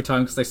just die every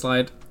time because they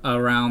slide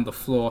around the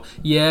floor.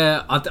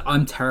 Yeah,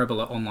 I'm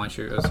terrible at online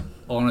shooters.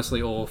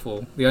 Honestly,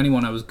 awful. The only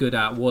one I was good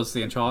at was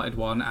the Uncharted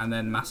one, and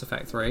then Mass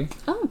Effect 3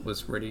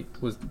 was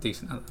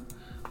decent at that.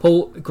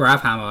 Paul,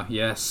 Gravhammer,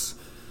 yes.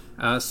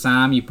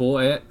 Sam, you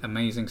bought it.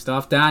 Amazing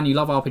stuff. Dan, you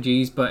love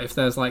RPGs, but if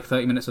there's like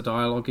 30 minutes of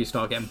dialogue, you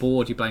start getting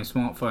bored, you blame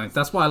smartphones.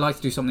 That's why I like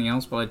to do something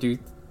else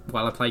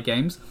while I play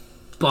games.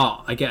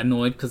 But I get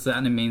annoyed because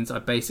that means I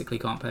basically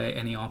can't play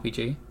any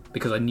RPG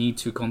because I need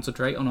to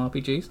concentrate on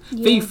RPGs.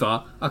 Yeah.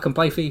 FIFA, I can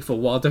play FIFA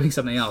while doing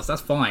something else.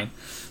 That's fine.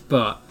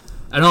 But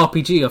an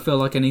RPG, I feel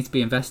like I need to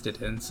be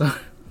invested in. So,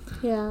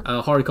 yeah.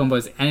 Horror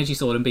Combo's energy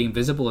sword and being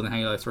visible in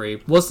Halo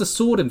 3. Was the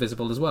sword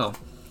invisible as well?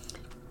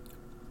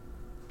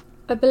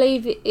 I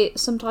believe it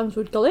sometimes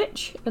would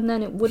glitch and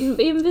then it wouldn't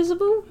be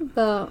invisible.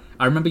 But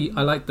I remember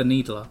I liked the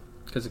needler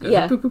because it goes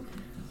boop, boop,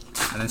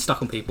 and then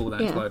stuck on people,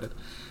 then exploded.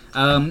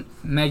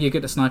 Meg, you're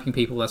good at sniping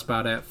people, that's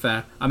about it.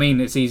 Fair. I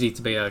mean, it's easy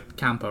to be a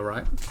camper,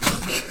 right?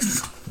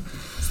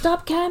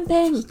 Stop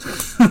camping!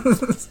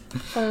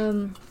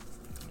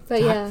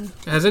 But yeah.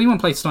 Has anyone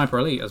played Sniper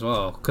Elite as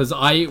well? Because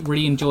I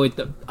really enjoyed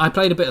that. I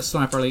played a bit of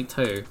Sniper Elite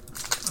too.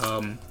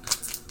 And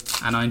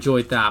I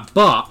enjoyed that.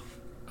 But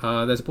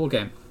there's a board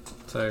game.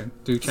 So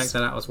do check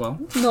that out as well.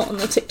 Not on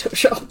the TikTok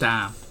shop.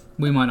 Damn.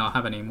 We might not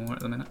have any more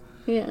at the minute.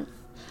 Yeah.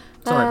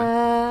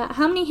 Sorry,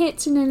 how many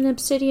hits in an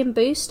Obsidian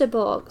booster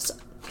box?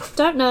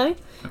 Don't know.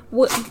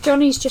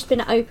 Jonnie's just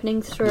been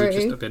opening through.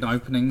 We've just been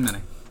opening many.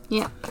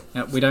 Yeah.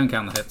 Yeah, we don't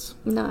count the hits.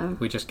 No.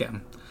 We just get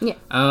them. Yeah.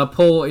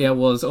 Paul,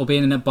 or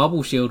being in a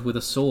bubble shield with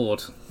a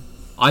sword.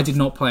 I did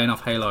not play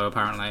enough Halo,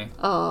 apparently.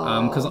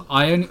 Oh. Because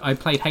I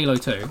played Halo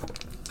 2,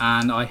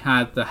 and I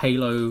had the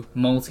Halo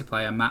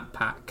multiplayer map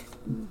pack.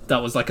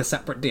 That was like a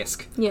separate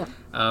disc. Yeah.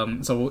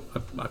 So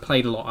I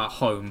played a lot at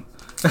home.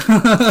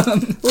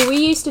 Well, we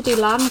used to do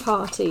LAN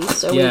parties,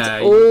 so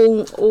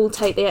we'd all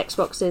take the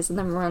Xboxes and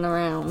then run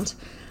around.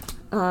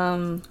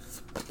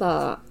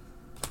 But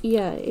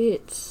yeah,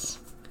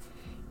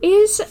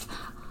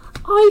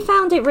 I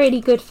found it really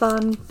good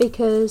fun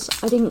because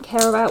I didn't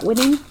care about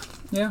winning.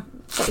 Yeah.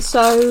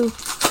 So,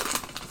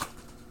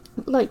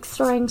 like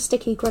throwing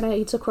sticky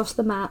grenades across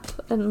the map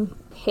and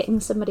hitting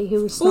somebody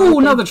who was sniping. Ooh,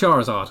 another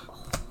Charizard.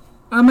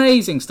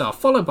 Amazing stuff.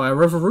 Followed by a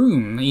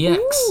Rivaroom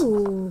EX.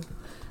 Ooh.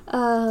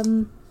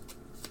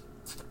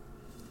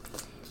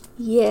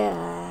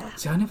 Yeah.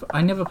 See,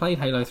 I never played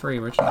Halo 3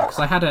 originally because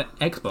I had an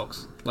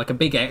Xbox, like a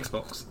big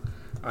Xbox.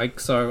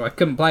 So I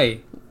couldn't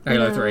play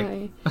Halo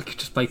 3. I could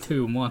just play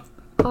 2 and 1.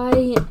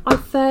 I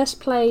first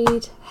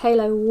played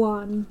Halo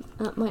 1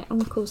 at my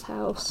uncle's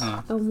house,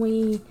 and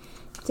we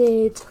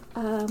did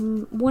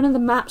one of the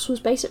maps was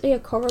basically a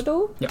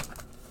corridor. Yeah.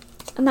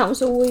 And that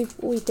was all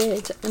we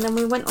did. And then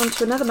we went on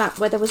to another map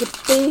where there was a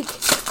big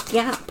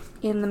gap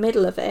in the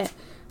middle of it.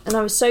 And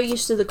I was so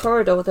used to the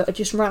corridor that I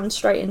just ran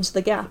straight into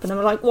the gap. And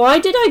I'm like, why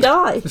did I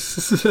die?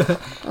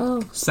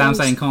 Sam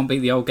saying can't beat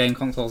the old game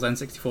consoles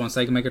N64 and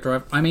Sega Mega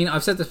Drive. I mean,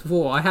 I've said this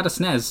before. I had a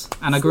SNES,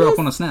 and I grew up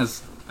on a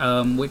SNES,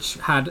 which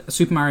had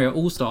Super Mario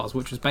All-Stars,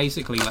 which was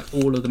basically like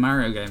all of the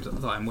Mario games at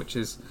the time, which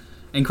is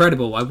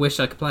incredible. I wish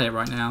I could play it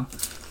right now.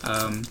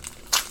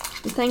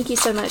 Thank you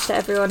so much to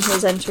everyone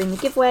who's entering the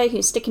giveaway,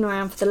 who's sticking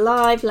around for the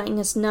live, letting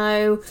us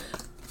know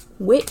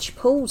which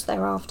pulls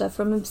they're after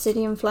from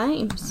Obsidian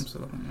Flames.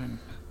 Absolutely.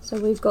 So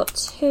we've got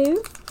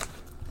 2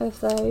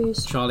 of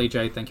those. Charlie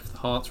J, thank you for the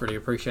hearts, really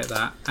appreciate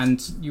that.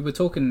 And you were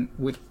talking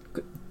with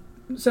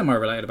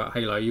semi-related about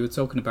Halo. You were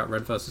talking about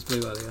Red versus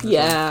Blue earlier.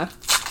 Yeah,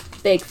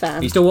 big fan.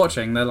 Are you still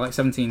watching? They're like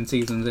 17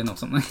 seasons in or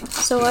something.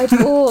 So I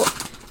bought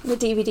the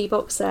DVD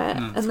box set,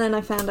 and then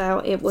I found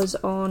out it was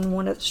on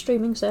one of the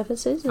streaming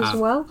services as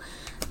well.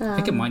 I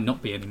think it might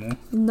not be anymore.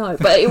 No,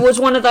 but it was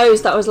one of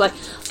those that I was like,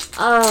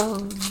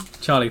 oh.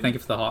 Charlie, thank you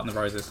for the heart and the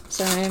roses.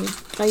 So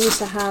I used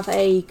to have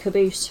a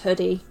Caboose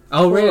hoodie.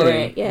 Oh,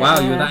 really? Yeah.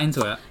 Wow, you were that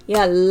into it?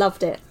 Yeah,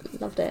 loved it.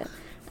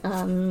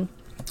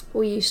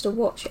 We used to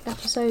watch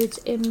episodes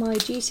in my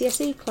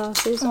GCSE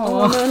classes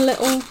on a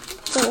little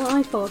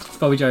iPod.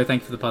 Bobby Joe,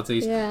 thank you for the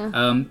pudsies.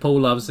 Yeah.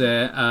 Paul loves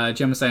it.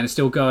 Gemma saying it's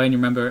still going. You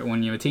remember it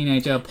when you were a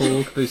teenager.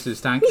 Paul, Cabooses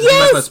Tank.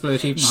 Yes! Blue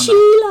Achievement Hunter.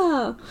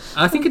 Sheila!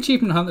 I think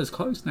Achievement Hunter's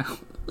closed now.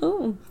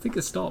 Oh. I think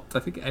it stopped. I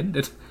think it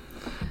ended.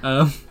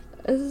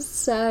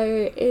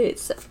 So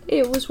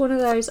it was one of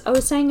those. I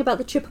was saying about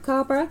the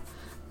Chupacabra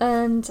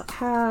and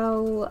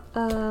how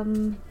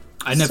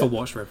I never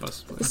watched Red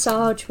vs. Blue.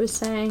 Sarge was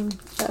saying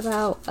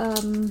about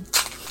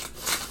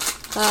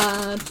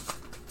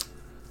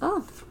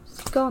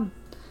it's gone.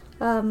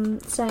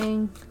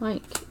 Saying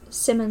like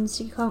Simmons,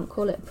 you can't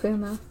call it a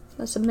puma.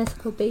 That's a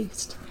mythical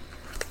beast.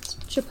 It's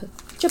Chupa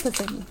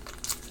thingy.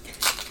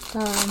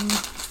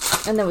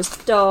 And there was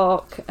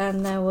Doc,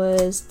 and there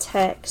was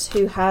Tex,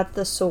 who had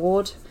the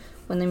sword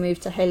when they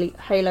moved to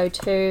Halo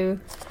 2.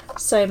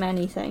 So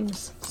many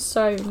things.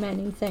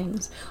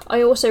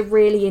 I also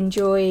really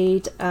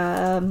enjoyed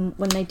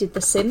when they did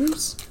The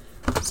Sims.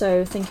 So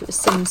I think it was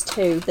Sims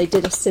 2. They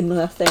did a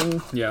similar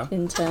thing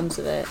in terms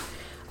of it.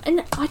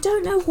 And I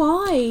don't know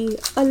why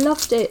I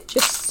loved it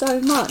just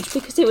so much,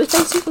 because it was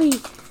basically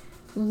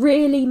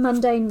really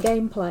mundane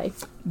gameplay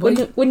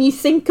when you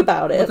think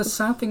about it. Well, the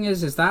sad thing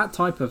is that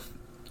type of...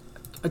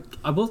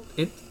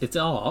 it's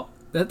art.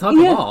 That type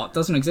of art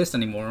doesn't exist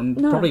anymore, and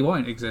probably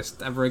won't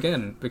exist ever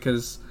again,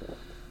 because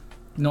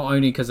not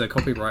only because of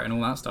copyright and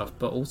all that stuff,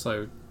 but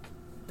also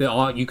the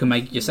art you can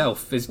make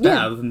yourself is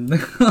better than...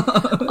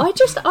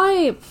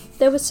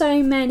 there were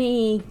so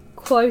many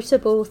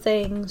quotable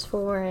things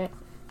for it.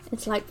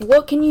 It's like,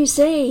 what can you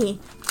see?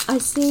 I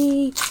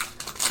see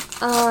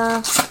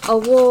a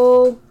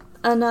wall,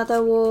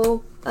 another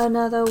wall,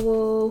 another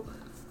wall,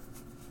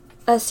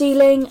 a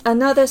ceiling,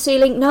 another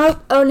ceiling.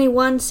 Nope, only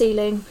one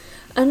ceiling.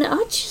 And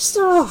I just,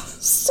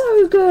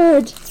 so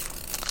good.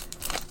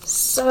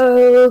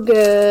 So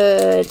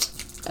good.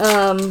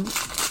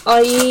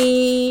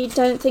 I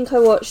don't think I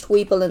watched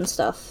Weeble and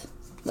stuff,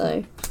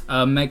 though.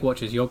 Meg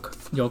watches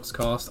Yogg's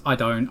cast. I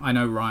don't. I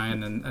know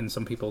Ryan and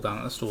some people down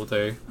at the store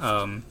do.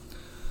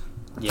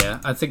 Yeah,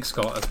 I think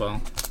Scott as well.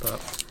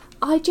 But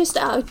I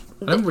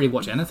don't really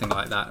watch anything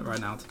like that right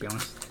now, to be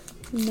honest.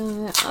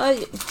 No.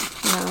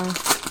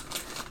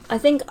 I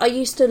think I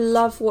used to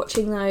love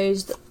watching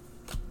those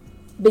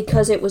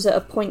because it was at a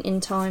point in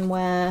time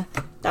where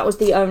that was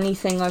the only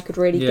thing I could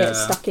really get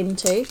stuck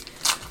into.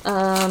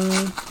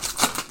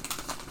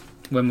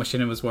 When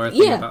Machinima was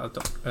working about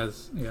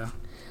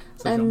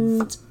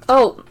and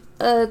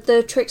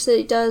the tricks that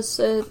he does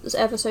is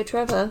ever so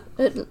clever.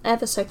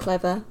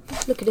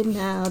 Look at him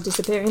now,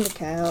 disappearing the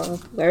cow.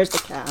 Where is the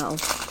cow?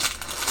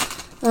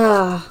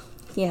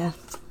 Yeah.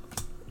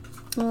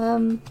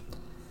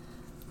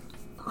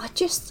 I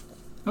just...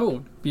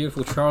 Oh,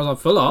 beautiful Charizard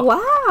full art.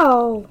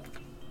 Wow!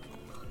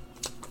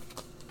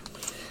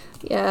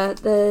 Yeah,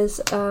 there's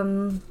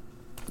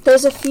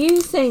a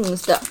few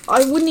things that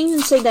I wouldn't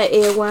even say they're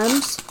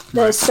earworms.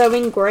 They're so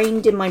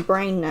ingrained in my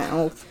brain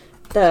now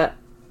that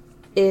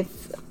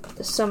if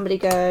somebody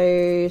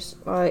goes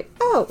like,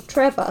 "Oh,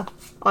 Trevor,"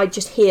 I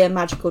just hear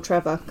Magical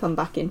Trevor come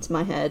back into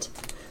my head.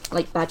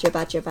 like badger.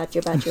 Like,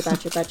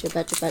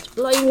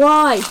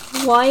 why?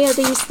 Why are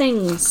these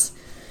things?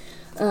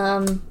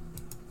 Yeah.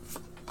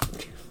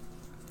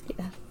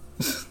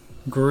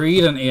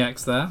 Greedent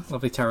EX there.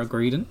 Lovely Terra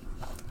Greedent.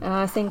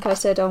 I think I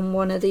said on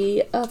one of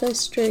the other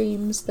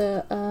streams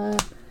that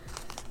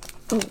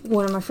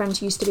one of my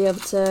friends used to be able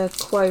to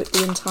quote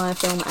the entire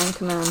film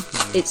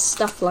Anchorman. It's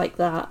stuff like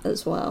that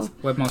as well.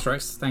 Webmaster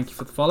X, thank you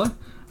for the follow.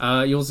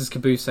 Yours is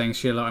Caboose saying,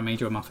 Sheila, I made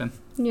you a muffin.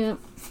 Yeah.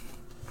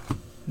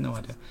 No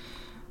idea.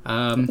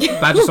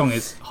 Badger song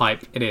is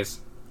hype. It is.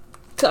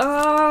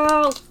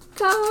 Carl!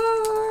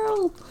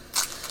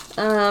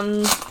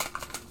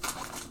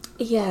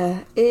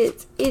 Yeah,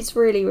 it's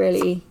really,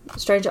 really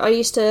strange. I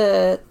used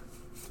to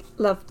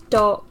love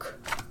Doc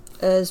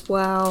as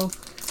well,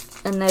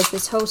 and there's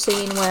this whole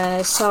scene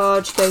where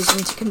Sarge goes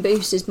into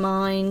Caboose's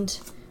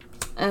mind,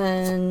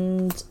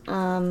 and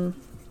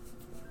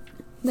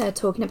they're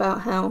talking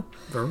about how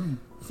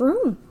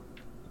Vroom.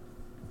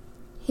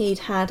 He'd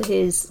had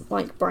his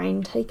like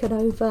brain taken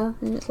over,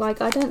 and it's like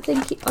I don't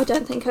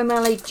think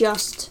O'Malley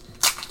just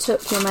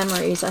took your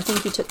memories. I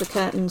think he took the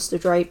curtains, the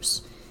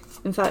drapes.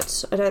 In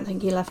fact, I don't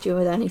think he left you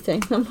with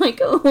anything. I'm like,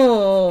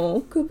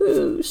 oh,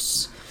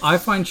 Caboose. I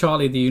find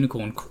Charlie the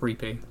Unicorn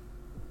creepy.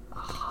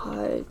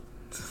 I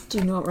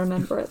do not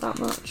remember it that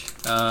much.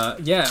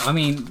 Yeah, I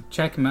mean,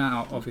 check him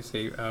out,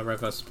 obviously, Red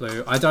vs.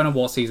 Blue. I don't know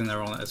what season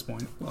they're on at this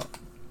point, but...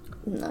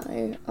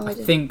 No, I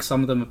think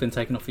some of them have been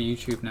taken off of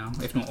YouTube now,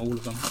 if not all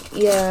of them.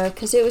 Yeah,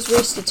 because it was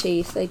Rooster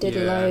Teeth. They did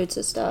loads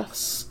of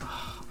stuff.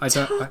 I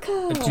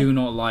do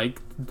not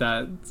like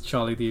that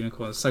Charlie the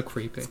Unicorn. It's so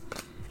creepy.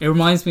 It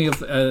reminds me of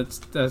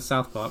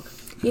South Park.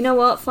 You know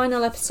what?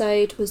 Final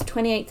episode was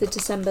 28th of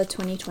December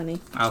 2020.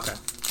 Okay.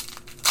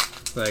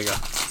 There you go.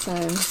 So,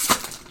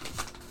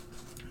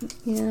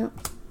 yeah.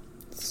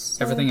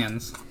 So, everything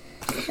ends.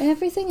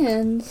 Everything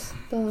ends,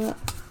 but...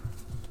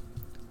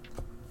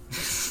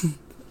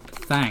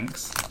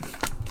 Thanks.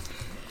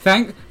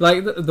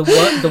 Like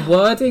the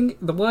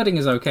wording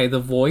is okay. The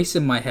voice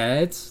in my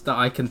head that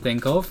I can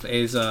think of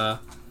is yeah,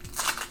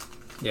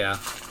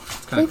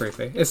 it's kind of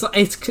creepy. It's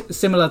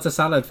similar to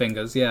Salad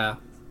Fingers, yeah.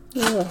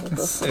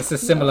 It's a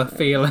similar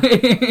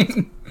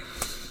feeling.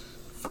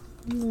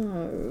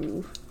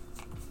 No.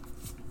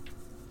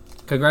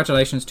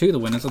 Congratulations to the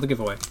winners of the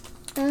giveaway.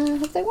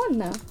 Have they won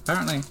now?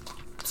 Apparently.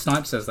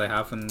 Snipe says they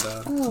have, and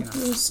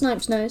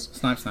Snipes knows.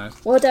 Snipes knows.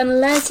 Well done,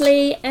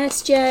 Leslie,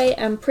 SJ,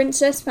 and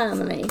Princess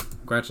Family.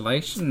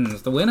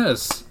 Congratulations, the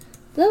winners.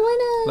 The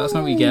winners. Let us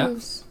know what you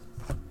get.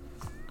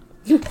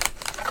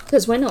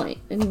 Because we're not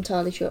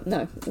entirely sure.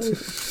 No.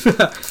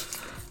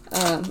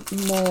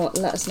 More.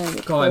 Let us know.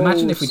 God,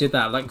 imagine if we did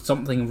that, like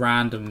something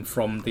random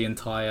from the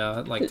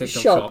entire like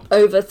TikTok shop.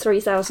 Over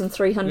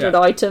 3,300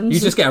 items. You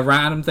just get a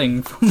random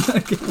thing from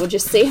that. We'll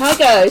just see how it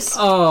goes.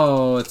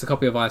 Oh, it's a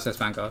copy of ISS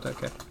Vanguard.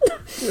 Okay.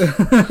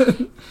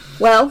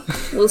 Well,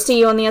 we'll see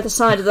you on the other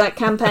side of that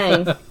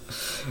campaign.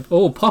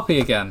 Oh, Poppy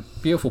again.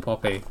 Beautiful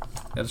Poppy.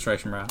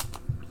 Illustration rare.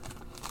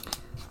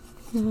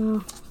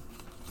 Oh.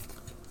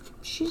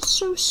 She's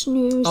so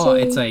snoozy. Oh,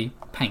 it's a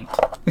paint.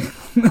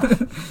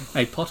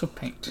 A pot of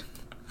paint.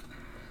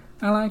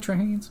 I like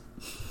trains.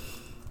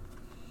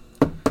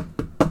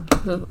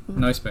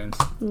 No spoons.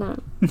 No.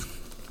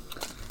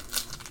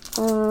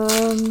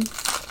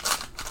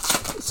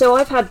 So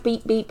I've had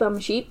Beep Beep Bum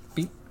Sheep.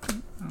 Beep.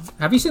 Oh.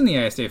 Have you seen the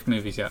ASDF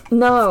movies yet?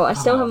 No, I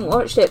still haven't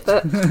watched it,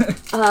 but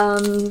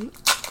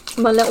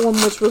my little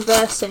one was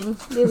reversing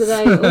the other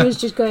day. It was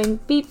just going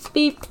beep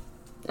beep,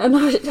 and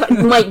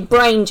my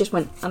brain just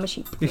went, I'm a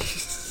sheep.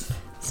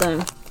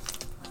 So,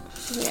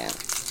 yeah.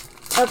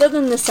 Other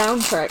than the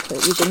soundtrack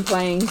that you've been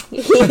playing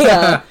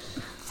here,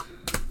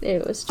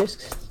 it was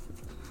just,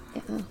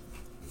 yeah.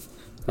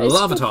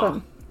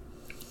 Lavatar.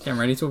 Getting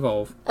ready to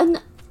evolve.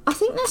 And I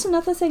think that's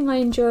another thing I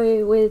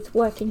enjoy with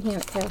working here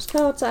at Chaos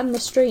Cards and the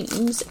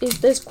streams, is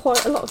there's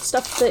quite a lot of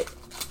stuff that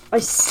I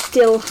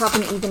still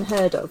haven't even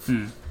heard of.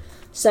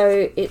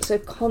 So it's a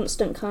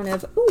constant kind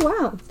of, oh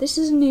wow, this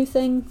is a new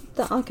thing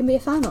that I can be a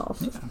fan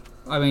of. Yeah.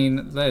 I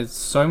mean, there's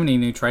so many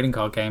new trading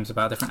card games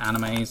about different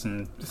animes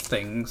and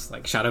things,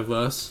 like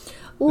Shadowverse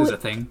is a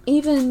thing.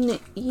 Even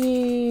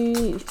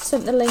you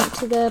sent the link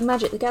to the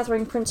Magic the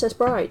Gathering Princess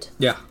Bride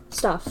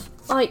stuff.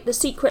 Like, the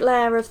secret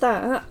lair of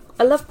that.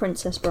 I love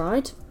Princess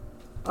Bride.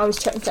 I was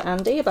chatting to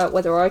Andy about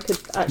whether I could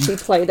actually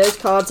play those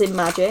cards in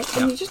Magic,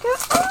 and you just go,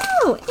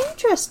 oh,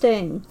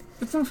 interesting.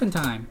 It's Muffin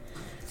Time.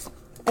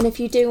 And if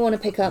you do want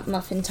to pick up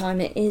Muffin Time,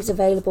 it is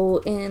available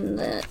in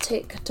the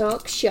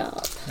TikTok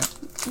shop.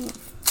 Yep.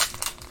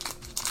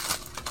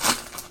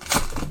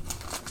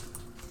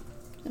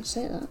 I'll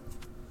say that.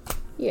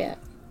 Yeah,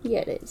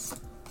 it is.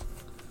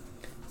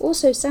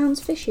 Also,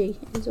 Sounds Fishy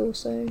is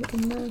also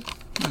in there.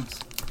 Nice.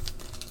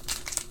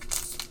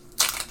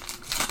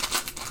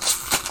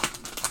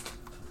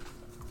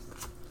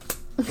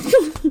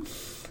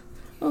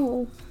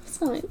 Oh,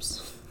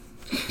 Snipes.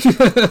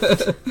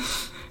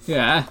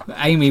 Yeah,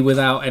 Amy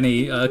without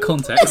any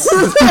context.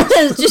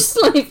 It's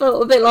just like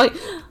felt a bit like,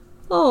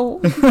 oh.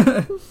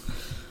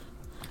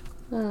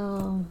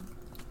 Oh.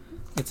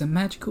 It's a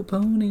magical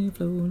pony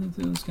floating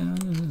through the sky.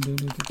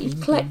 You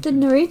collected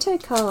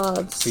Naruto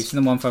cards. We've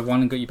seen the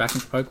 151 and got you back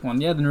into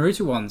Pokemon. Yeah, the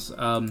Naruto ones.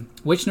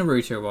 Which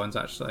Naruto ones,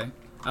 actually?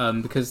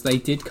 Because they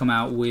did come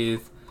out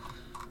with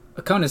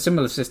a kind of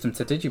similar system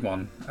to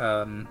Digimon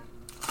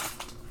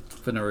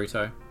for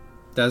Naruto.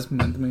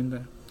 Desmond the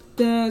Moonbear.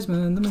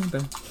 Desmond the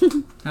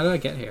Moonbear. How did I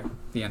get here?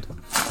 The end.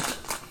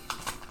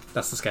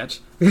 That's the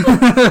sketch.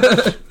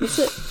 Is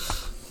it?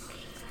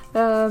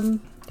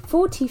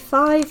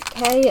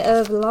 45k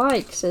of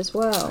likes as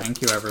well.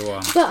 Thank you,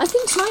 everyone. But I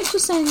think Snipes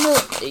was saying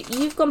that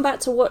you've gone back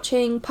to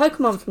watching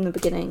Pokemon from the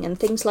beginning and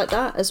things like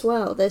that as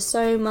well. There's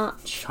so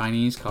much.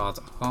 Chinese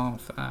cards are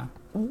fair.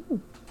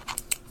 Ooh.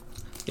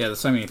 Yeah, there's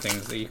so many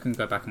things that you can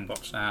go back and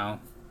watch now.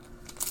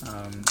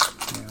 Yeah.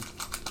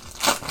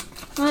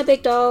 Hi,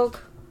 big dog.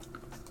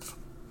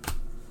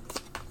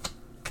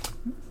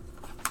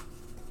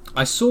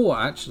 I saw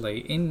actually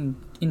in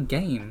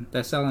game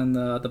they're selling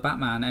the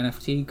Batman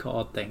NFT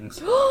card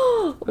things.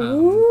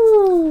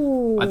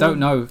 Ooh. I don't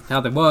know how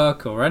they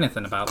work or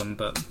anything about them,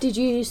 but did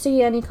you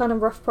see any kind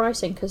of rough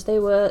pricing? Because they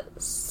were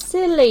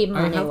silly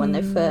money when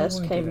they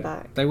first came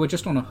back. They were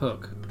just on a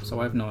hook, so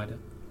I have no idea.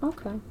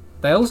 Okay.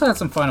 They also had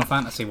some Final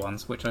Fantasy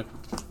ones, which I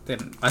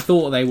didn't. I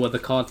thought they were the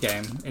card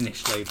game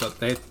initially, but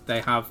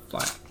they have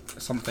like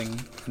something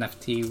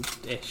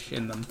NFT-ish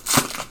in them.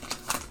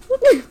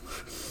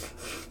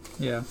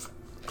 Yeah.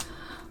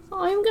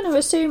 I'm going to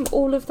assume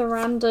all of the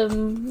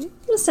random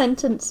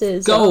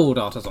sentences. Gold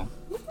Artisan.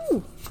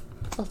 Ooh.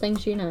 Are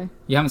things you know.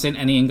 You haven't seen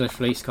any English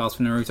release cards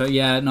for Naruto?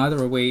 Yeah,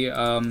 neither are we.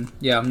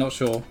 Yeah, I'm not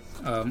sure,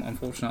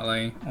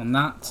 unfortunately, on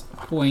that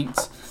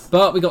point.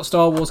 But we got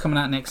Star Wars coming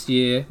out next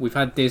year. We've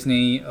had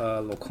Disney,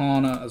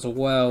 Lorcana as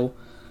well.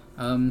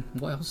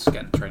 What else is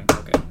getting a trading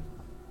card game?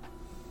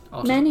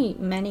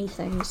 Many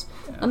things.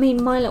 Yeah. I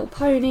mean, My Little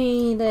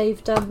Pony,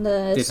 they've done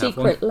the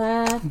Secret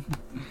Lair.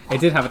 It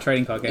did have a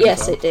trading card game.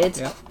 Yes, as well. it did.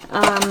 Yeah.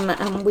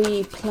 And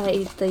we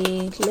played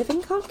the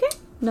living card game?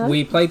 No?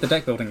 We played the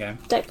deck building game.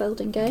 Deck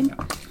building game.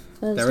 Yeah.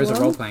 There is a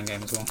role-playing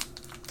game as well.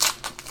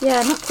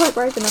 Yeah, not quite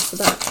brave enough for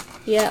that.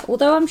 Yeah,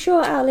 although I'm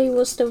sure Ali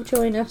will still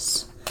join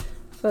us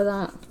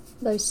for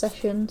those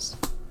sessions.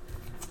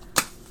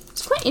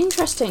 It's quite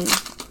interesting,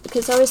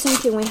 because I was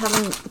thinking we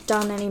haven't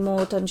done any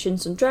more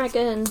Dungeons and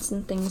Dragons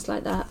and things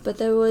like that, but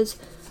there was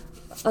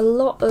a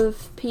lot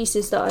of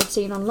pieces that I've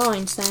seen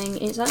online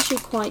saying it's actually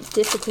quite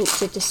difficult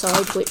to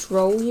decide which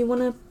role you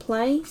want to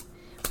play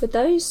with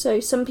those.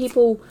 So some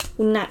people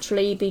will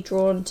naturally be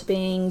drawn to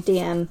being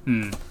DM.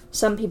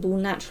 Some people will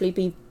naturally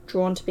be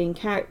drawn to being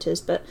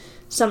characters, but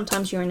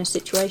sometimes you're in a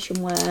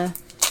situation where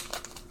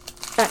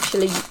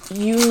actually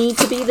you need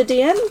to be the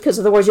DM, because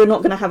otherwise you're not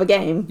going to have a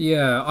game.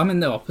 Yeah, I'm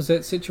in the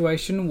opposite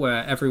situation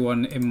where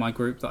everyone in my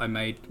group that I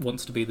made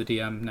wants to be the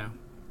DM now.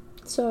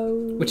 So,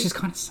 which is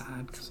kind of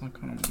sad because I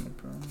kind of want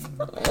to,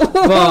 but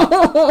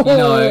you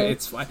know,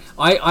 it's fine.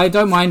 I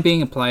don't mind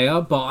being a player,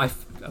 but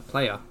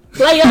player.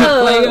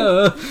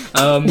 I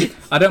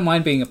don't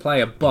mind being a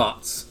player,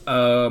 but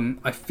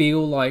I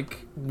feel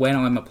like when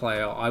I'm a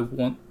player,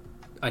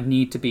 I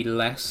need to be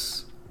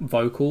less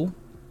vocal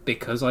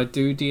because I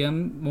do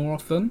DM more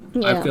often.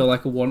 Yeah. I feel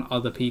like I want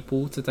other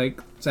people to take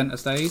centre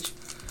stage,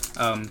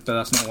 but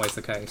that's not always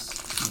the case.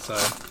 And so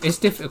it's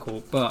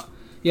difficult, but.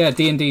 Yeah,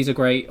 D&D is a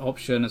great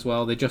option as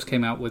well. They just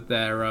came out with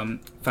their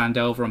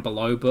Fandelver and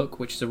Below book,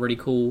 which is a really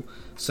cool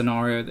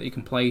scenario that you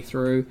can play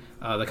through.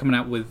 They're coming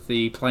out with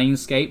the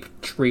Planescape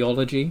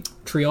Trilogy.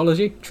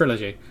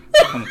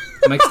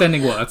 I'm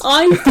extending words.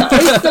 I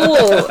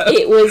thought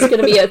it was going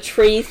to be a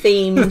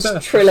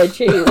tree-themed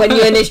trilogy when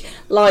you initially...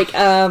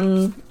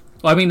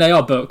 I mean, they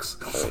are books.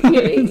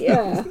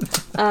 Yeah.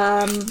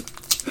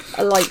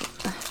 Like...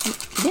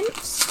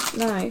 nymphs?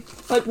 No.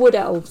 Like wood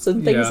elves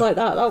and things like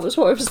that. That was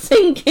what I was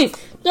thinking.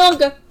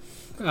 Longer.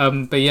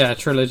 But yeah, a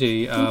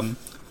trilogy of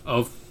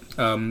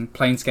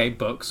Planescape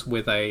books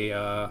with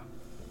a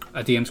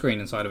DM screen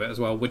inside of it as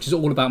well, which is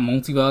all about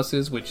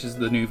multiverses, which is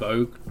the new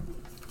vogue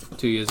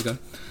 2 years ago.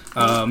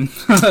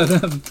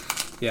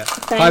 Yeah.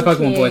 Hi,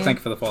 Pokemon Boy. Thank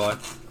you for the follow.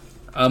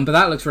 But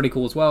that looks really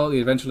cool as well. The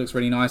adventure looks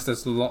really nice.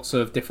 There's lots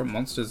of different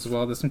monsters as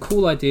well. There's some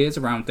cool ideas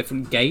around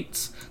different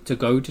gates to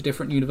go to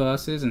different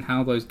universes and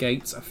how those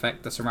gates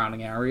affect the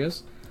surrounding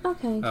areas.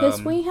 Okay,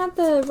 because we had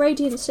the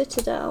Radiant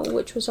Citadel,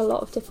 which was a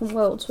lot of different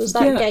worlds. Was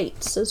that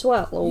gates as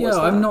well? Or was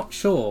that... I'm not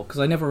sure,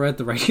 because I never read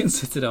the Radiant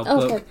Citadel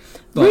book.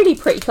 But really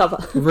pretty cover.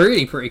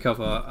 Really pretty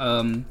cover.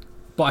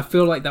 But I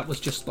feel like that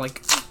was just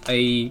like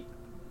a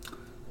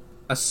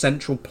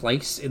central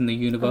place in the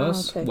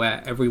universe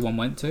where everyone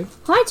went to.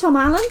 Hi, Tom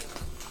Allen.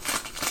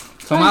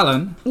 Tom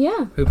Allen?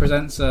 Yeah. Who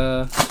presents...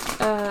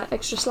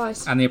 Extra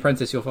Slice. And The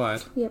Apprentice, You're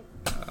Fired. Yep.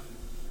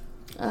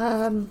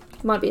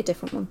 Might be a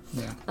different one.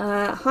 Yeah.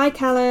 Hi,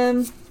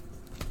 Callum.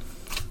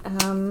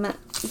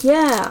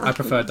 Yeah. I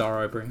prefer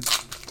Dara O'Brien.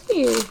 Do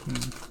you?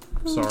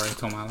 Sorry,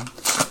 Tom Allen.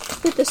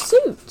 With the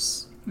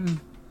suits?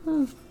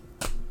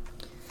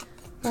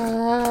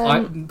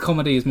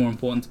 Comedy is more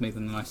important to me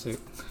than the nice suit.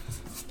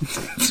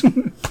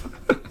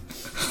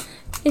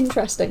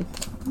 Interesting.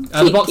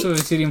 The box with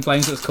Obsidian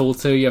Flames looks cool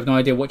too. You have no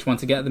idea which one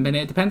to get at the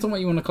minute. It depends on what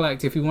you want to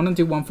collect. If you want to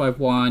do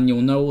 151,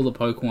 you'll know all the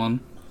Pokemon.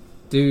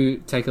 Do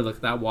take a look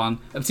at that one.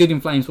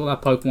 Obsidian Flames will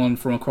have Pokemon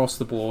from across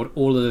the board,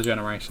 all of the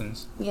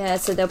generations. Yeah,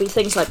 so there'll be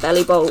things like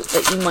Bellybolt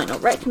that you might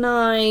not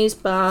recognise,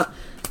 but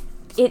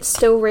it's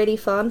still really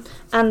fun.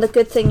 And the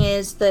good thing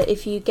is that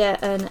if you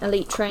get an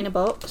Elite Trainer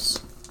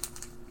box,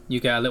 you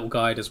get a little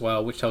guide as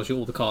well, which tells you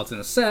all the cards in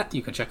the set.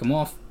 You can check them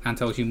off and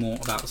tells you more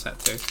about the set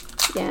too.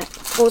 Yeah,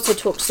 also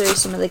talks through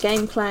some of the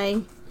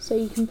gameplay, so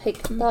you can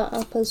pick that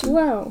up as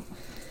well.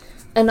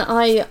 And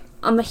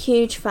I'm a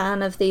huge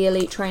fan of the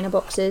Elite Trainer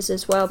boxes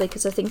as well,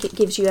 because I think it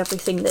gives you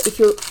everything that if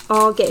you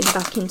are getting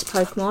back into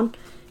Pokemon,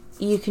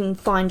 you can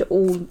find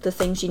all the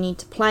things you need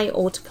to play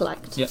or to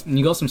collect. Yeah, and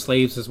you got some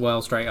sleeves as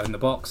well straight out in the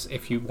box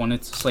if you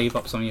wanted to sleeve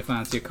up some of your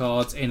fancier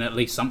cards in at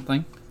least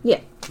something. Yeah.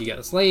 You get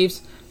the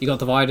sleeves. You got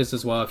dividers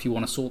as well if you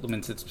want to sort them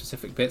into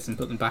specific bits and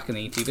put them back in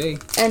the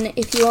ETB. And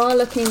if you are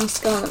looking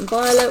Scarlet and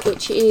Violet,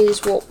 which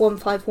is what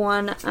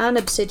 151 and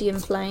Obsidian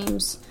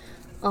Flames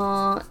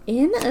are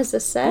in as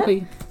a set,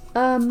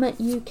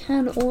 you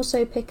can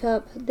also pick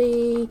up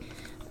the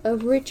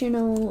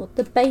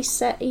base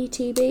set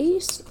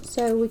ETBs.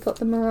 So we got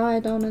the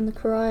Miraidon and the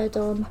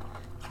Koraidon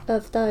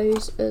of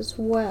those as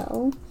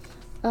well.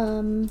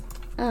 And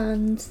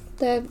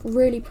they're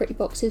really pretty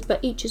boxes, but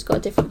each has got a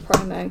different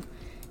promo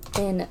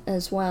in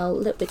as well. A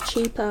little bit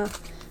cheaper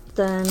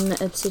than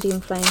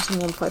Obsidian Flames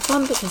and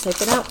 151 because they've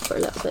been out for a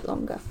little bit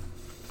longer.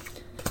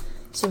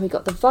 So we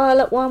got the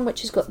Violet one,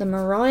 which has got the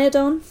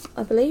Miraidon,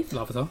 I believe.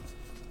 Larvitar,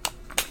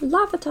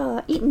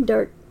 eating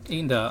dirt.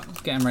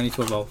 Getting ready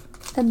to evolve.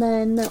 And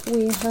then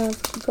we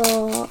have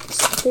got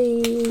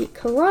the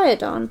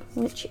Koraidon,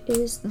 which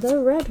is the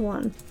red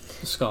one.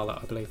 Scarlet,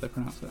 I believe they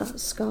pronounce it.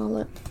 That's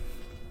Scarlet.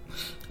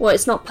 Well,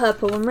 it's not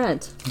purple and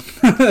red.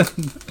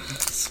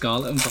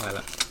 Scarlet and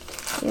Violet.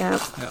 Yeah.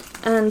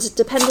 And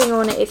depending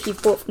on it, if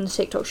you've bought from the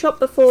TikTok shop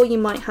before, you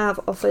might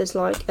have offers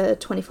like a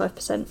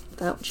 25%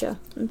 voucher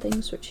and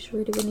things, which is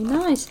really, really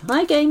nice.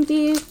 Hi, Game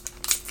View.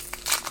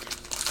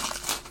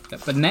 Yeah,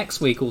 but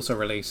next week also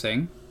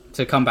releasing,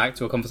 to come back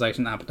to a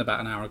conversation that happened about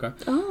an hour ago,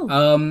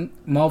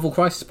 Marvel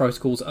Crisis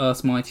Protocol's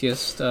Earth's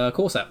Mightiest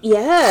core set.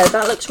 Yeah,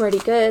 that looks really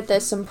good.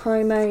 There's some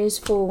promos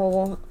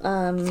for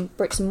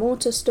bricks and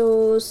mortar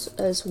stores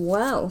as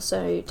well,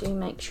 so do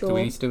make sure. Do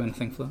we need to do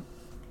anything for that?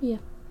 Yeah.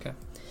 Okay.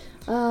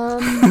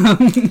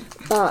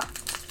 But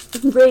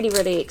really,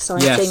 really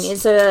exciting. Yes.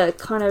 It's a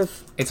kind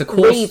of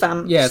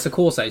revamp. Yeah, it's a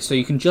core set, so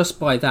you can just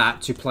buy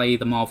that to play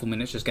the Marvel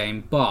Miniatures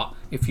game. But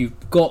if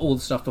you've got all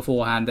the stuff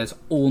beforehand, there's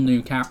all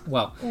new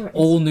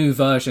all new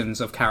versions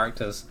of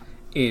characters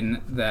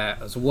in there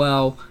as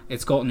well.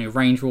 It's got new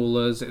range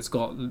rulers. It's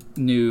got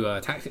new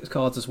tactics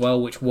cards as well,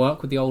 which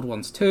work with the old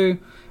ones too.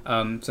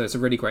 So it's a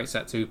really great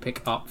set to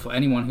pick up for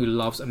anyone who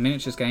loves a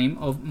miniatures game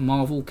of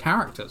Marvel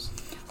characters.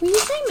 When you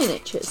say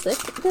miniatures,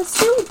 they're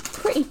still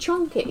pretty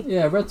chunky.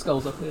 Yeah, Red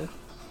Skull's up here.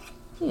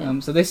 Yeah.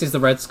 So this is the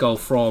Red Skull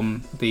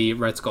from the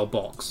Red Skull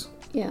box.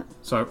 Yeah.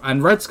 So,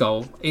 and Red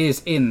Skull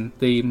is in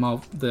the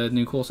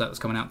new core set that's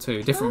coming out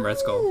too. Different Red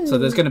Skull. So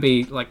there's going to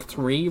be like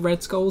 3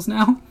 Red Skulls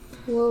now.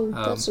 Whoa,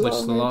 that's a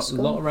lot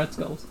of Red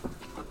Skulls.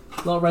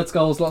 A lot of Red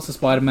Skulls, lots of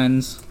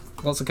Spider-Mens,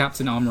 lots of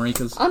Captain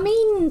Armoricas. I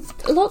mean,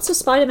 lots of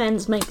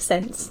Spider-Mens make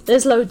sense.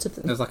 There's loads of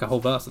them. There's like a whole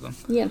verse of them.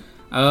 Yeah.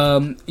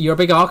 You're a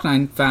big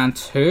Arcanine fan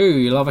too.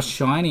 You love a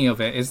shiny of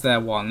it. Is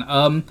there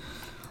one?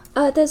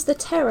 There's the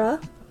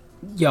Terra.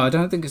 Yeah, I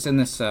don't think it's in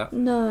this set.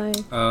 No.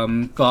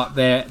 But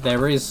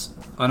there is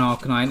an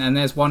Arcanine, and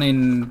there's one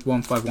in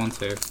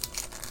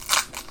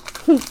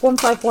 1512.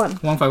 151.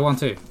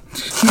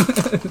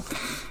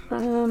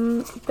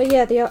 1512. But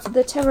yeah,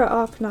 the Terra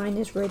Arcanine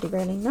is really,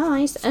 really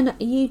nice, and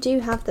you do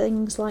have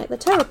things like the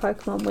Terra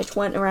Pokemon, which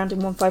weren't around in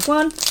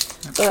 151,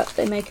 but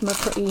they make him a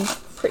pretty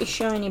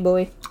shiny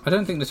boy. I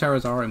don't think the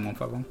Terras are in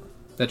 151.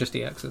 They're just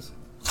EXs.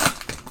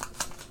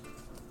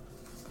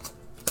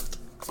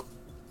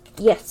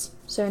 Yes,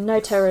 so no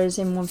Terras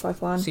in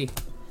 151. See,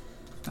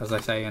 as they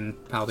say in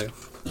Paldea.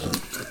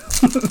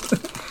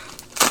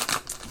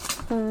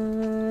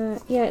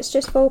 Yeah, it's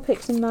just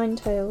Vulpix and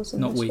Ninetales in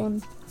Not this we.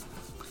 one.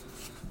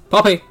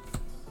 Poppy!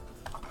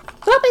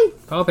 Poppy!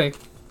 Poppy.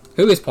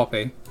 Who is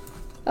Poppy?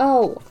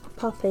 Oh,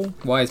 Puppy.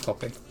 Why is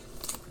Poppy?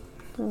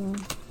 Oh,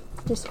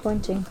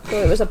 disappointing. Thought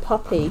it was a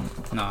puppy.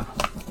 No.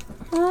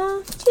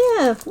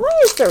 Yeah. Why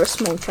is there a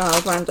small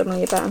child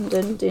randomly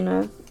abandoned, do you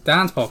know?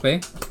 Dan's Poppy.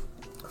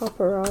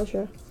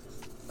 Copperaja.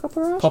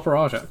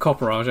 Copperaja?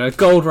 Copperaja.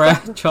 Gold rare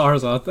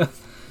Charizard.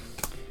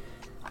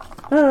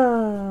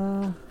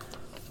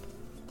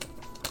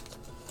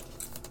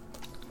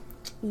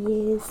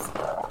 Yes.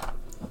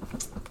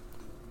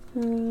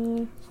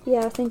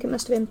 Yeah, I think it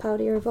must have been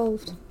Paldea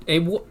Evolved.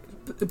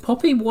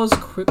 Poppy was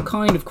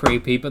kind of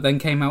creepy, but then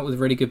came out with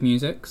really good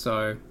music,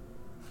 so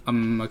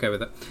I'm okay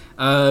with it.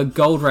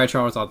 Gold rare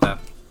Charizard there.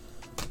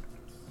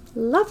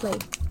 Lovely.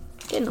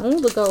 Getting all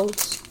the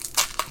golds.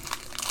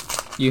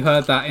 You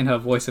heard that in her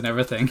voice and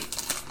everything.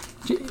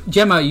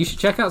 Gemma, you should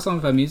check out some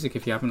of her music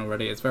if you haven't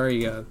already. It's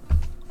very...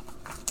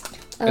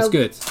 it's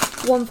good.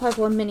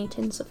 151 mini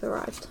tins have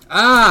arrived.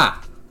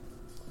 Ah!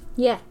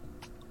 Yeah.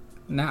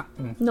 Nah.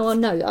 No,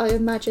 I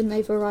imagine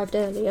they've arrived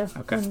earlier.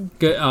 Okay.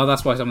 Good. Oh,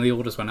 that's why some of the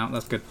orders went out.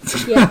 That's good.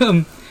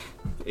 Yeah.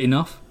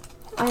 Enough?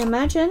 I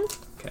imagine.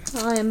 Okay.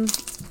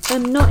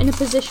 I'm not in a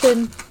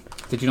position...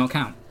 Did you not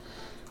count?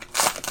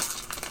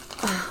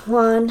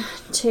 1,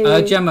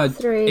 2, Gemma,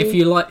 3. if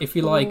you like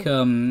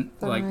five.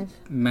 like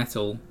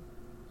metal,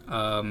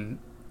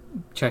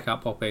 check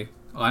out Poppy.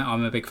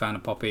 I'm a big fan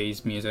of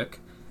Poppy's music.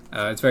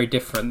 It's very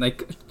different.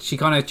 She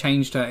kind of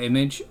changed her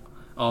image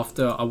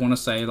after, I want to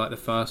say, like the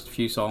first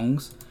few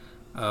songs.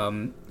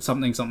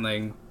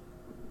 Something,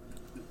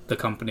 the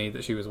company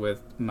that she was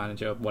with,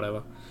 manager,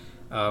 whatever,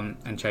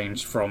 and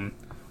changed from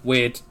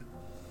weird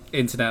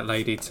internet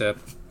lady to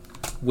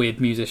weird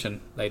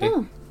musician lady.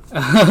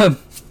 Oh.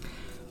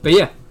 But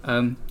yeah,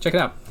 check it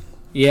out.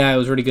 Yeah, it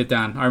was really good,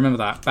 Dan. I remember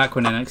that. Back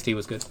when NXT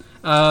was good.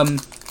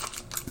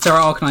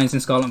 Sarah Arcanine's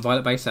in Scarlet and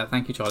Violet base set.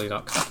 Thank you, Charlie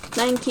Duck.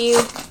 Thank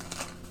you.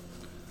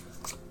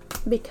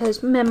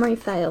 Because memory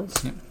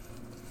fails. Yep.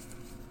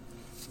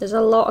 There's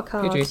a lot of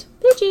cards.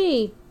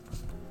 Pidgey!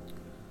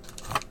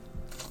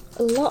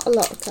 A lot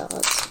of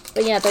cards.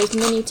 But yeah, those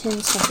mini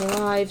tins have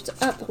arrived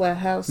at the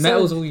warehouse.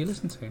 Metal's all you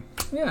listen to.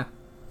 Yeah,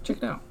 check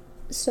it out.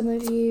 Some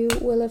of you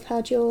will have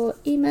had your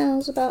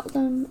emails about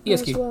them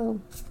as well.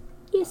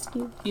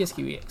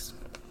 ESQEX.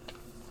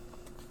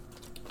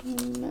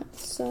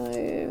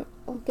 So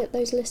I'll get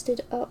those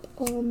listed up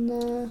on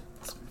the...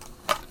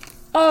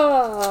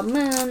 Oh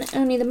man,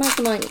 only the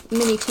Magnemite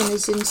mini tin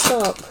is in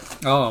stock.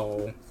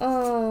 Oh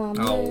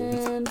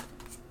man.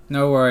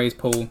 No worries,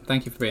 Paul.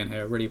 Thank you for being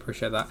here. I really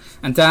appreciate that.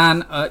 And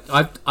Dan,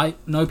 I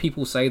know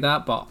people say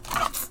that, but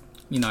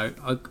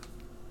I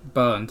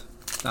burned.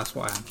 That's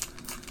what I am.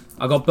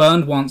 I got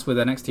burned once with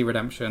NXT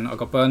Redemption. I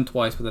got burned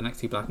twice with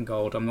NXT Black and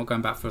Gold. I'm not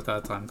going back for a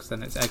third time because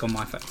then it's egg on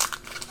my face.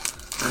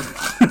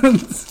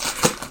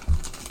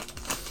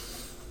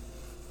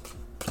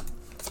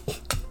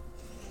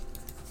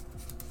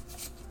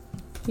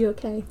 You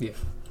okay? Yeah.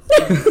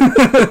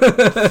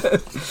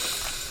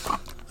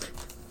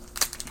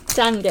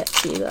 Dan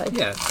gets you though.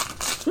 Yeah.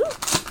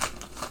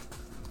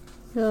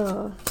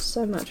 Oh,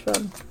 so much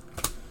fun.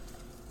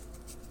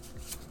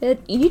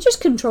 You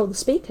just control the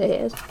speaker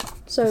here.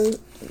 So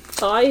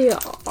I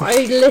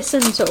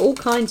listen to all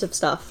kinds of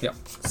stuff. Yep.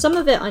 Some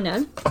of it I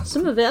know,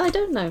 some of it I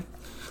don't know.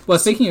 Well,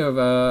 speaking of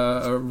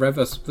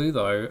Reverse Blue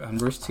though and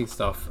Rooster Teeth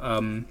stuff,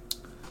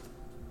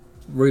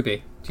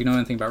 Ruby. Do you know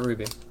anything about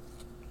Ruby?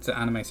 It's an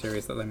anime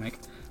series that they make.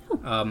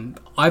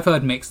 I've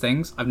heard mixed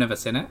things. I've never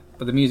seen it,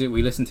 but the music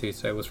we listened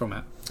to was from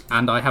it,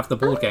 and I have the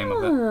board game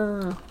of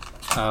it.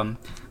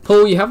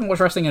 Paul, you haven't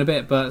watched wrestling in a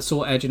bit, but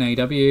saw Edge in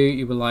AEW.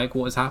 You were like,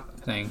 "What is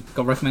happening?"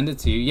 Got recommended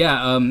to you.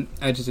 Yeah,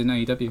 Edge is in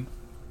AEW.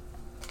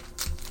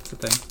 It's a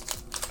thing.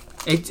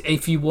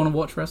 If you want to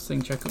watch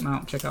wrestling, check them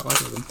out. Check out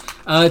either of them.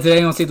 Did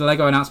anyone see the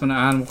Lego announcement of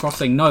Animal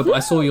Crossing? No, but I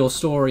saw your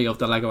story of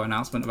the Lego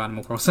announcement of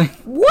Animal Crossing.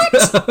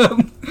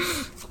 What?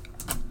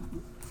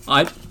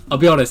 I'll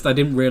be honest, I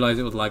didn't realise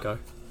it was Lego.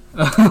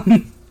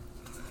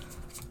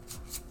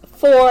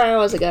 4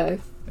 hours ago.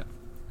 Yeah.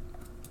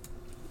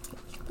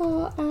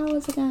 4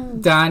 hours ago.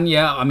 Dan,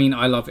 yeah, I mean,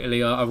 I love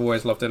Ilya. I've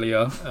always loved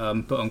Ilya.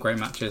 Put on great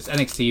matches.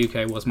 NXT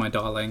UK was my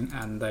darling,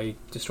 and they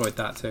destroyed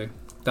that too.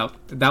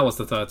 That was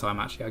the third time,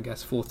 actually, I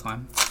guess. Fourth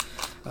time.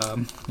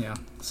 Yeah.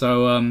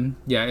 So,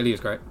 yeah, Ilya's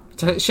great.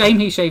 Shame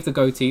he shaved the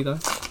goatee, though.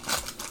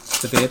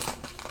 The beard.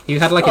 He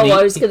had like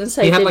I was going to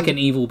say he had like an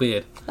evil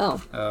beard.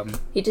 Oh,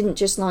 he didn't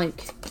just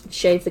like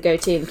shave the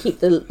goatee and keep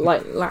the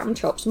like lamb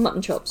chops,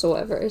 mutton chops, or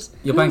whatever it is.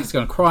 Your bank is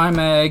going to cry,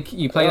 Meg.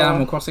 You played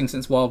Animal Crossing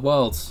since Wild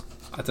Worlds.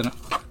 I don't know.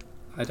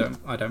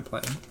 I don't play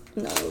it.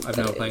 No, I've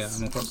never played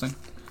Animal Crossing.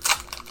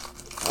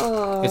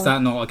 Oh. Is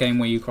that not a game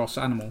where you cross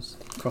animals,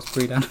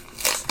 crossbreed animals?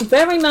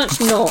 Very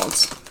much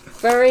not.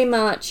 Very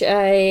much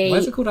a. Why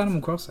is it called Animal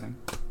Crossing?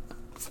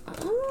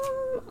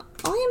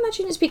 I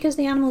imagine it's because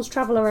the animals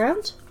travel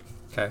around.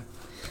 Okay.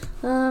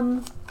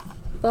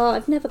 But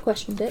I've never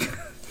questioned it.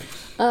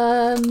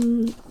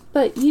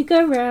 But you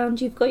go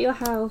around, you've got your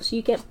house,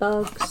 you get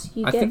bugs,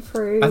 you get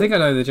fruit. I think I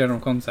know the general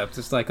concept.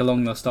 It's like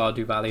along the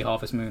Stardew Valley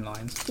Harvest Moon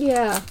lines.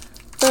 Yeah,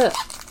 but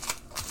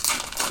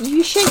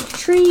you shake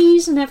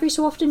trees, and every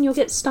so often you'll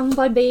get stung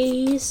by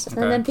bees,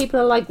 and then people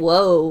are like,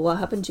 "Whoa, what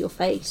happened to your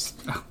face?"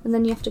 Oh. And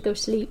then you have to go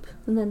sleep,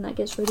 and then that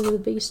gets rid of the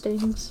bee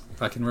stings.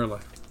 Like in real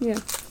life. Yeah.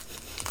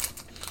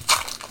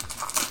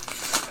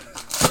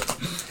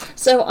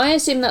 So I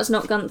assume that's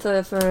not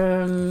Gunther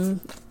from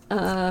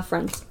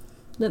Friends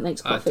that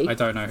makes coffee. I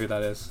don't know who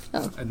that is.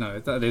 Oh. No,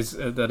 that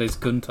is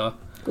Gunther.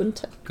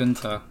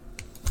 Gunther.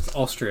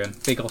 Austrian.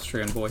 Big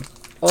Austrian boy.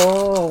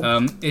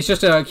 Oh. It's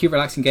just a cute,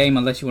 relaxing game.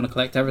 Unless you want to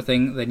collect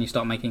everything, then you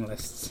start making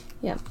lists.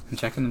 Yeah. And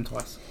checking them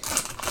twice.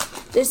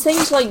 There's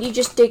things like you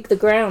just dig the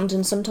ground,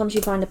 and sometimes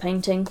you find a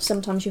painting,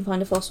 sometimes you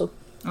find a fossil.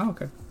 Oh,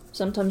 okay.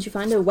 Sometimes you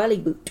find a welly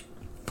boot.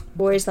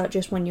 Or is that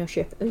just when you're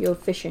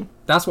fishing?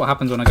 That's what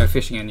happens when I go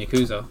fishing in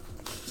Yakuza.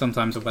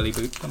 Sometimes a welly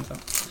boot comes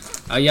out.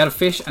 You had a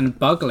fish and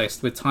bug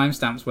list with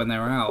timestamps when they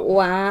were out.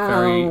 Wow.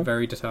 Very,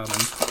 very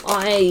determined.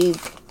 I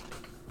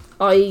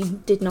I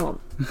did not.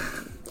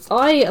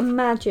 I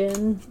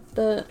imagine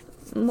that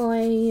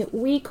my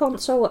Wii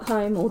console at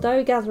home,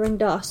 although gathering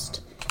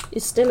dust,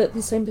 is still at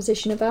the same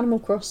position of Animal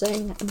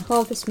Crossing and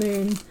Harvest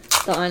Moon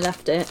that I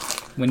left it.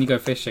 When you go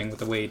fishing with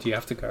the Wii, do you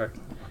have to go?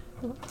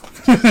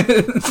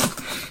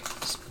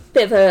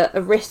 Bit of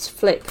a wrist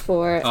flick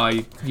for it. Oh,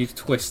 you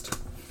twist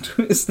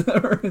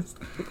the wrist.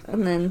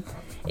 And then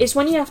it's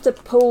when you have to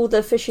pull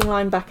the fishing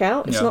line back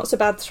out. It's not so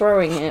bad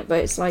throwing it, but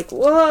it's like,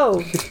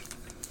 whoa!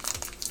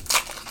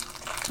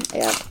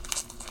 Yeah.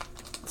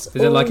 Is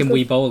it like in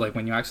Wii Bowling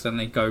when you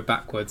accidentally go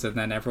backwards and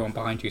then everyone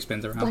behind you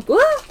spins around? Like,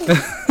 what?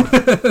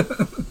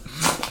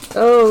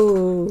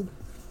 Oh.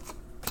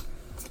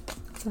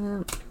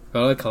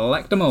 Gotta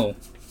collect them all.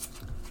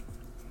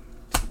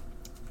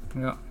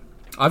 Yeah.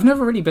 I've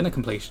never really been a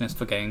completionist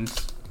for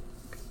games.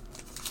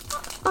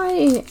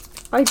 I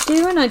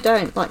do and I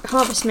don't. Like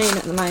Harvest Moon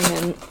at the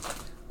moment,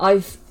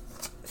 I've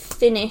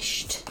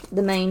finished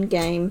the main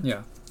game.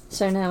 Yeah.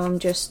 So now I'm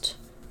just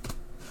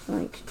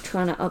like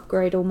trying to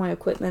upgrade all my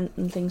equipment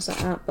and things like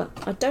that. But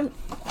I don't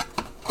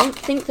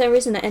think there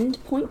is an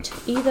end point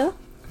either.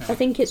 Okay. I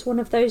think it's one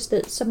of those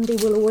that somebody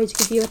will always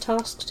give you a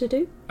task to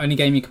do. Only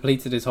game you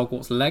completed is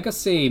Hogwarts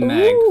Legacy,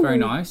 Meg. Ooh. Very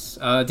nice.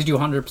 Did you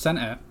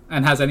 100% it?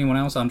 And has anyone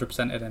else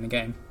 100%ed any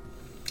game?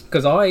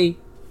 Because I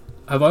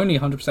have only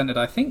 100%ed,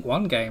 I think,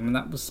 one game, and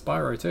that was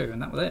Spyro 2,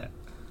 and that was it.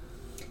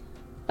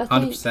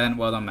 100%,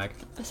 well done, Meg.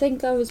 I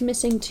think I was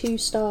missing 2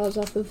 stars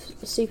off of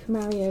Super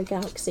Mario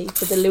Galaxy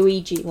for the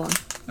Luigi one.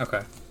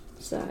 Okay.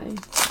 So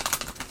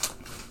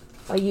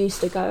I used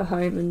to go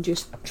home and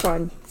just try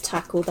and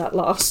tackle that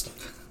last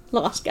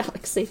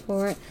galaxy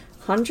for it.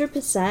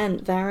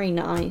 100%, very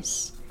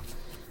nice.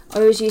 I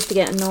always used to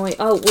get annoyed.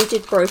 Oh, we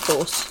did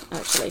Broforce,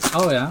 actually.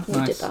 Oh, yeah,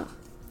 we did that.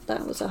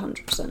 That was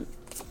 100%.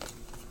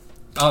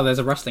 Oh, there's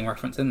a wrestling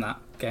reference in that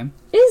game.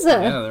 Is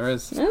there? Yeah, there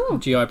is. Oh.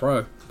 G.I.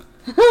 Bro.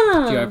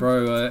 G.I.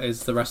 Bro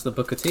is the rest of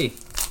Booker T.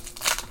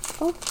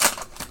 Oh.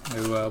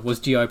 Who was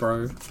G.I.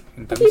 Bro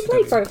in WCW. Have you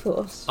played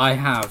Broforce? I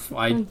have.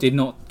 I did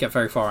not get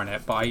very far in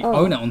it, but I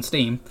own it on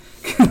Steam.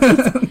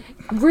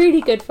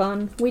 Really good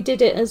fun. We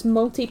did it as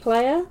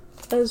multiplayer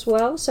as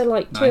well, so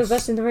like 2 of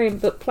us in the room,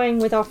 but playing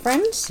with our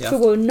friends who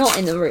were not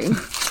in the room.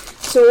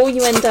 So all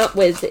you end up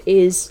with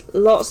is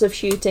lots of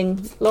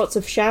shooting, lots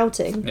of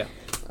shouting,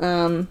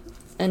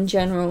 and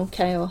general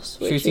chaos.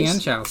 Shooting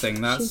and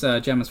shouting, that's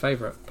Gemma's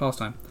favourite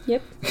pastime.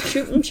 Yep,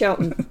 shooting,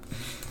 shouting.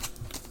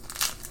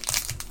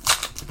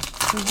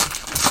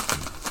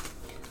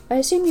 I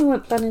assume you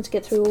weren't planning to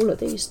get through all of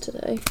these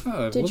today.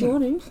 Oh, did you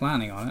want to?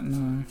 Planning on it,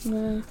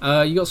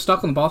 no. You got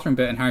stuck on the bathroom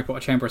bit in Harry Potter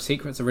Chamber of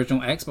Secrets,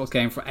 original Xbox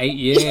game, for 8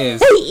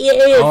 years. 8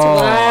 years! Oh,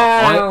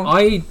 wow!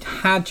 I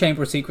had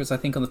Chamber of Secrets, I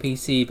think, on the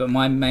PC, but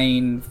my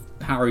main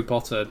Harry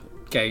Potter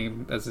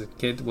game as a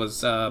kid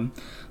was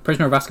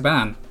Prisoner of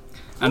Azkaban.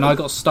 And I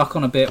got stuck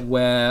on a bit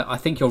where I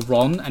think you're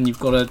Ron, and you've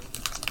got to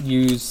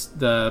use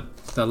the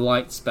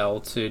light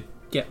spell to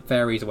get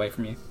fairies away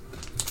from you.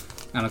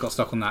 And I got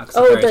stuck on that because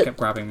the fairies kept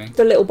grabbing me.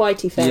 The little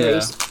bitey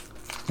fairies.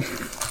 Yeah.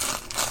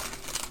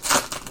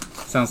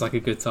 Sounds like a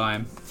good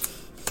time.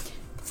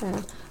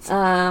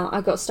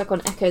 I got stuck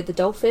on Echo the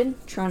Dolphin,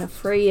 trying to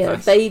free a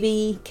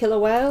baby killer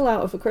whale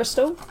out of a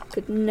crystal.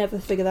 Could never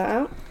figure that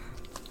out.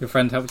 Your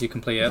friend helped you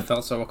complete it. It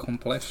felt so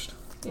accomplished.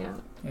 Yeah.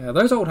 Yeah,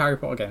 those old Harry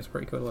Potter games are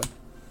pretty cool, though.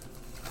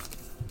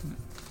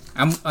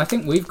 And I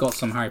think we've got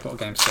some Harry Potter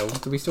games still.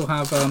 Do we still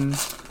have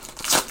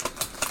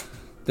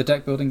the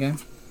deck building game?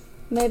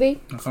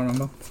 Maybe. I can't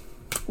remember.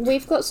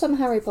 We've got some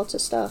Harry Potter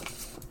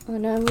stuff. I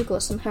know we've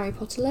got some Harry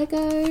Potter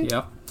Lego.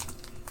 Yep.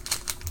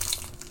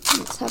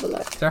 Let's have a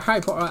look. Is there a Harry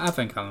Potter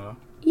advent calendar?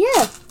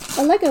 Yeah,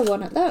 a Lego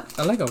one at that.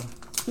 A Lego?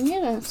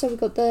 Yeah, so we've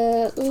got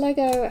the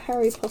Lego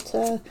Harry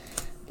Potter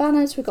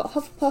banners. We've got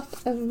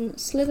Hufflepuff and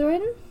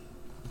Slytherin.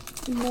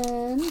 And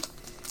then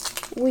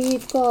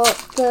we've got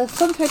the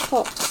Funko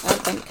Pop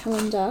advent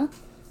calendar.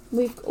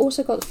 We've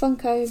also got the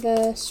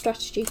Funkover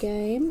strategy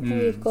game.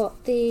 We've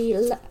got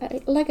the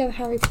Lego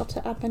Harry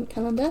Potter advent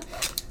calendar.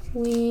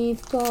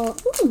 We've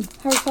got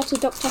Harry Potter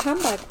Doctor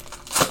handbag.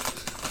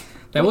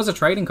 There was a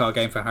trading card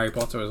game for Harry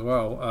Potter as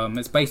well.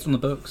 It's based on the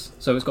books,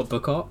 so it's got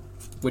book art,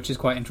 which is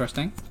quite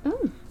interesting.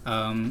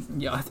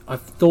 Yeah,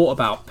 I've thought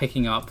about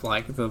picking up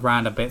like the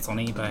random bits on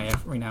eBay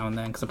every now and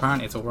then because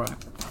apparently it's all right.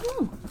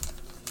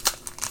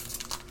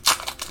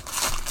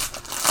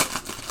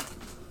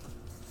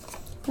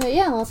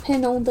 Yeah, I'll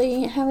pin all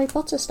the Harry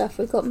Potter stuff.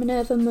 We've got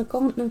Minerva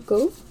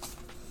McGonagall,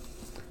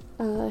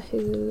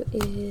 who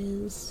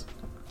is...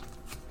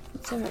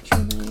 what's her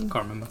actual name?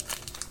 Can't remember.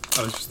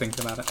 I was just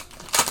thinking about it.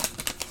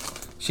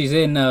 She's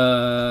in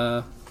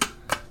Downton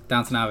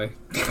Abbey.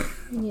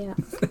 Yeah.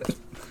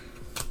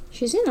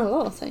 She's in a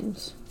lot of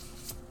things.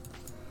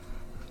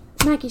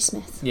 Maggie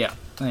Smith. Yeah,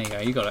 there you go,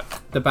 you got it.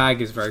 The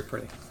bag is very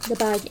pretty. The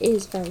bag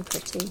is very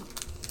pretty.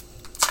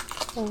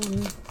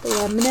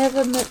 Yeah,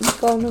 Minerva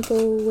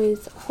McGonagall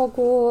with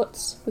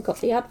Hogwarts. We've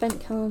got the advent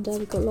calendar.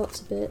 We've got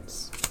lots of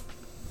bits.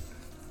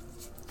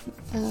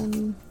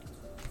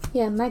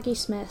 Yeah, Maggie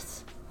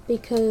Smith,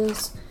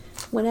 because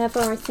Whenever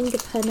I think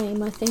of her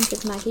name, I think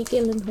of Maggie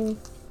Gyllenhaal.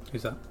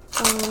 Who's that?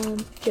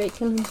 Jake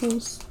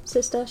Gyllenhaal's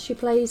sister. She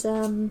plays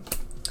it's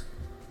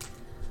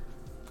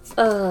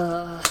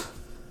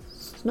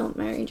not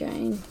Mary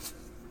Jane.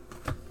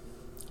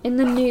 In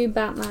the new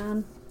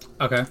Batman.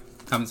 Okay,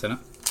 haven't seen it.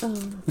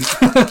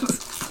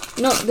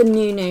 Not the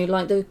new,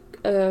 like the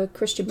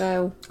Christian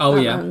Bale. Oh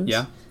Batman's.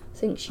 yeah. I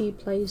think she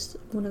plays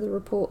one of the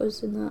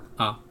reporters in that.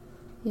 Ah.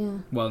 Yeah.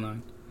 Well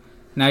known.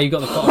 Now you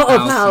got the Potter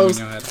Pals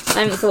in your head.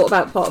 I haven't thought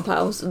about Potter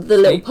Pals. The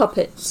little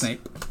puppets.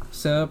 Snape.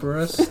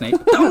 Cerberus. Snape.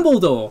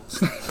 Dumbledore.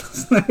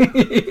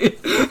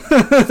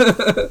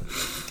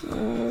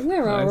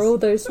 Where are all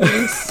those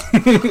things?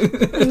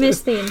 I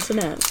miss the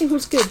internet. It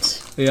was good.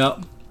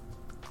 Yep.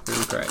 It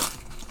was great.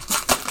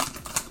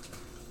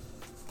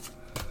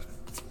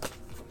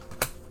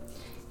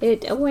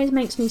 It always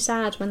makes me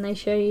sad when they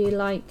show you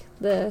like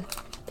the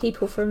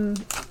people from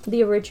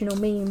the original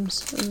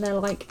memes and they're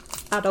like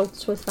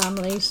adults with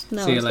families.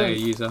 No, see you later,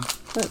 user.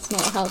 That's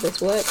not how this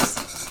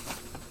works.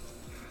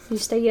 You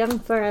stay young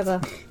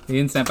forever. The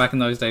internet back in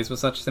those days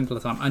was such a simpler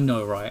time. I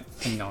know, right?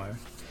 I know.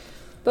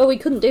 But we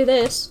couldn't do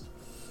this.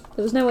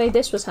 There was no way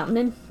this was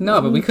happening.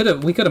 No, but we could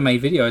have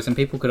made videos and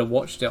people could have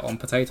watched it on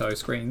potato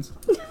screens.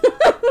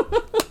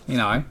 You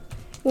know.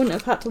 Wouldn't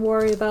have had to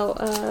worry about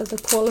the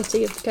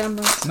quality of the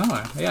cameras.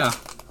 No, yeah.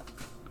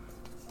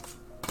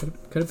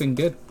 Could have been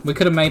good. We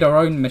could have made our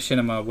own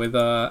machinima with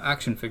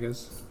action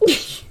figures.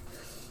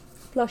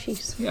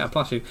 Plushies. Yeah,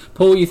 plushie.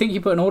 Paul, you think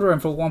you put an order in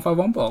for a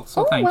 151 box?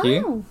 So thank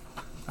you.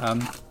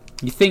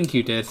 You think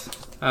you did.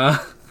 I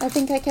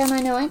think I can. I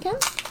know I can.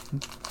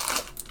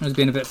 It was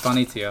being a bit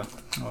funny to you.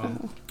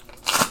 Oh.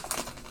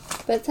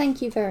 But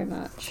thank you very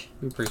much.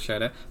 We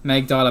appreciate it.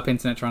 Meg, dial-up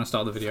internet trying to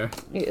start the video.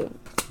 Ew.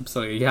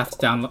 Absolutely. You have to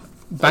download...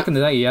 Back in the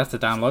day, you had to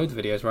download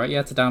the videos, right? You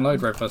had to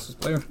download Red vs.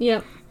 Blue.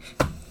 Yep.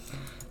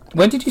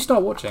 When did you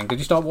start watching? Did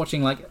you start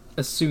watching, like,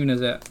 as soon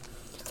as it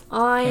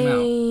came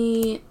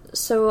out?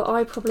 So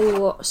I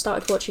probably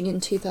started watching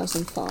in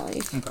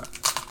 2005. Okay.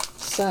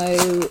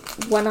 So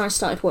when I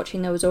started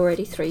watching, there was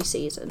already 3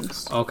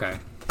 seasons. Okay.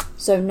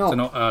 So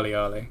not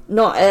early.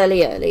 Not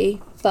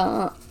early,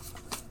 but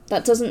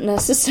that doesn't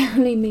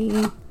necessarily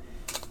mean...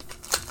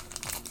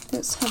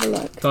 Let's have a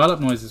look. Dial-up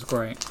noise is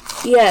great.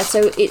 Yeah,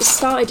 so it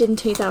started in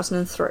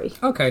 2003.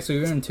 Okay, so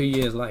you're in 2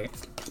 years late.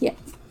 Yeah.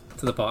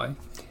 To the party.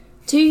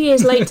 2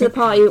 years late to the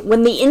party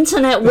when the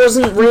internet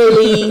wasn't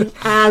really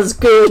as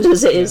good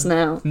as it is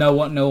now. No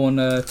one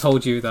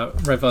told you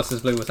that Red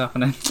vs. Blue was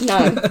happening. No.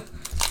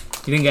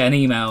 You didn't get an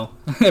email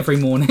every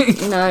morning.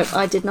 No,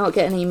 I did not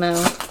get an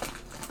email.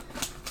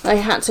 I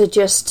had to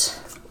just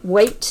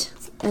wait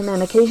and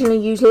then occasionally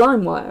use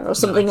LimeWire or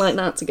something like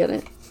that to get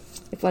it.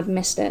 If I'd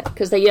missed it.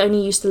 Because they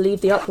only used to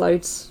leave the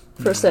uploads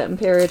for a certain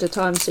period of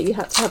time, so you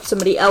had to have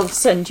somebody else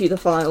send you the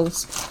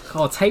files.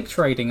 Oh, tape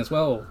trading as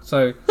well.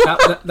 So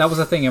that was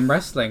a thing in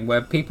wrestling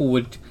where people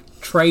would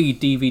trade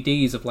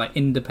DVDs of like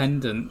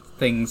independent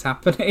things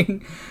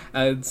happening,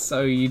 and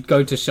so you'd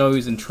go to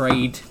shows and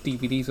trade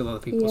DVDs with other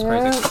people. It's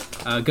crazy.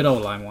 Good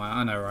old LimeWire,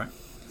 I know, right?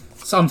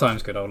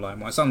 Sometimes good old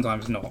LimeWire,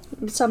 sometimes not.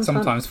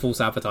 Sometimes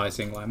false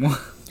advertising LimeWire.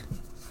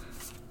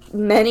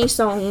 Many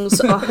songs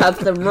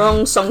have the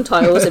wrong song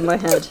titles in my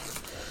head.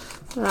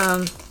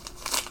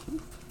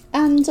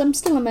 And I'm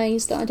still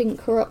amazed that I didn't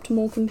corrupt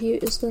more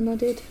computers than I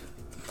did.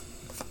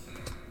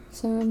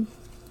 So,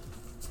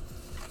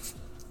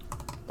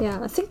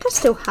 yeah, I think I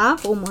still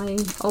have all my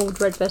old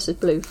Red vs.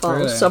 Blue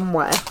files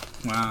somewhere.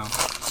 Wow.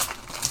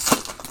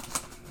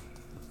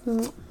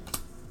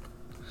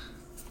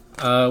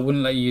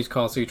 Wouldn't let you use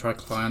Car Suit Try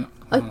Client.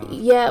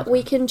 Yeah,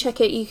 we can check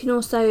it. You can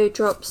also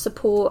drop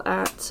support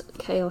at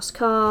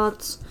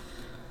chaoscards.co.uk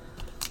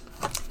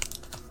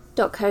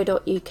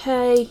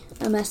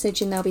a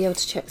message and they'll be able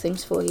to check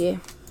things for you.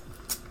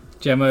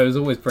 Gemma, it was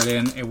always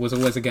brilliant. It was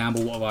always a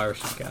gamble what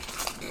virus you'd get.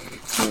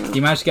 Yeah.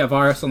 You managed to get a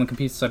virus on the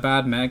computer so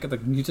bad, Meg, the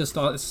computer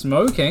started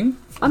smoking.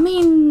 I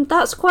mean,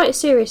 that's quite a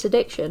serious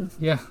addiction.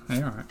 Yeah,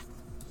 you're right.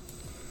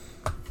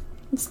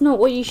 It's not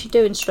what you should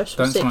do in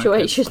stressful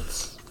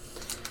situations.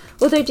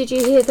 Although, did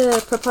you hear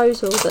the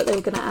proposal that they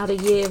were going to add a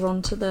year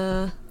onto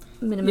the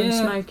minimum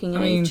smoking age?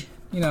 I mean,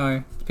 you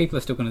know, people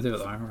are still going to do it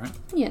though, right?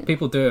 Yeah.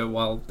 People do it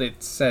while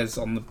it says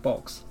on the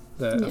box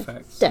the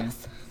effects.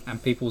 Death.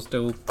 And people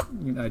still,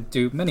 you know,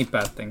 do many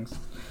bad things.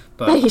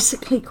 But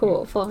basically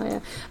caught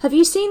fire. Have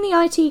you seen the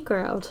IT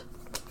crowd?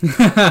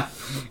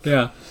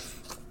 Yeah.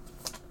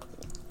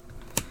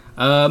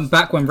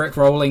 Back when Rick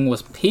Rolling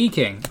was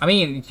peaking. I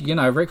mean, you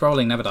know, Rick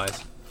Rolling never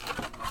dies.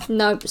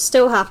 No,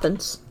 still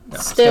happens. Yeah,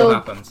 still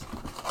happens.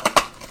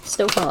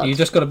 Still hard. You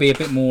just got to be a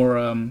bit more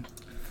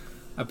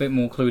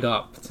clued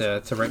up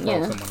to Rick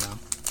roll someone now.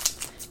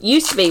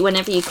 Used to be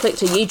whenever you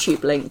clicked a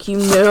YouTube link, you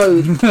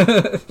know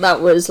that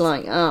was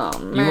like, oh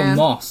man. You were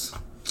Moss.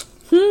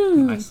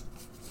 Nice.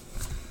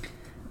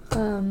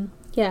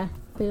 Yeah,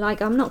 be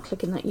like, I'm not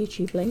clicking that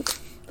YouTube link,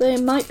 but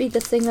it might be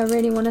the thing I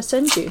really want to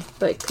send you,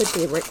 but it could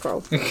be a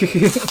Rickroll.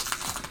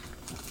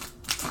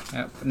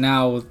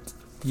 Now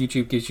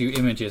YouTube gives you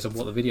images of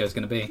what the video is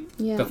going to be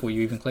before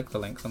you even click the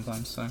link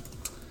sometimes. So,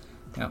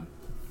 yeah.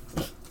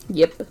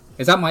 Yep.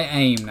 Is that my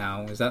aim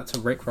now? Is that to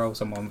rickroll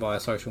someone via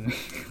social media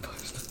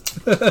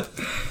post?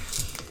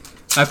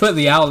 I put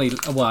the Owly...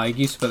 Well, I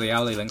used to put the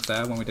Owly links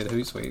there when we did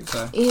Hootsuite,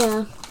 so...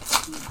 Yeah.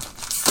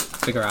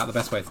 Figure out the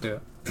best way to do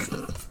it.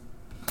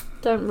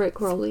 Don't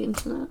rickroll the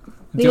internet.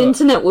 The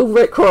internet will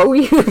rickroll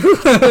you.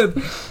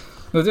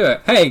 We'll do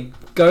it. Hey,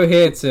 go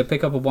here to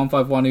pick up a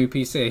 151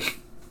 UPC.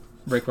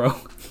 Rickroll.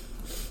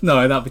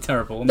 No, that'd be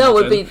terrible. That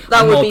would be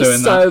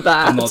so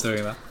bad. I'm not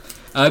doing that.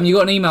 You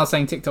got an email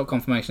saying TikTok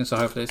confirmation, so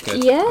hopefully it's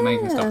good. Yeah.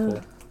 Amazing stuff,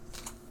 Paul.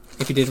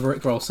 If you did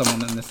rickroll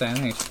someone in this day and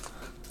age.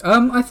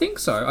 I think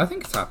so. I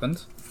think it's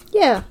happened.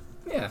 Yeah.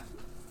 Yeah.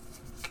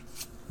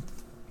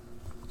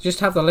 Just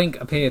have the link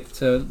appear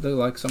to look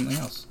like something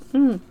else.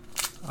 Well,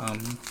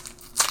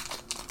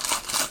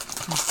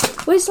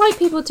 it's like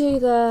people do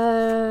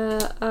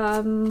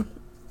the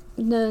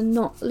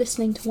not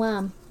listening to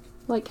Wham.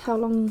 Like how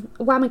long...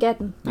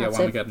 Whamageddon. That's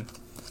Whamageddon.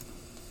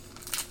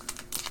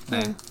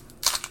 Yeah.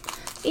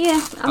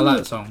 Yeah. I like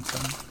the song. So.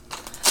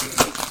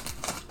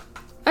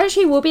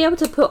 Actually, we'll be able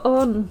to put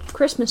on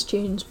Christmas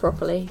tunes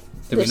properly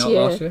Did we not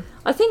last year?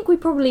 I think we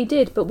probably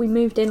did, but we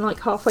moved in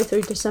like halfway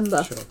through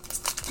December. Sure.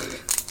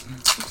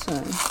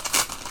 So...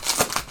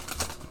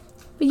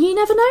 But you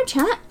never know,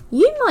 chat.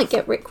 You might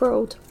get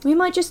rickrolled. We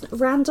might just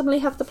randomly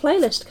have the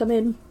playlist come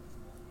in.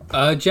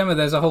 Gemma,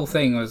 there's a whole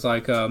thing. It was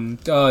like,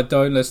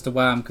 don't listen to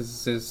Wham because it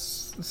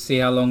says, see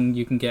how long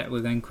you can get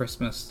within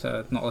Christmas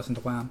to not listen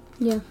to Wham.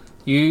 Yeah.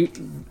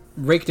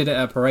 Rick did it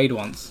at a parade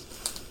once.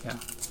 Yeah.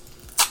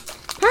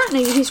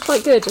 Apparently he's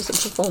quite good as a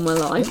performer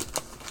live.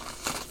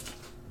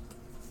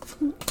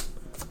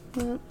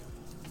 Yeah.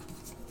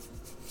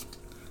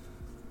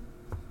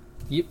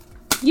 Yep.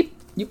 Yep.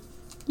 Yep.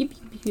 Yep.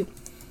 Yep.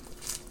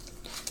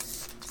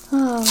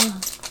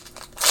 Oh.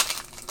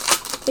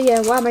 But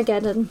yeah,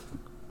 Whamageddon.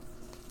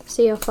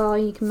 See how far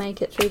you can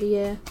make it through the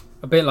year.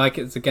 A bit like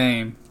it's a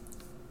game.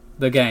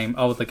 The game.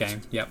 Oh, the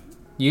game. Yep.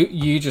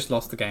 You just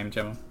lost the game,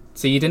 Gemma.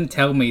 So you didn't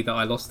tell me that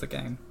I lost the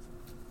game.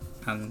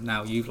 And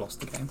now you've lost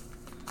the game.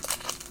 I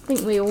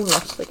think we all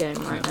lost the game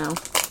right now.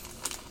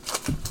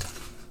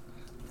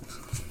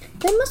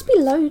 There must be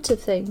loads of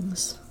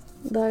things,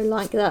 though,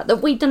 like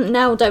that we don't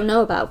know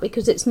about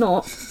because it's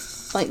not.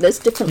 Like, there's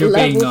different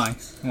levels. You're being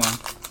nice.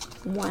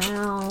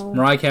 Wow.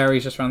 Mariah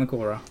Carey's just around the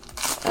corner.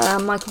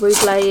 Michael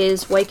Bublé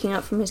is waking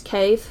up from his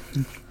cave.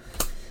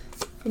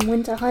 In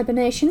winter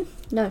hibernation?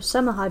 No,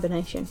 summer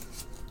hibernation.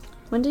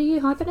 When do you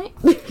hibernate?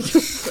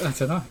 I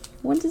don't know.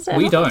 When does that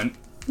We happen?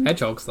 don't.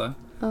 Hedgehogs, though.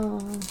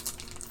 Oh.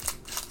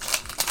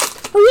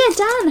 Oh yeah,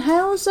 Dan,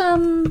 how's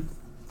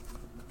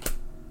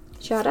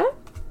Shadow?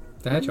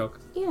 The hedgehog.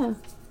 Yeah.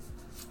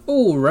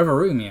 Oh,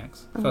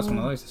 Reverumiax. First one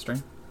of those to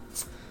stream.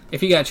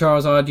 If you get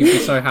Charizard, you'd be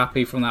so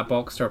happy from that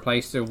box to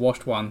replace the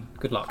washed one.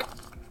 Good luck.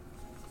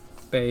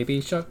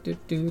 Baby shark, do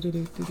do do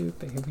do do do.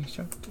 Baby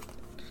shark.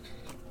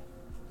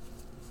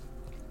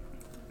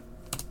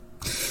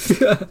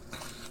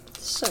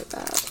 So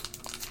bad.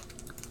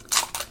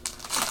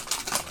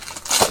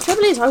 The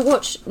trouble is, I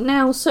watch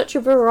now such a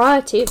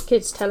variety of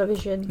kids'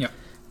 television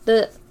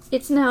that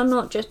it's now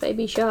not just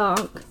Baby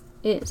Shark.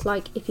 It's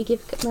like if you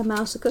give the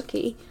mouse a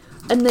cookie.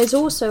 And there's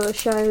also a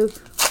show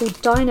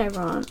called Dino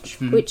Ranch,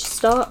 which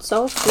starts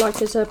off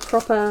like as a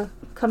proper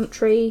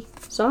country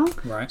song.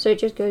 Right. So it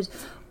just goes,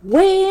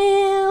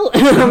 well,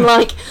 and I'm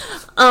like,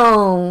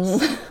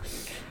 oh.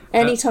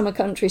 Anytime a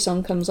country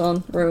song comes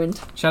on, ruined.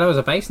 Shadow is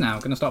a base now. I'm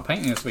going to start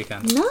painting this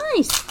weekend.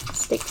 Nice.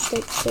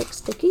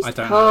 Stickies. I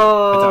don't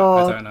know.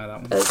 I don't know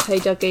that one. Okay,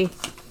 Dougie.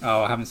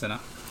 Oh, I haven't seen it.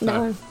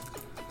 No.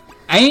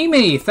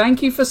 Amy,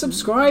 thank you for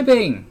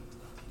subscribing.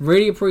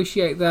 Really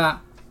appreciate that.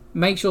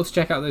 Make sure to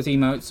check out those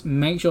emotes.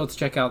 Make sure to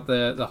check out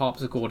the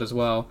harpsichord as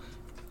well.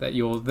 That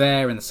you're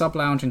there in the sub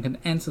lounge and can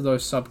enter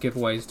those sub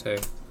giveaways too.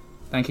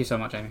 Thank you so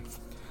much, Amy.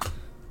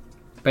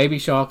 Baby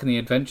Shark and the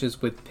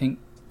Adventures with Pink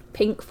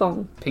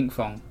Fong. Pink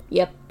Fong.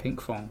 Yep. Pink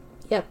Fong.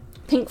 Yep.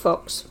 Pink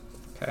Fox.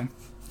 Okay.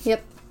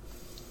 Yep.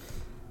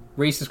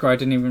 Resubscribe,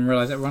 didn't even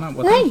realise it ran out.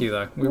 Well, thank you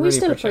though. We really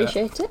still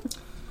appreciate it.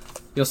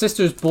 Your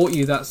sister's bought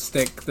you that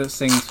stick that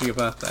sings for your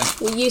birthday.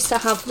 We used to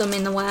have them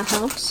in the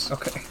warehouse.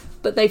 Okay.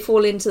 But they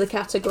fall into the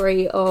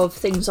category of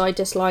things I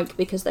dislike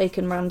because they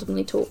can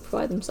randomly talk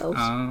by themselves.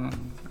 Right.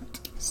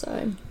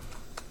 So,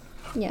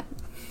 yeah.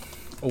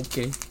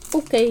 Okay.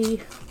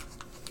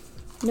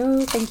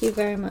 No, thank you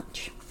very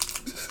much.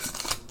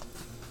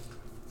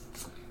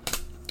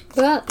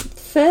 But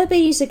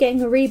Furbies are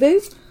getting a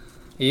reboot.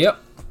 Yep.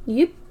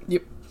 Yep.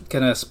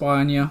 Gonna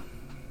spy on you.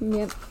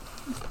 Yep.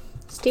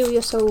 Steal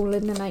your soul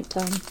in the night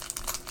time.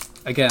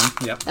 Again.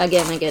 Yep.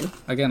 Again.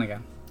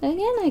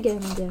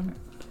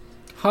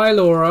 Hi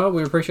Laura,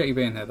 we appreciate you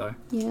being here though.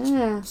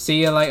 Yeah.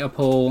 See you later,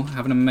 Paul.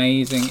 Have an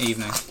amazing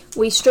evening.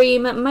 We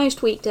stream at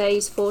most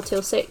weekdays 4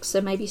 till 6,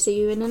 so maybe see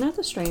you in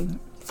another stream.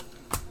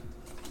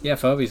 Yeah,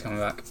 Furby's coming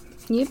back.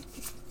 Yep.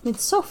 With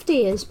soft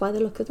ears by the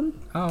look of them.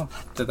 Oh,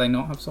 did they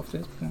not have soft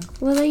ears before?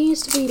 Well, they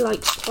used to be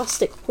like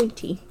plastic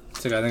pointy.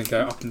 So they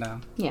go up and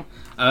down. Yeah.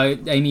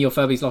 Amy, your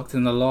Furby's locked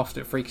in the loft.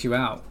 It freaks you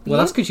out. Well,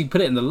 that's because you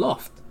put it in the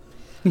loft.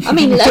 I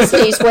mean,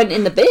 Leslie's went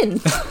in the bin.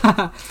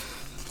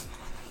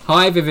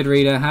 Hi, Vivid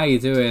Reader. How you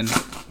doing?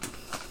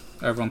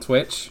 Over on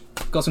Twitch.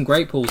 Got some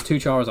great pulls. 2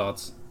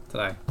 Charizards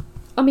today.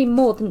 I mean,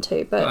 more than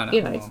 2, but,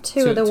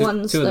 two are the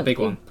ones two are that the big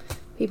one.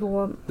 People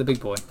want. The big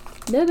boy.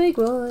 The big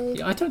boy.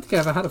 Yeah, I don't think I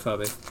ever had a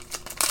Furby.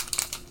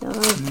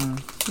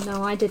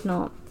 No, I did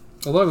not.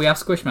 Although we have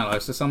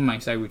Squishmallows, so some may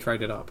say we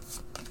traded up.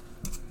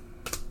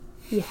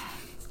 Yeah.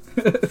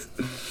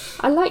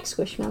 I like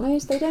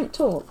Squishmallows. They don't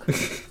talk.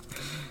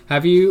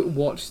 Have you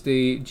watched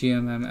the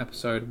GMM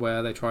episode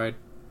where they tried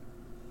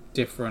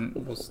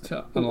different... Was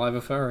to unalive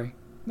a furry?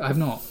 I have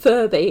not.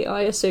 Furby,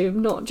 I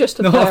assume, not just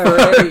a Not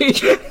furry.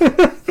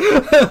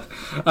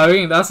 I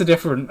mean, that's a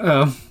different...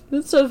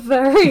 It's a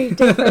very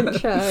different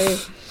show.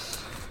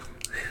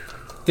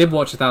 Did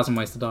watch 1,000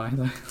 Ways to Die,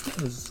 though.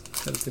 That was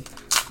good.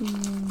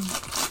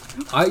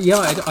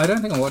 I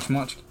don't think I watched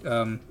much...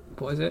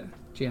 what is it?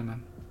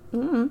 GMM. I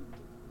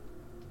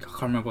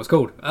can't remember what it's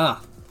called.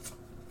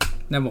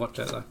 Never watched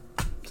it, though.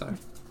 So...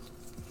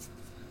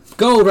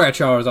 Gold Rare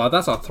Charizard,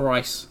 that's our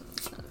thrice.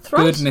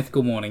 Good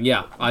mythical morning.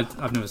 Yeah,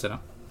 I've never seen it.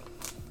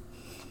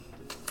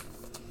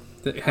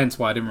 Hence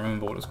why I didn't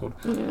remember what it was called.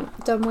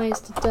 Dumb Ways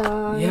to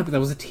Die. Yeah, but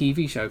there was a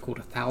TV show called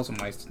 1,000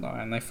 Ways to Die,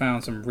 and they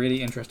found some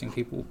really interesting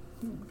things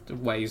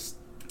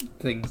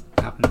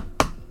happen,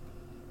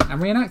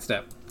 and reenacted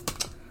it.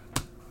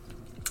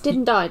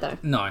 Didn't die though.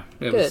 No,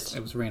 it was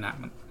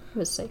reenactment. It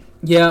was safe.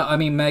 Yeah, I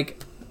mean,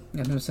 Meg,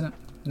 I've never seen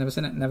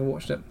it. Never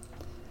watched it.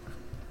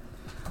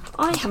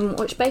 I haven't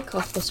watched Bake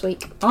Off this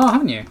week. Oh,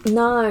 haven't you?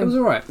 No. It was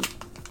alright.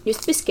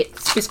 It's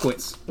biscuits.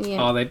 Biscuits.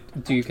 Yeah. Oh,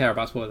 do you care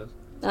about spoilers?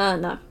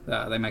 No.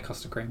 They make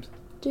custard creams.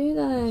 Do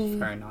they?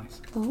 Very nice.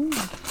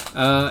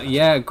 Oh.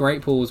 Yeah,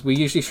 great pulls. We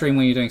usually stream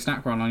when you're doing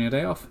snack run on your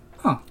day off.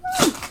 Oh.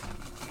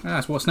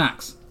 Nice. What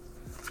snacks?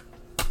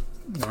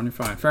 You're on your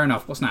phone. Fair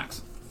enough. What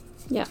snacks?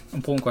 Yeah.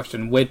 Important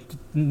question. We're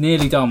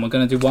nearly done. We're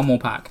going to do one more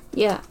pack.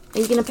 Yeah. Are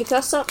you going to pick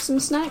us up some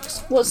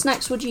snacks? What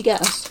snacks would you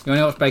get us? You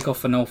only watch Bake Off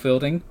for Noel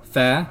Fielding.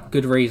 Fair.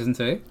 Good reason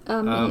to.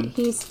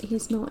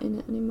 He's not in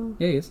it anymore.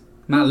 Yeah, he is.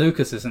 Matt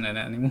Lucas isn't in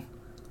it anymore.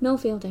 Noel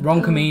Fielding.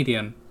 Wrong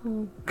comedian.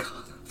 Oh.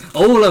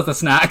 All of the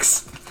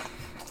snacks.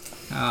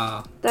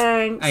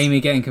 Thanks. Amy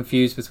getting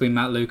confused between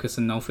Matt Lucas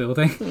and Noel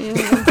Fielding.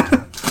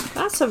 Yeah.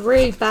 That's a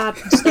really bad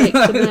mistake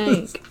to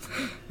make.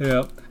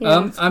 Yeah.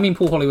 I mean,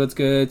 Paul Hollywood's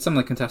good. Some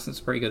of the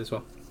contestants are pretty good as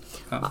well.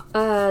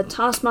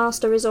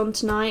 Taskmaster is on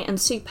tonight, and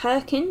Sue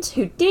Perkins,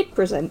 who did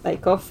present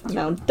Bake Off,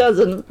 now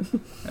doesn't.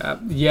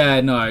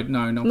 No, not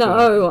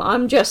No,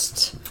 I'm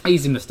just...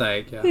 Easy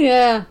mistake, yeah.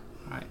 Yeah.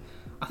 Right.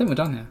 I think we're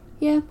done here.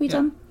 Yeah, we're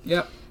done.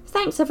 Yep.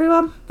 Thanks,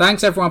 everyone.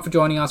 Thanks, everyone, for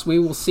joining us. We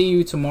will see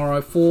you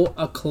tomorrow, 4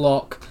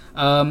 o'clock.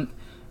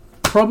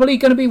 Probably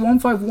going to be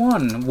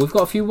 151. We've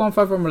got a few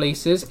 151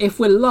 releases. If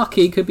we're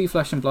lucky, could be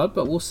Flesh and Blood,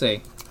 but we'll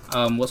see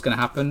what's going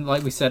to happen.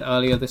 Like we said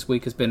earlier, this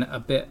week has been a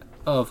bit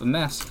of a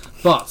mess.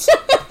 But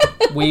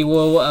we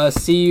will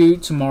see you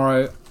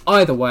tomorrow.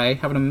 Either way,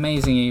 have an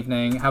amazing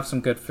evening. Have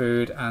some good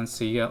food, and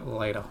see you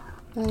later.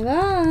 Bye-bye.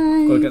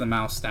 Got to get the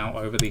mouse now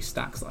over these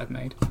stacks that I've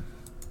made.